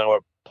up, and they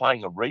were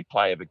playing a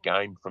replay of a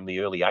game from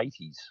the early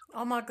 80s.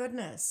 Oh, my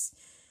goodness.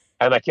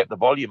 And they kept the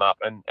volume up,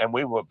 and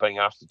we were being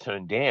asked to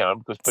turn down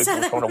because people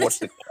were trying to watch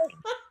the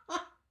game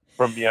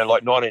from,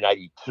 like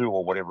 1982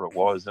 or whatever it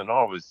was. And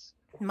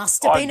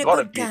Must have been a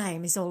good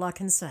game, is all I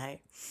can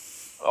say.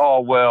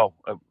 Oh, well,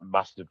 it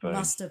must have been.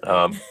 Must have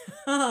been.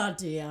 Oh,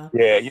 dear.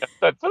 Yeah,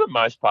 so for the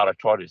most part, I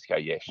try to just go,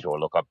 yeah, sure,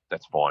 look,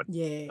 that's fine.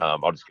 Yeah.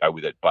 I'll just go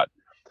with it. But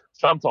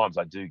sometimes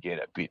I do get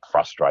a bit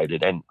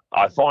frustrated, and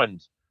I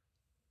find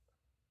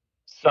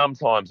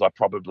sometimes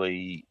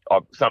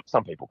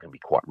some people can be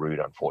quite rude,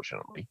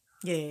 unfortunately.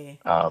 Yeah.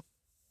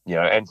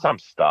 And some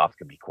staff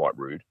can be quite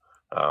rude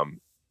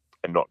and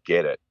not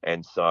get it.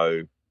 And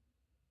so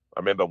I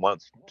remember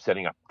once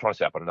trying to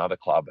set up at another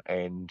club,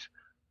 and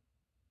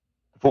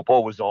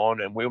football was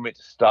on, and we were meant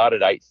to start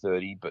at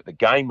 8:30, but the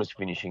game was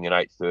finishing at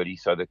 8:30,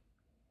 so the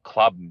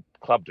club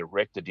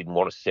director didn't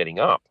want us setting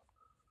up,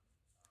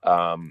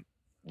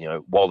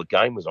 while the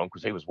game was on,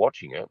 because he was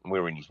watching it, and we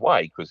were in his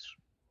way because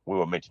we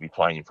were meant to be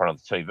playing in front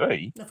of the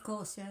TV. Of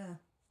course, yeah.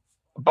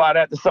 But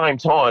at the same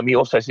time, he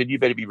also said, you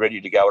better be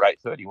ready to go at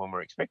 8:30 when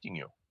we're expecting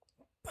you.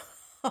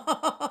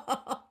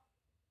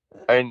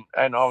 And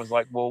I was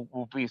like, well,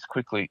 we'll be as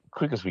quick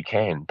as we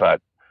can,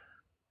 but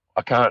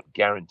I can't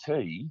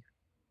guarantee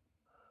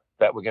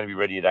that we're going to be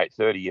ready at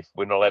 8:30 if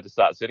we're not allowed to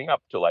start setting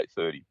up till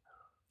 8:30.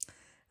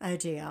 Oh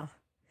dear.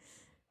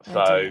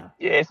 So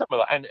yeah, something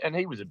like that. And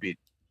he was a bit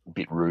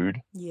rude.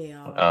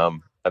 Yeah.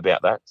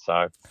 About that.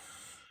 So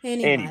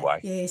anyway,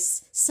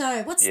 yes.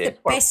 So what's the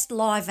best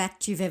live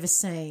act you've ever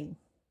seen?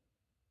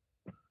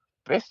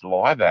 Best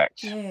live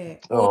act? Yeah.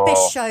 Or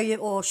best show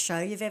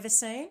you've ever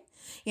seen?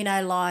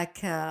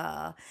 Like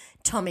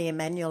Tommy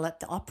Emmanuel at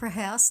the Opera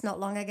House not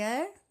long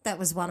ago. That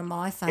was one of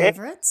my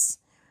favourites.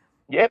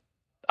 Yep.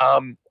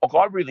 Look,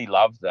 I really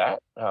loved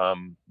that.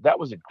 That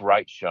was a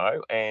great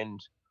show, and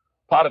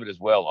part of it as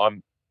well,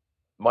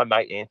 my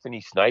mate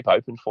Anthony Snape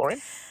opened for him.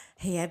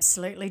 He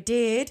absolutely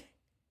did.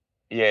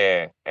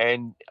 Yeah,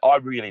 and I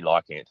really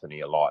like Anthony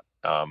a lot.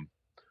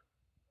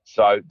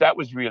 So that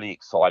was really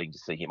exciting to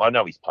see him. I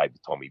know he's played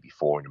with Tommy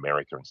before in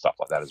America and stuff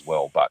like that as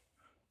well, but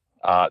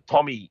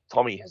Tommy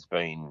has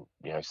been,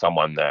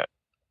 someone that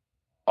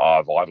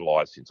I've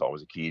idolised since I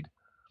was a kid.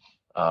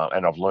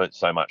 And I've learnt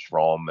so much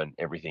from and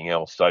everything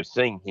else. So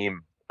seeing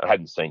him, I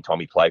hadn't seen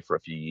Tommy play for a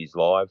few years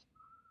live.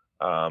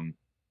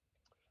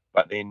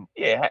 But then,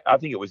 I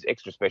think it was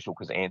extra special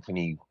because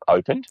Anthony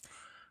opened,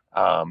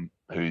 I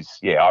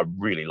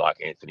really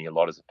like Anthony a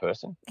lot as a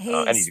person.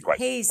 And he's a great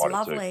He's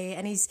lovely. Too.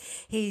 And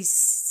he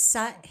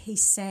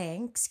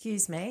sang,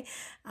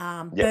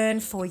 Burn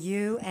For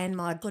You. And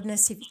my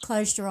goodness, if you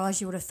closed your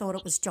eyes, you would have thought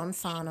it was John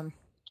Farnham.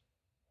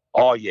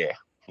 Oh, yeah.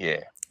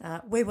 Yeah.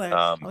 I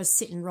was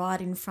sitting right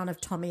in front of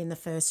Tommy in the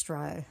first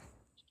row.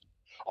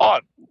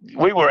 Oh,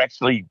 we were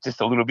actually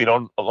just a little bit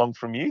along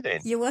from you then.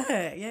 You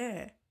were,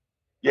 yeah.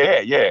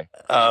 Yeah.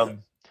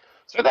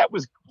 So that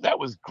was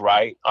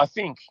great. I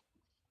think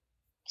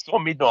saw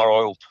Midnight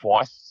Oil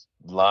twice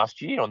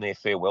last year on their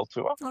farewell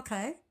tour.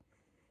 Okay.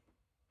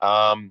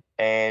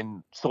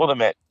 And saw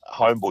them at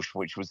Homebush,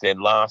 which was their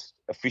last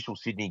official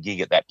Sydney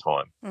gig at that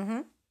time.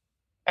 Mm-hmm.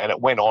 And it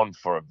went on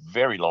for a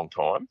very long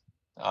time.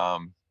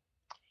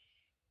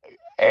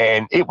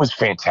 And it was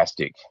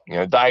fantastic.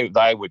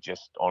 They were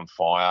just on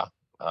fire.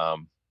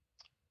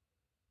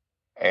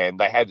 And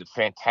they had a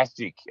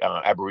fantastic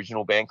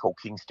Aboriginal band called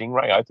King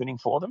Stingray opening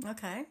for them.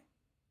 Okay.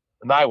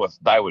 And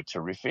they were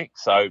terrific.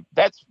 So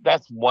that's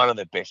one of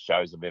the best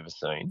shows I've ever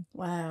seen.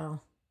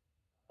 Wow.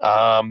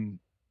 I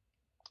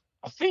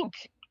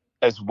think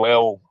as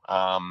well,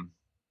 I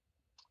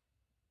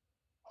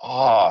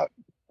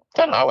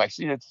don't know,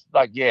 actually. It's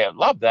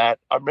love that.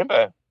 I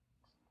remember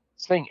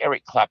seeing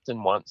Eric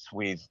Clapton once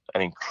with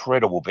an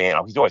incredible band.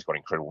 He's always got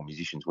incredible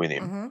musicians with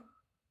him. Mm-hmm.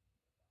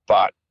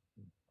 But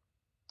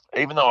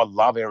even though I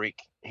love Eric,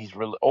 I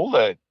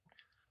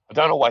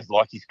don't always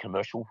like the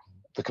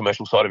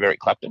commercial side of Eric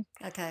Clapton.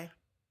 Okay.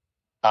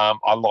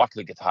 I like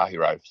the Guitar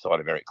Hero side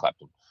of Eric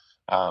Clapton,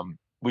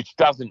 which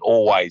doesn't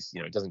always,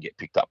 doesn't get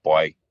picked up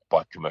by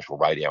commercial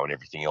radio and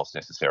everything else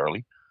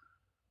necessarily.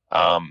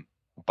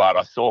 but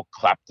I saw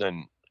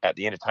Clapton at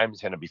the entertainment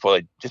centre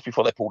just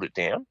before they pulled it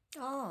down.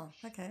 Oh,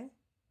 okay.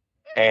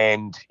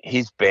 And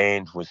his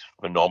band was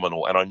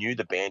phenomenal. And I knew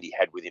the band he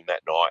had with him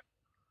that night,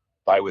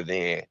 they were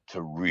there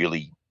to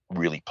really,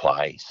 really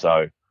play.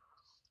 So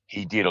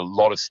he did a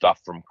lot of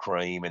stuff from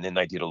Cream, and then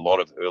they did a lot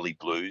of early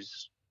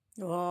blues.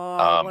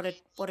 Oh,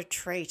 what a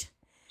treat.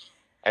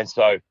 And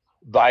so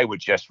they were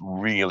just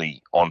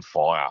really on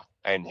fire.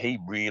 And he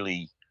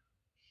really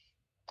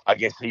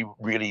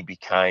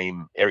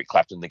became Eric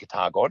Clapton, the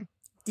guitar god.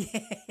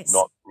 Yes.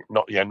 Not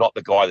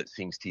the guy that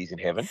sings Tears in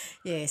Heaven.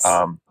 Yes.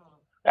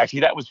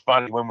 Actually, that was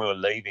funny. When we were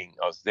leaving,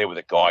 I was there with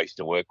a guy I used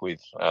to work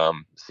with,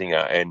 singer,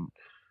 and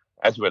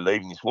as we were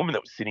leaving, this woman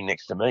that was sitting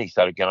next to me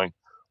started going,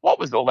 "What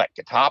was all that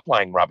guitar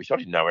playing rubbish? I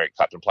didn't know Eric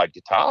Clapton played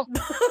guitar."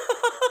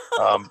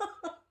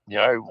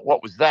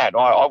 What was that?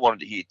 I wanted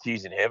to hear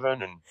Tears in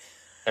Heaven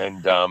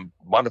and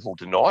Wonderful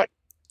Tonight,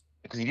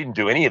 because he didn't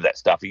do any of that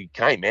stuff. He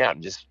came out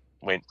and just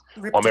went,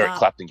 "I'm Eric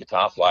Clapton,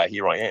 guitar player.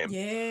 Here I am."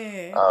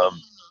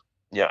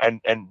 Yeah.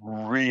 And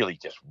really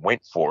just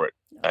went for it.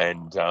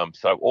 And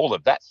so all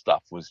of that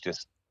stuff was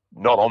just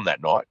not on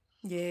that night.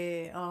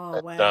 Yeah. Oh,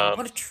 wow.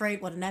 What a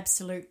treat. What an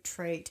absolute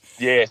treat.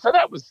 Yeah. So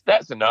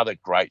that's another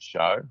great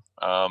show.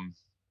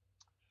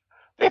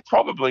 They're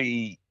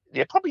probably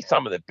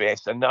some of the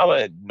best.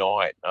 Another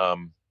night,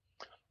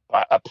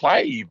 a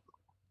player you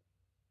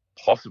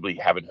possibly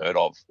haven't heard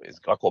of is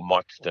a guy called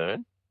Mike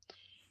Stern.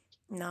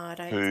 No, I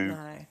don't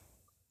know.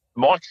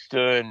 Mike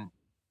Stern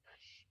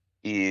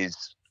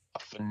is a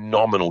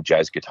phenomenal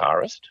jazz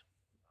guitarist.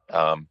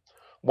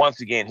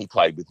 Once again, he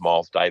played with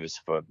Miles Davis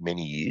for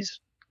many years.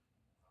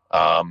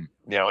 And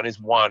has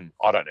won,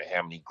 I don't know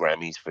how many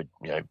Grammys for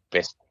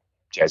best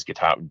jazz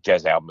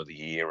album of the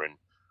year, and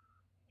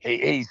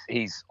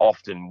he's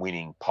often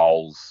winning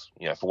polls,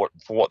 for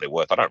what they're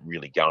worth. I don't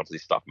really go into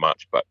this stuff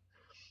much, but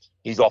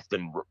he's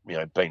often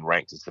been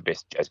ranked as the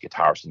best jazz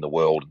guitarist in the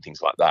world and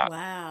things like that.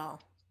 Wow.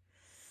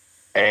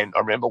 And I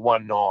remember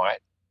one night,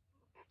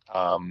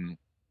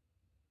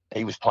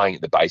 he was playing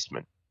at the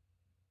Basement.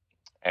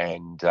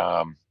 And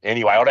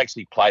anyway, I'd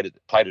actually played at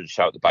a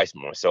show at the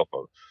Basement myself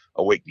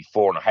a week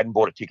before, and I hadn't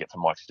bought a ticket for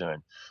Mike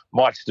Stern.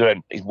 Mike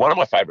Stern is one of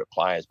my favourite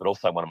players, but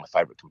also one of my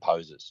favourite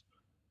composers.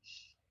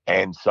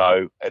 And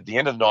so at the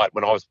end of the night,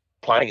 when I was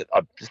playing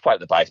I just played at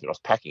the Basement, I was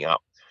packing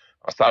up.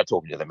 I started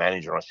talking to the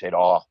manager, and I said,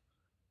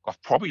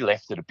 I've probably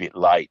left it a bit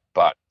late,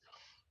 but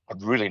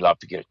I'd really love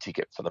to get a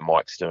ticket for the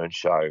Mike Stern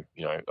show,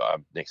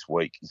 next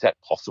week. Is that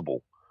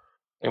possible?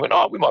 And he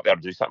went, we might be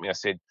able to do something. I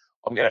said,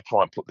 I'm going to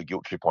try and put the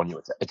guilt trip on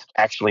you. It's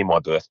actually my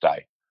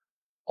birthday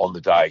on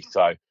the day.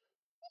 So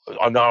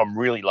I know I'm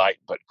really late,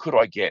 but could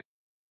I get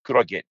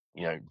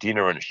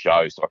dinner and a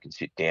show so I can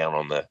sit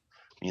down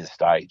near the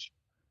stage?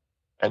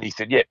 And he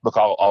said, yeah, look,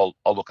 I'll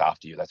look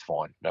after you. That's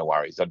fine. No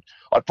worries.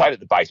 I'd played at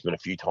the Basement a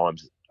few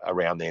times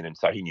around then, and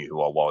so he knew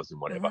who I was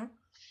and whatever,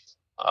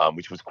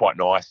 which was quite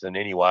nice. And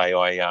anyway,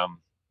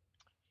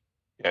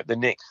 the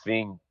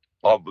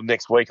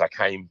next week I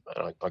came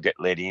and I get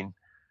let in,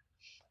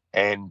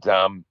 and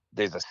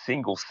there's a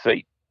single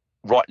seat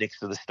right next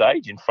to the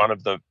stage in front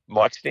of the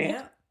mic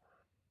stand,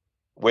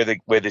 where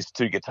there's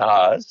two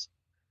guitars,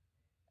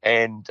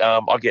 and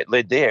I get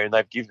led there, and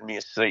they've given me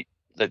a seat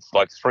that's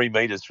like 3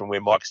 meters from where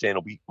Mike Stern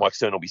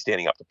will be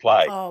standing up to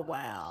play. Oh,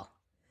 wow.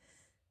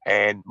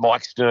 And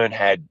Mike Stern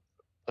had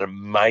an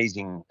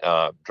amazing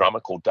drummer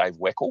called Dave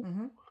Weckl,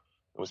 who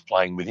was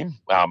playing with him,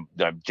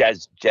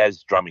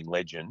 jazz drumming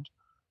legend.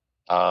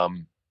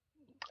 And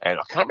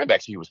I can't remember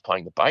actually who was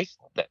playing the bass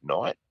that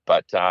night,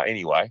 but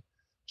anyway,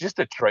 just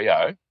a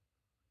trio.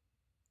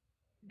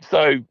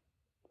 So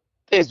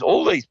there's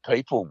all these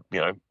people,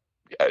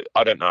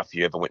 I don't know if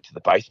you ever went to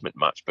the Basement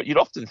much, but you'd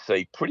often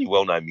see pretty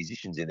well-known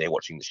musicians in there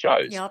watching the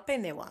shows. Yeah, I've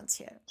been there once,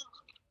 yeah.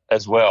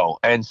 As well.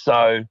 And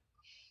so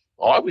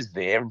I was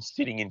there and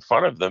sitting in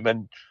front of them,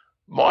 and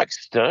Mike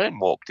Stern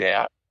walked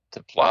out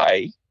to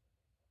play.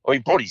 Or he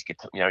brought his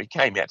guitar, he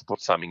came out to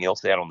put something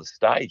else out on the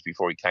stage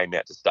before he came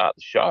out to start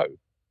the show.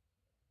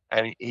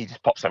 And he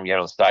just popped something out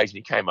on the stage, and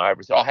he came over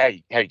and said, how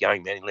you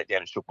going, man? He let down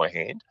and shook my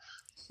hand.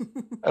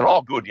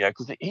 And good,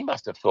 because he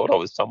must have thought I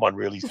was someone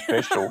really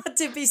special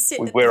to be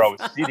sitting with where I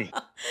was sitting.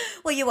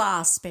 Well, you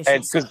are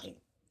special.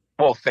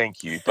 Well,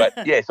 thank you.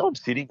 But yeah, so I'm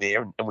sitting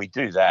there and we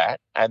do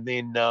that. And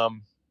then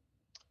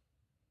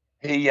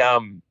he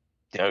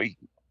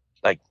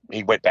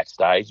went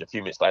backstage. A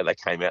few minutes later, they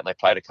came out and they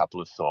played a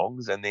couple of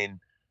songs. And then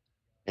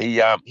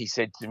he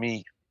said to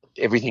me,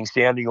 everything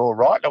sounding all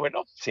right? And I went,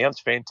 sounds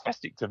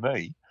fantastic to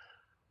me.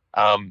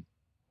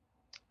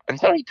 And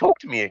so he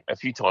talked to me a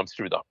few times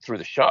through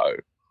the show.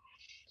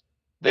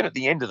 Then at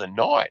the end of the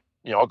night,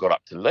 I got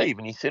up to leave,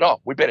 and he said,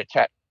 we better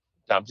chat.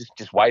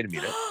 Just wait a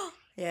minute.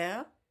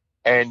 Yeah.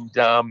 And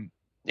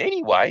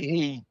anyway,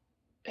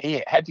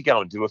 he had to go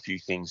and do a few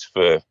things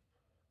for,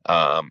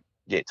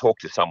 talk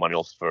to someone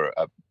else for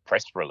a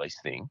press release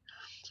thing.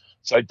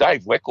 So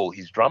Dave Weckl,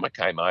 his drummer,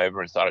 came over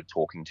and started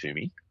talking to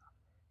me.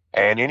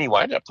 And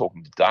anyway, I ended up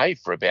talking to Dave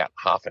for about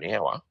half an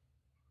hour.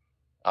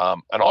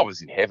 And I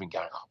was in heaven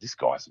going, this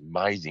guy's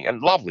amazing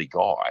and lovely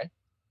guy.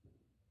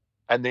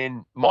 And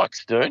then Mike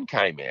Stern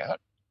came out,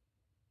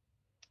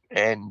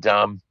 and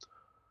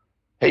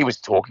he was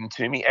talking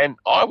to me, and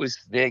I was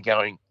there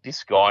going,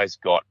 this guy's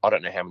got, I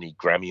don't know how many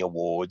Grammy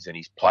Awards, and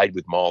he's played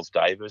with Miles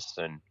Davis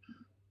and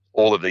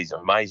all of these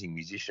amazing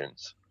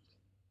musicians.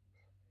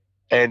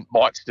 And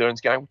Mike Stern's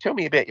going, well, tell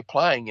me about your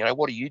playing. You know,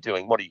 what are you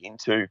doing? What are you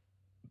into?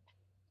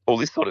 All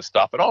this sort of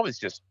stuff. And I was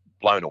just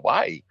blown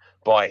away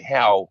by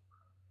how,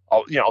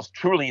 I was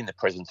truly in the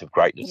presence of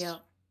greatness. Yeah.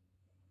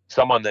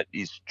 Someone that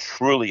is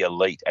truly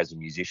elite as a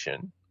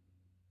musician.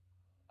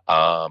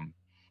 Now,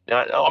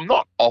 I'm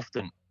not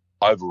often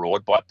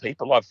overawed by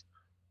people. I've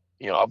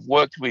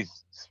worked with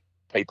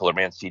people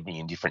around Sydney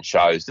in different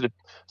shows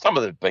some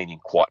of them have been in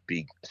quite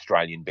big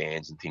Australian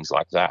bands and things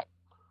like that.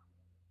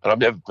 And I've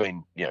never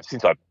been,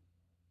 since I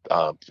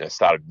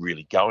started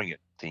really going at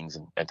things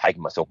and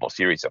taking myself more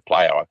serious as a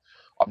player,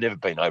 I've never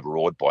been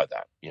overawed by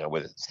that.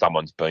 Whether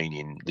someone's been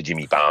in the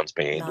Jimmy Barnes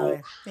band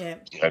or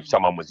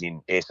someone was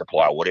in Air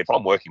Supply or whatever,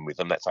 I'm working with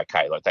them. That's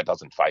okay. Like, that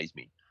doesn't faze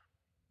me.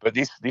 But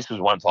this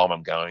was one time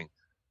I'm going,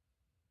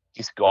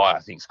 this guy I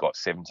think's got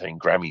 17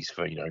 Grammys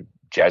for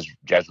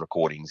jazz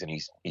recordings, and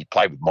he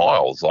played with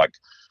Miles, like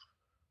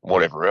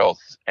whatever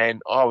else.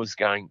 And I was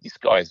going, this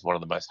guy is one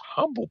of the most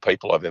humble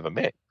people I've ever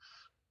met,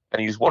 and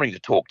he was wanting to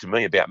talk to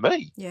me about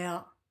me.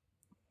 Yeah.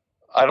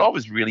 And I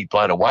was really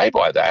blown away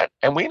by that.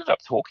 And we ended up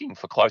talking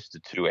for close to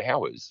 2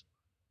 hours.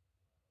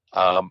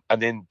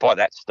 And then by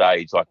that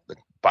stage, like, the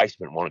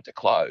basement wanted to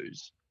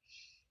close.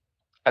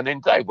 And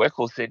then Dave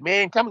Weckl said,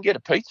 man, come and get a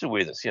pizza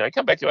with us.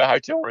 Come back to our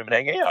hotel room and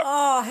hang out.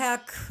 Oh, how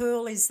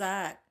cool is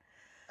that?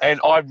 And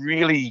I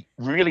really,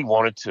 really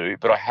wanted to,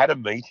 but I had a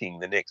meeting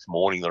the next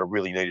morning that I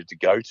really needed to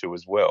go to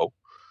as well.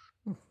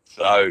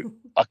 So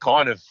I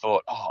kind of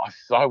thought, I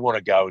so want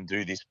to go and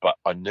do this, but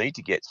I need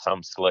to get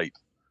some sleep.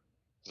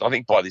 I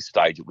think by this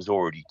stage it was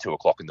already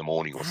 2:00 in the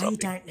morning or something. You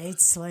don't need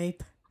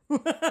sleep.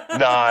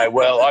 No,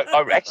 well,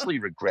 I actually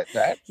regret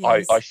that.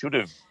 Yes. I should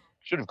have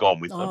gone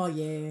with them. Oh,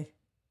 yeah.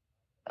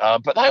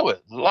 But they were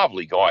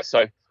lovely guys.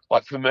 So,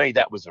 like, for me,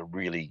 that was a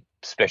really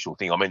special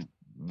thing. I mean,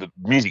 the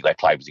music they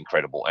played was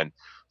incredible, and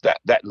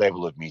that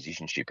level of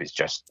musicianship is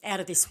just out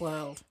of this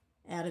world.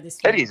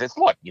 It is. It's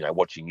like,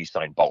 watching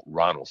Usain Bolt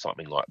run or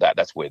something like that.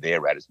 That's where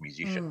they're at as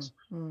musicians.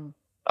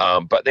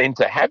 But then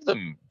to have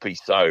them be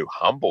so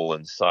humble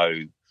and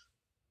so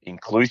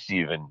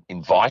inclusive and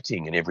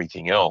inviting and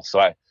everything else,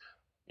 I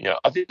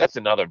think that's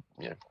another,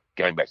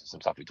 going back to some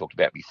stuff we talked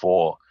about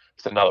before,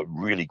 it's another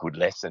really good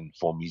lesson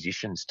for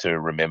musicians to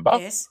remember.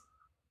 Yes.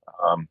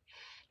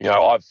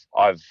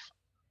 I've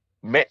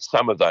met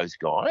some of those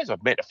guys.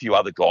 I've met a few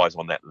other guys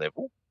on that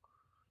level.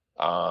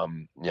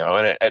 And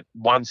at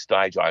one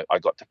stage I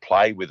got to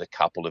play with a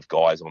couple of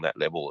guys on that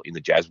level in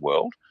the jazz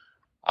world,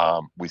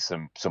 with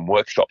some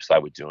workshops they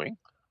were doing.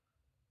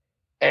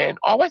 And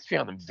I always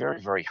found them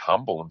very, very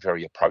humble and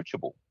very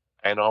approachable.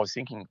 And I was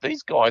thinking,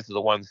 these guys are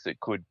the ones that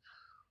could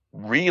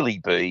really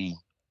be,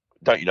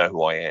 don't you know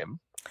who I am?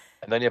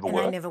 And they never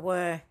were. They never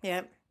were,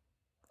 yeah.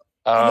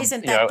 And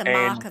isn't that the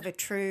mark of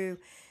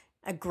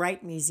a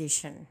great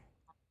musician?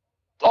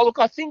 Oh, look,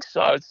 I think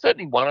so. It's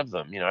certainly one of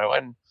them,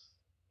 and,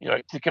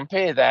 to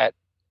compare that,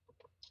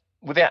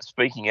 without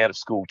speaking out of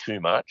school too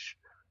much,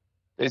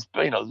 there's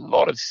been a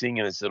lot of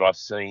singers that I've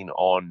seen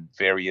on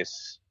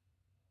various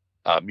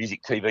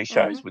music TV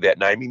shows, without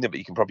naming them, but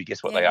you can probably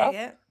guess what they are.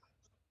 Yeah.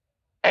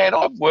 And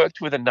I've worked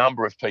with a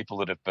number of people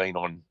that have been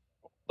on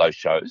those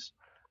shows.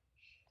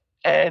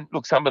 And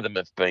look, some of them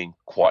have been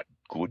quite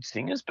good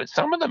singers, but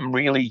some of them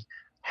really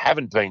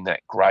haven't been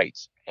that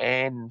great.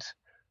 And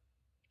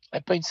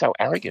they've been so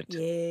arrogant.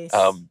 Yes.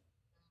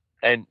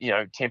 And,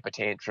 temper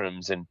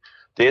tantrums. And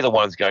they're the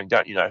ones going,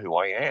 don't you know who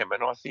I am?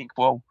 And I think,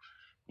 well,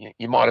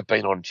 you might have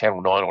been on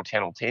Channel 9 or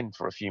Channel 10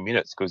 for a few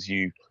minutes because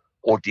you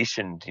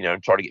auditioned,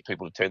 and tried to get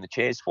people to turn the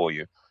chairs for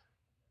you.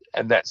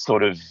 And that's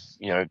sort of,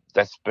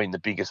 that's been the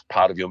biggest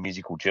part of your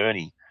musical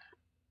journey.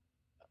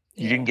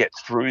 You didn't get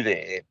through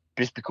there.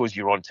 Just because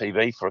you're on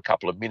TV for a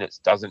couple of minutes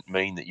doesn't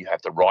mean that you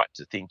have the right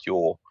to think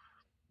you're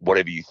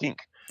whatever you think.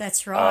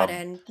 That's right.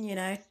 And,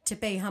 to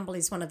be humble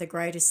is one of the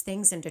greatest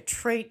things, and to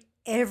treat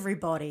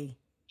everybody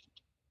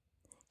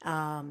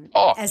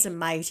as a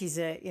mate is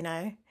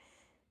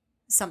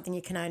something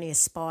you can only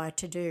aspire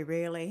to do,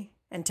 really,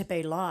 and to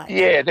be like.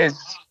 Yeah,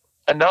 there's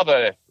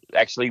another,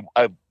 actually,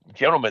 a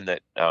gentleman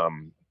that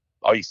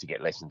I used to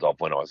get lessons of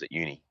when I was at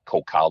uni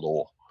called Carl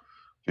Orr,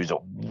 who's a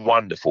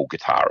wonderful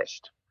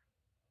guitarist.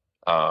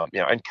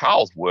 And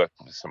Carl's worked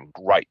with some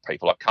great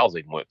people. Like, Carl's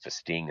even worked for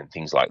Sting and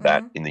things like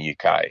that in the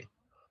UK.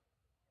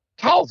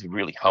 Carl's a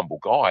really humble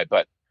guy,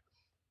 but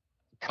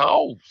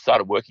Carl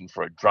started working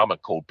for a drummer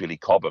called Billy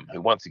Cobham,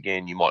 who, once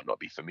again, you might not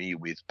be familiar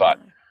with, but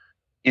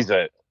is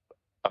a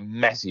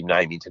massive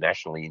name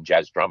internationally in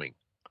jazz drumming.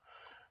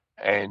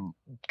 And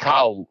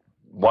Carl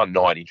one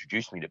night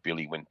introduced me to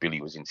Billy when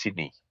Billy was in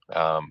Sydney.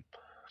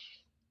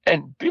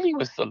 And Billy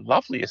was the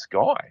loveliest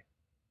guy.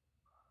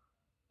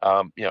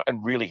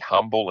 And really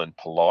humble and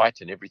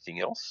polite and everything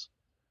else.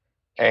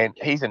 And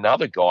he's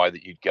another guy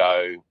that you'd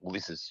go, well,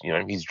 this is,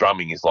 his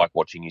drumming is like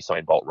watching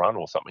Usain Bolt run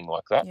or something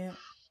like that. Yeah.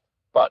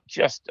 but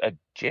just a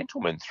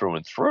gentleman through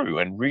and through,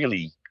 and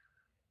really,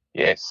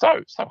 yeah,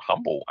 so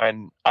humble,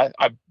 and I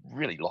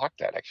really like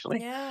that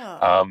actually.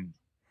 Yeah.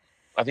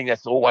 I think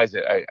that's always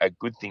a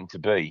good thing to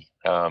be.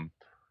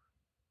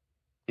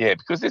 Yeah,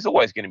 because there's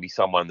always going to be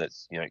someone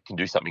that's can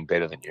do something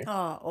better than you.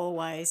 Oh,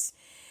 always.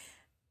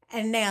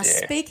 And now,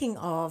 Yeah. speaking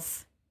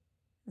of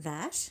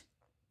that,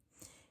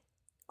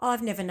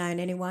 I've never known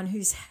anyone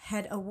who's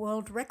had a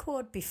world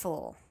record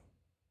before.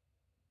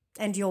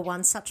 And you're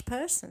one such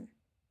person.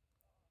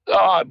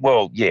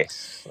 Well,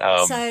 yes.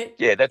 So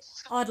Yeah,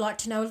 that's I'd like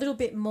to know a little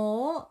bit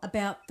more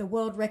about the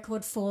world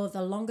record for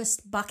the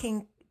longest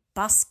busking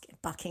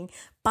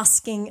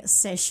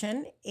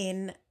session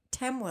in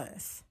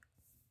Tamworth.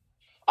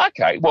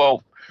 okay.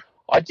 Well,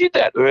 I did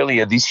that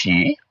earlier this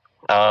year.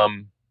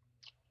 I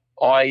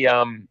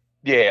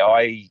yeah,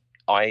 I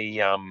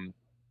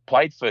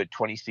played for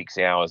 26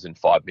 hours and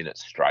 5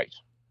 minutes straight.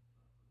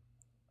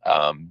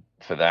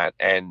 For that,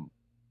 and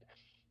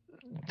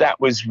that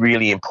was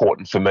really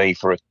important for me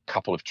for a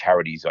couple of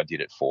charities I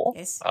did it for.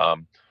 Yes.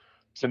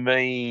 To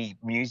me,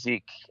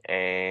 music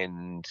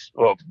and,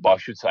 well, I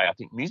should say, I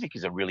think music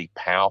is a really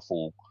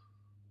powerful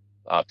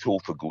tool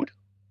for good,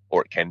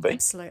 or it can be.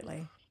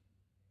 Absolutely.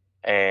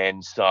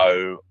 And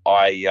so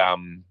I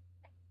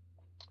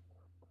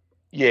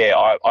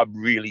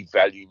really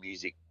value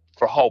music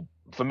for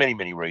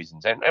many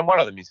reasons, and one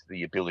of them is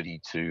the ability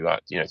to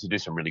to do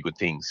some really good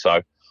things.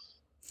 So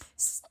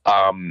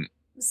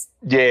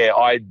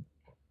I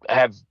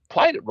have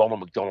played at Ronald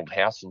McDonald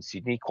House in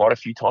Sydney quite a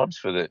few times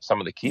for some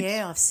of the kids.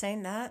 Yeah, I've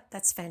seen that.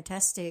 That's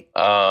fantastic.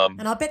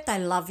 And I bet they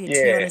love you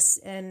too.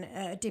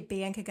 And did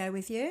Bianca go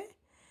with you?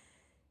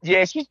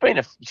 Yeah, she's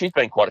been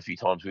quite a few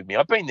times with me.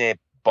 I've been there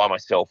by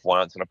myself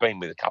once, and I've been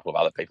with a couple of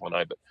other people I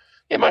know. But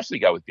yeah, mostly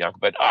go with Bianca.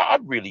 But I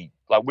really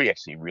we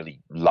actually really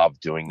love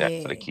doing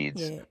that for the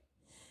kids. Yeah.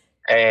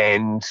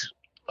 And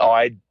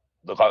I've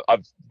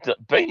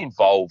been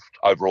involved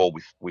overall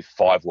with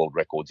 5 world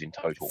records in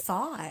total.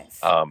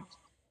 5.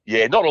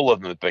 Yeah, not all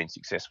of them have been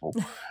successful.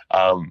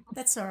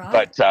 That's all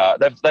right.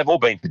 But they've all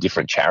been for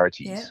different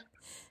charities. Yeah.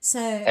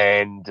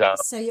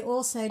 So you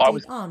also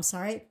did. I'm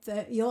sorry.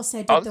 You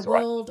also did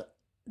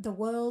the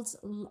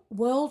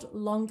world's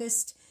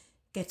longest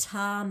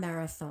guitar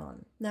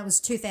marathon. That was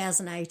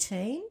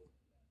 2018.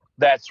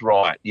 That's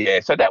right.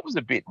 Yeah. So that was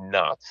a bit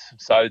nuts.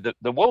 So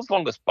the world's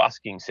longest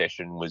busking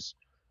session was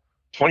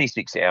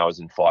 26 hours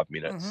and 5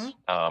 minutes.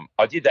 Mm-hmm.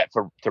 I did that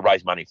to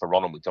raise money for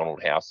Ronald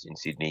McDonald House in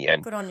Sydney,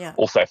 and good on you.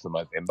 Also for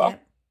Movember.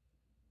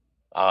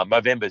 Yep.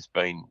 Movember's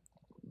been,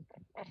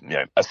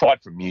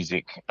 aside from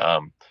music,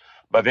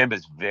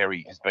 Movember's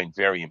has been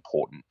very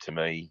important to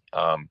me.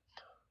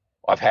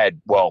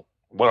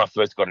 When I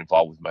first got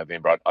involved with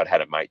Movember, I'd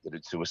had a mate that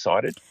had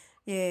suicided.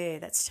 Yeah,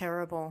 that's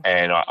terrible.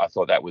 And I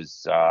thought that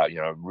was,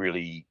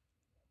 really,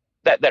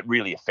 that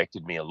really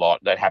affected me a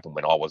lot. That happened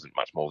when I wasn't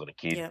much more than a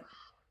kid. Yep.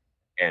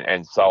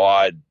 And so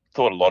I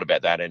thought a lot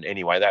about that. And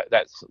anyway,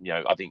 that's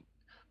I think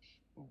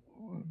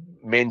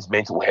men's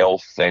mental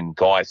health and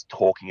guys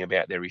talking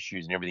about their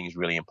issues and everything is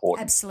really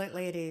important.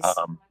 Absolutely, it is.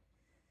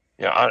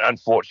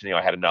 Unfortunately,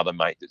 I had another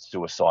mate that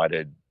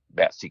suicided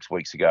about 6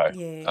 weeks ago.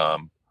 Yeah.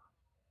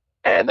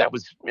 And that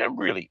was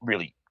really,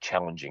 really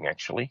challenging,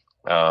 actually.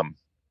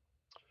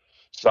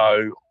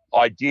 So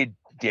I did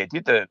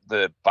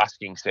the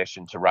busking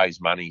session to raise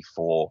money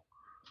for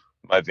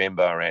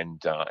Movember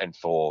and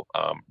for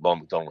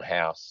Ronald McDonald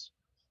House,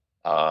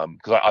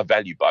 because I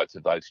value both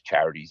of those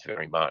charities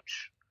very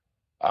much.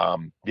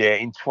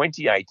 In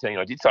 2018,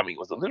 I did something that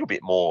was a little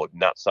bit more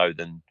nutso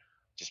than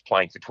just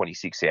playing for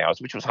 26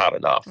 hours, which was hard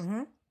enough.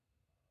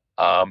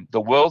 Mm-hmm.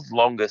 The world's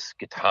longest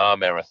guitar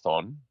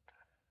marathon,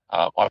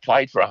 I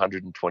played for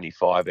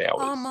 125 hours.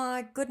 Oh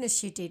my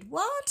goodness, you did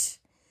what?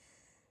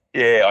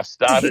 Yeah, I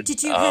started.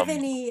 Did you have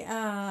any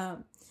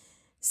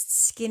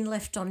skin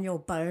left on your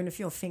bone of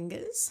your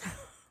fingers?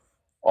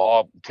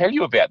 I'll tell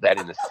you about that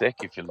in a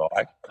sec, if you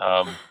like.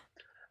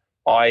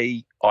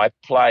 I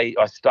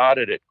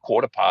started at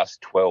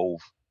 12:15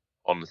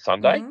 on the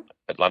Sunday Mm-hmm.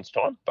 at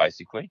lunchtime,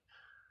 basically,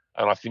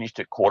 and I finished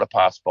at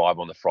 5:15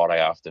 on the Friday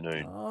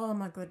afternoon. Oh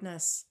my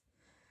goodness!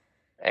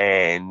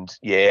 And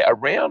yeah,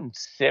 around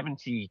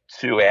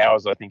 72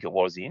 hours, I think it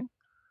was in.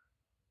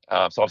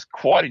 So I was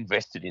quite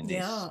invested in this.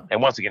 Yeah.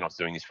 And once again, I was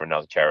doing this for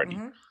another charity.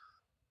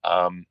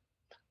 Mm-hmm.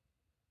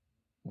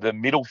 The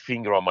middle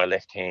finger on my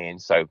left hand,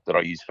 so that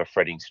I use for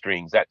fretting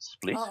strings, that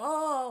split.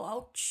 Oh,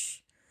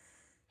 ouch.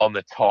 On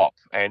the top,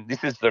 and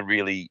this is the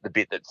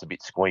bit that's a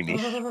bit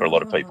squeamish for a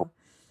lot of people.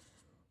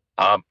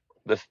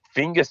 The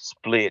finger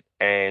split,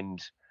 and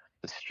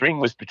the string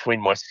was between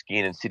my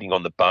skin and sitting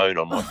on the bone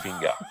on my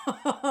finger.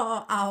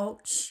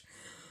 Ouch.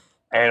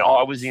 And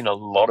I was in a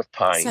lot of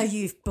pain. So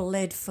you've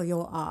bled for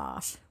your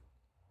art.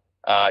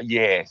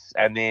 Yes,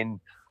 and then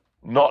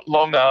not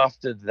long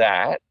after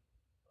that,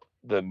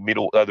 the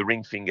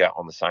ring finger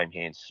on the same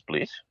hand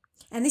split.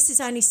 And this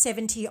is only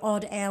 70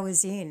 odd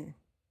hours in.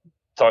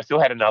 So I still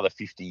had another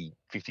 50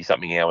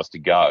 something hours to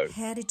go.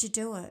 How did you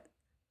do it?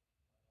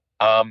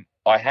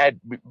 I had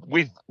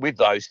with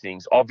those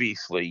things,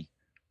 obviously,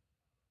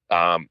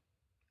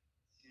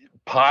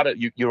 part of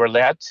you're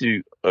allowed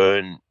to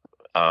earn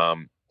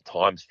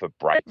times for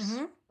breaks.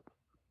 Mm-hmm.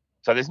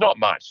 So there's not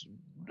much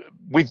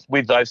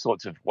with those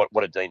sorts of what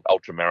are deemed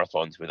ultra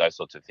marathons, with those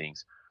sorts of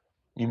things.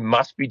 You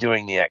must be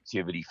doing the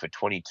activity for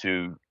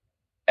 22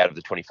 out of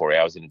the 24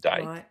 hours in a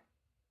day. Right.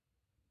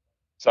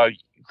 So,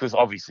 because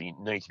obviously you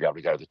need to be able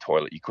to go to the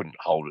toilet. You couldn't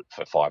hold it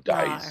for 5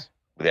 days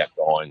without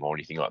dying or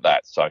anything like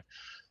that. So,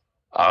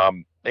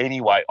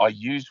 anyway, I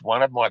used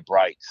one of my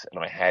breaks,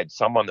 and I had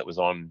someone that was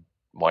on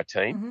my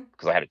team,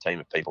 because I had a team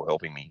of people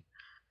helping me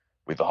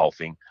with the whole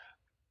thing.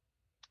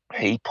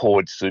 He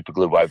poured super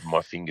glue over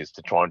my fingers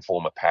to try and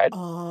form a pad.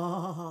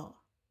 Oh.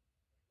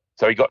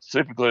 So he got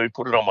super glue,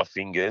 put it on my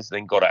fingers,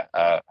 then got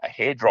a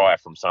hairdryer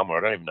from somewhere.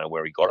 I don't even know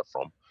where he got it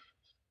from,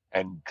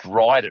 and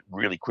dried it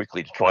really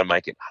quickly to try and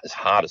make it as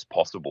hard as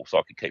possible so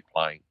I could keep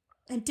playing.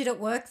 And did it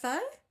work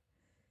though?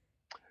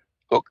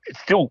 Look, it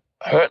still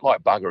hurt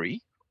like buggery,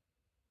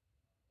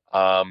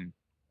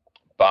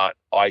 but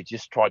I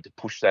just tried to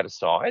push that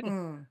aside.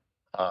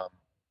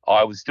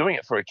 I was doing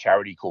it for a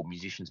charity called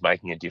Musicians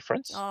Making a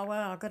Difference. Oh,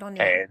 wow, good on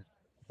you. And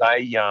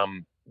they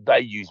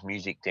use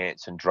music,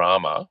 dance and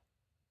drama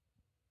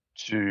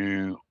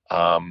to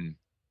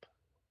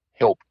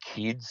help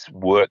kids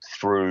work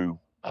through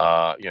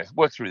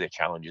their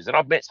challenges. And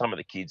I've met some of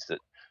the kids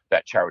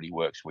that charity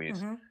works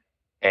with,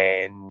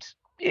 and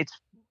it's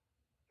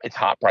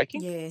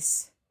heartbreaking.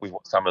 Yes. With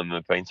what some of them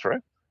have been through.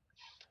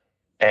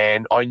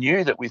 And I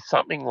knew that with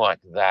something like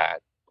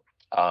that,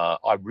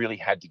 I really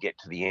had to get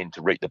to the end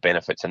to reap the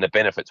benefits, and the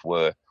benefits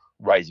were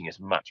raising as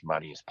much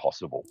money as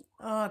possible.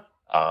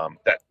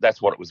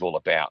 That's what it was all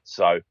about.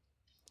 So,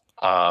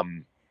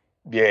 I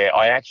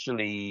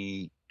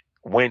actually,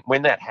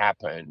 when that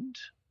happened,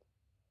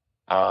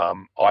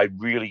 I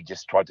really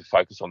just tried to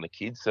focus on the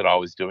kids that I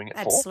was doing it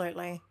for.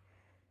 Absolutely.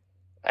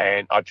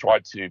 And I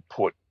tried to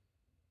put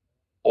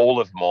all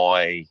of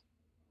my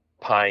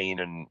pain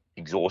and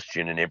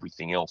exhaustion and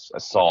everything else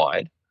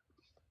aside,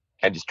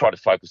 and just try to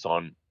focus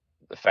on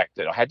the fact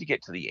that I had to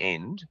get to the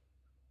end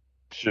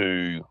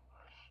for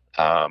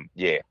the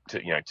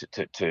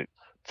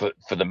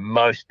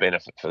most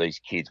benefit for these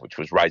kids, which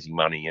was raising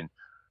money and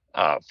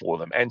for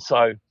them. And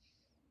so,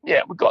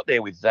 we got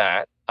there with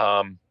that.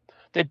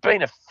 There'd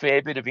been a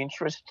fair bit of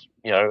interest,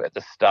 at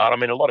the start. I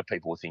mean, a lot of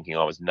people were thinking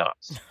I was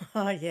nuts.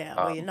 Oh yeah,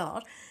 well, you're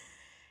not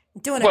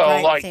doing a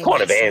great thing.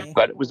 Kind of am,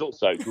 but it was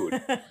also good.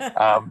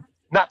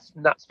 Nuts,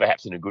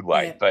 perhaps in a good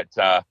way. Yeah. But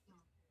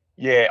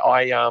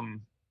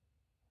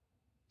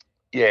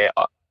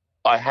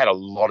I had a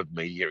lot of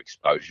media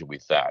exposure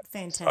with that.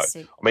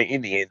 Fantastic. So, I mean,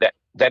 in the end,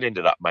 that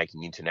ended up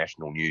making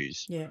international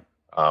news. Yeah.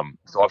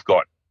 So I've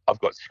got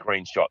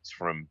screenshots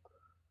from,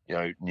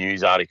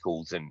 news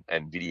articles and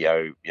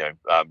video,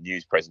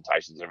 news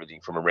presentations and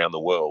everything from around the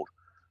world,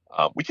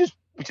 which is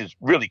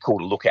really cool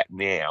to look at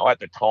now. At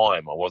the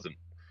time, I wasn't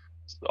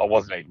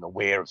even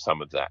aware of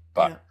some of that,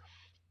 but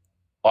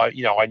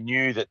I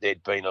knew that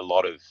there'd been a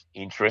lot of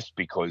interest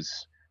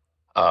because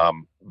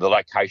the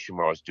location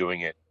where I was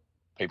doing it,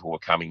 people were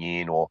coming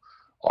in, or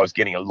I was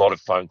getting a lot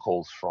of phone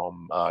calls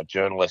from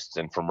journalists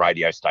and from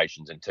radio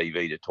stations and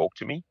TV to talk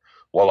to me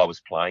while I was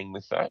playing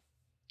with that.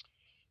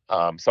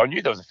 So I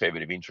knew there was a fair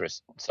bit of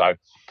interest. So,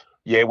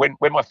 when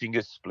my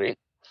fingers split,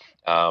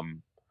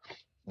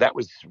 that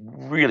was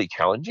really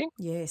challenging.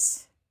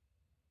 Yes.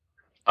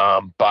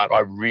 But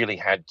I really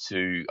had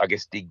to, I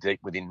guess, dig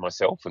deep within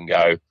myself and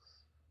go,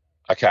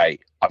 okay,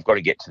 I've got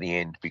to get to the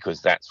end,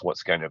 because that's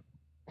what's going to,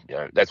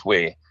 that's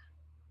where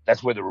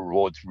the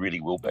rewards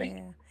really will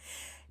be.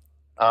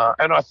 Yeah.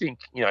 And I think,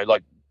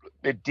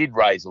 it did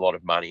raise a lot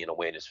of money and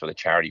awareness for the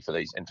charity for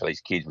these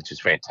kids, which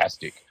is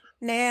fantastic.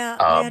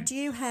 Now, do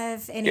you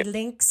have any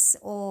links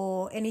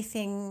or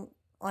anything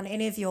on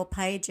any of your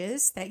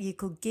pages that you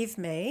could give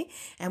me,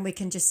 and we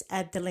can just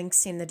add the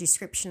links in the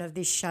description of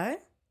this show?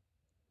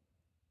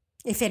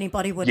 If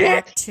anybody would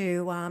like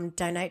to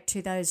donate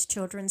to those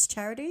children's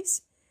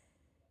charities,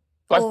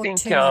 or to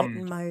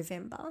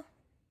Movember.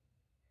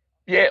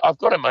 Yeah, I've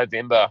got a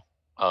Movember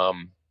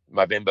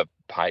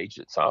page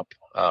that's up.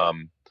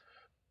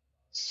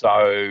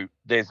 So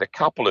there's a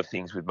couple of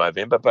things with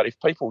Movember, but if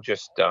people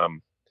just I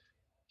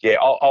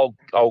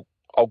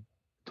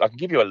can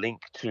give you a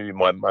link to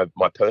my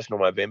personal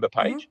Movember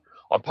page.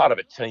 I'm part of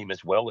a team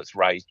as well that's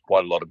raised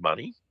quite a lot of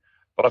money,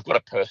 but I've got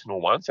a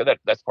personal one, so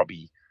that's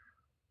probably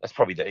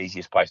the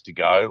easiest place to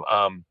go.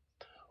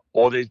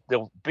 Or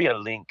there'll be a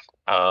link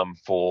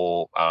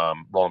for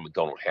Ronald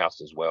McDonald House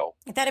as well.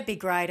 That'd be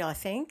great, I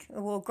think.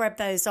 We'll grab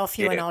those off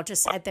you, and I'll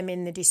just add them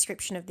in the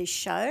description of this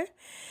show.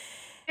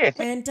 Yeah.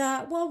 And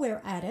while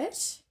we're at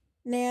it,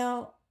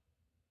 now,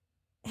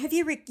 have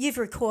you've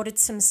recorded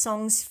some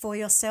songs for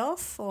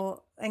yourself,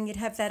 and you'd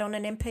have that on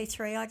an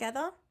MP3, I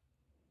gather?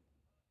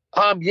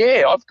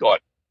 Yeah, I've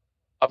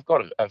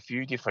got a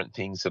few different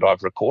things that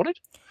I've recorded.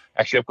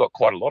 Actually, I've got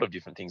quite a lot of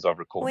different things I've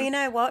recorded. Well, you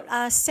know what?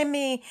 Send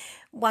me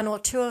one or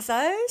two of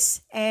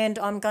those, and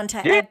I'm going to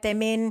add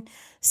them in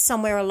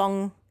somewhere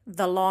along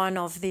the line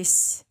of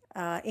this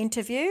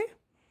interview.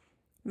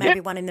 Maybe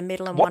one in the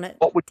middle and one at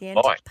the end.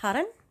 Like?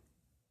 Pardon?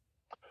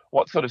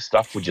 What sort of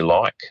stuff would you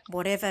like?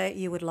 Whatever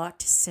you would like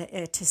to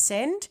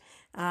send.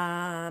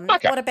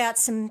 Okay. What about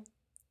some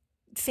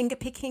finger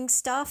picking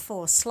stuff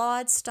or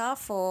slide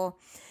stuff or?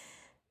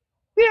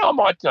 Yeah, I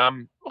might.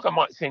 Look, I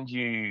might send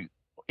you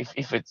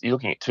if you're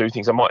looking at two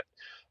things. I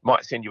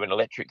might send you an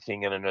electric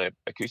thing and an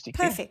acoustic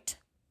thing.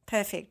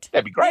 Perfect.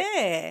 That'd be great.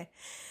 Yeah,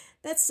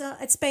 that's.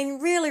 It's been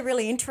really,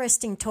 really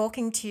interesting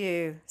talking to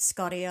you,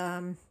 Scotty.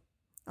 I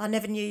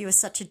never knew you were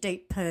such a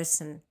deep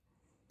person.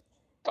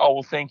 Oh,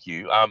 well, thank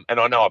you. And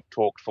I know I've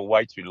talked for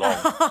way too long.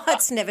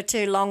 It's never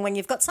too long when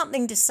you've got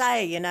something to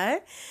say, you know.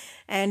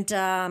 And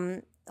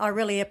I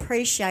really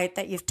appreciate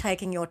that you've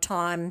taken your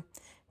time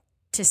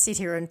to sit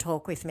here and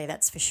talk with me,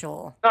 that's for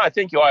sure. No,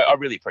 thank you. I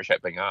really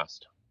appreciate being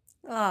asked.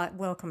 Oh,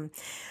 welcome.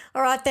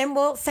 All right, then.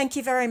 Well, thank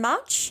you very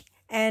much.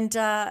 And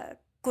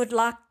good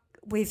luck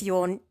with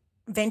your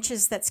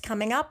ventures that's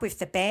coming up with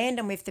the band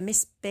and with the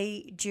Miss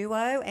B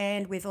duo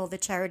and with all the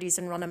charities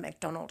in Ronald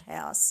McDonald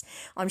House.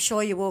 I'm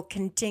sure you will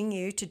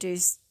continue to do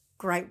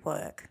great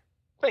work.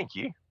 Thank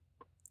you.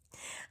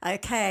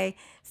 Okay,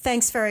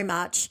 thanks very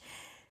much.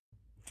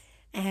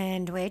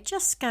 And we're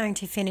just going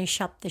to finish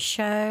up the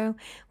show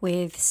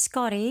with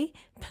Scotty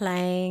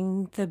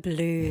playing the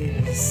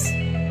blues.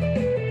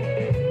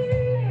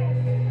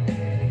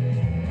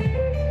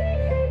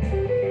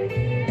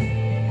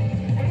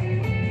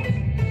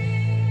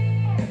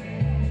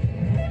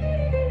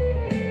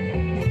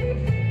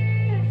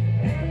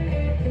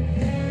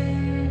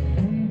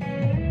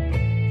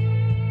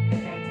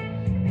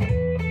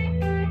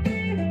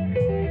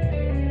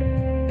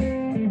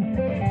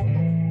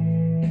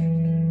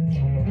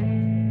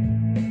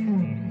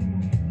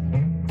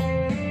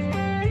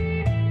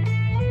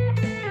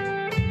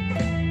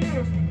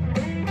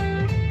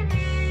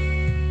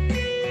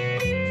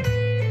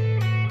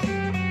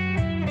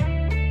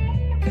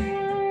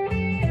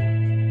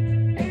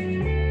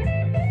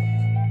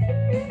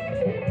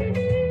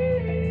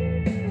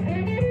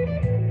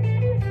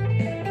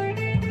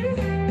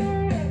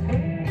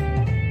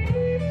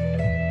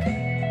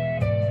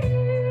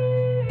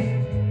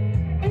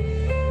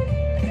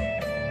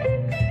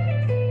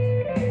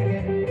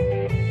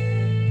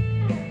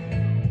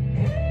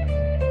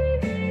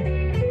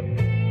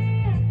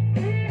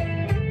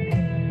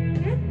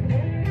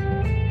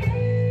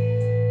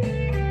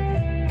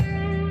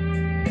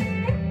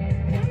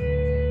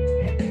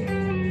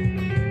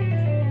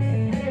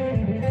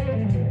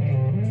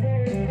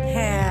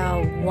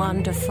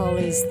 Wonderful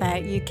is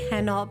that you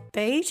cannot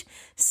beat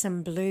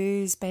some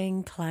blues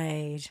being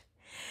played.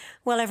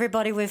 Well,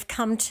 everybody, we've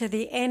come to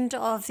the end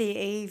of the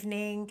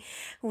evening.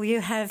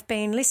 You have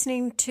been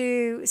listening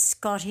to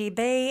Scotty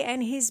B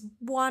and his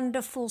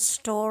wonderful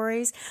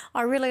stories.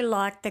 I really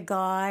like the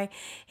guy.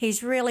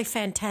 He's really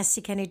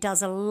fantastic and he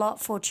does a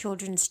lot for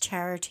children's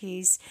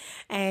charities.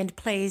 And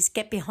please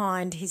get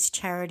behind his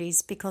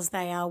charities because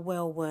they are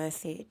well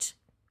worth it.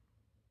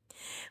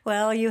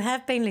 Well, you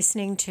have been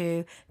listening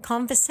to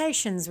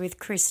Conversations with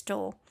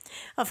Crystal.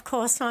 Of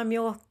course, I'm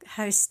your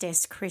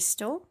hostess,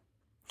 Crystal.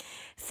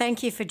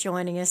 Thank you for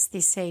joining us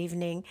this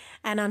evening.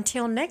 And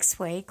until next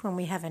week, when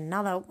we have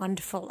another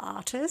wonderful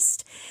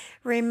artist,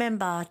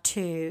 remember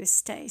to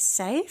stay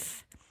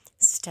safe,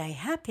 stay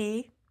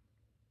happy,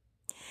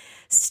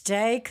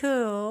 stay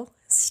cool,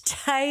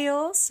 stay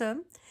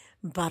awesome,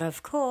 but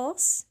of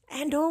course,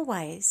 and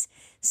always,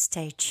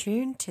 stay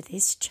tuned to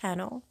this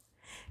channel.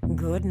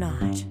 Good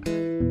night.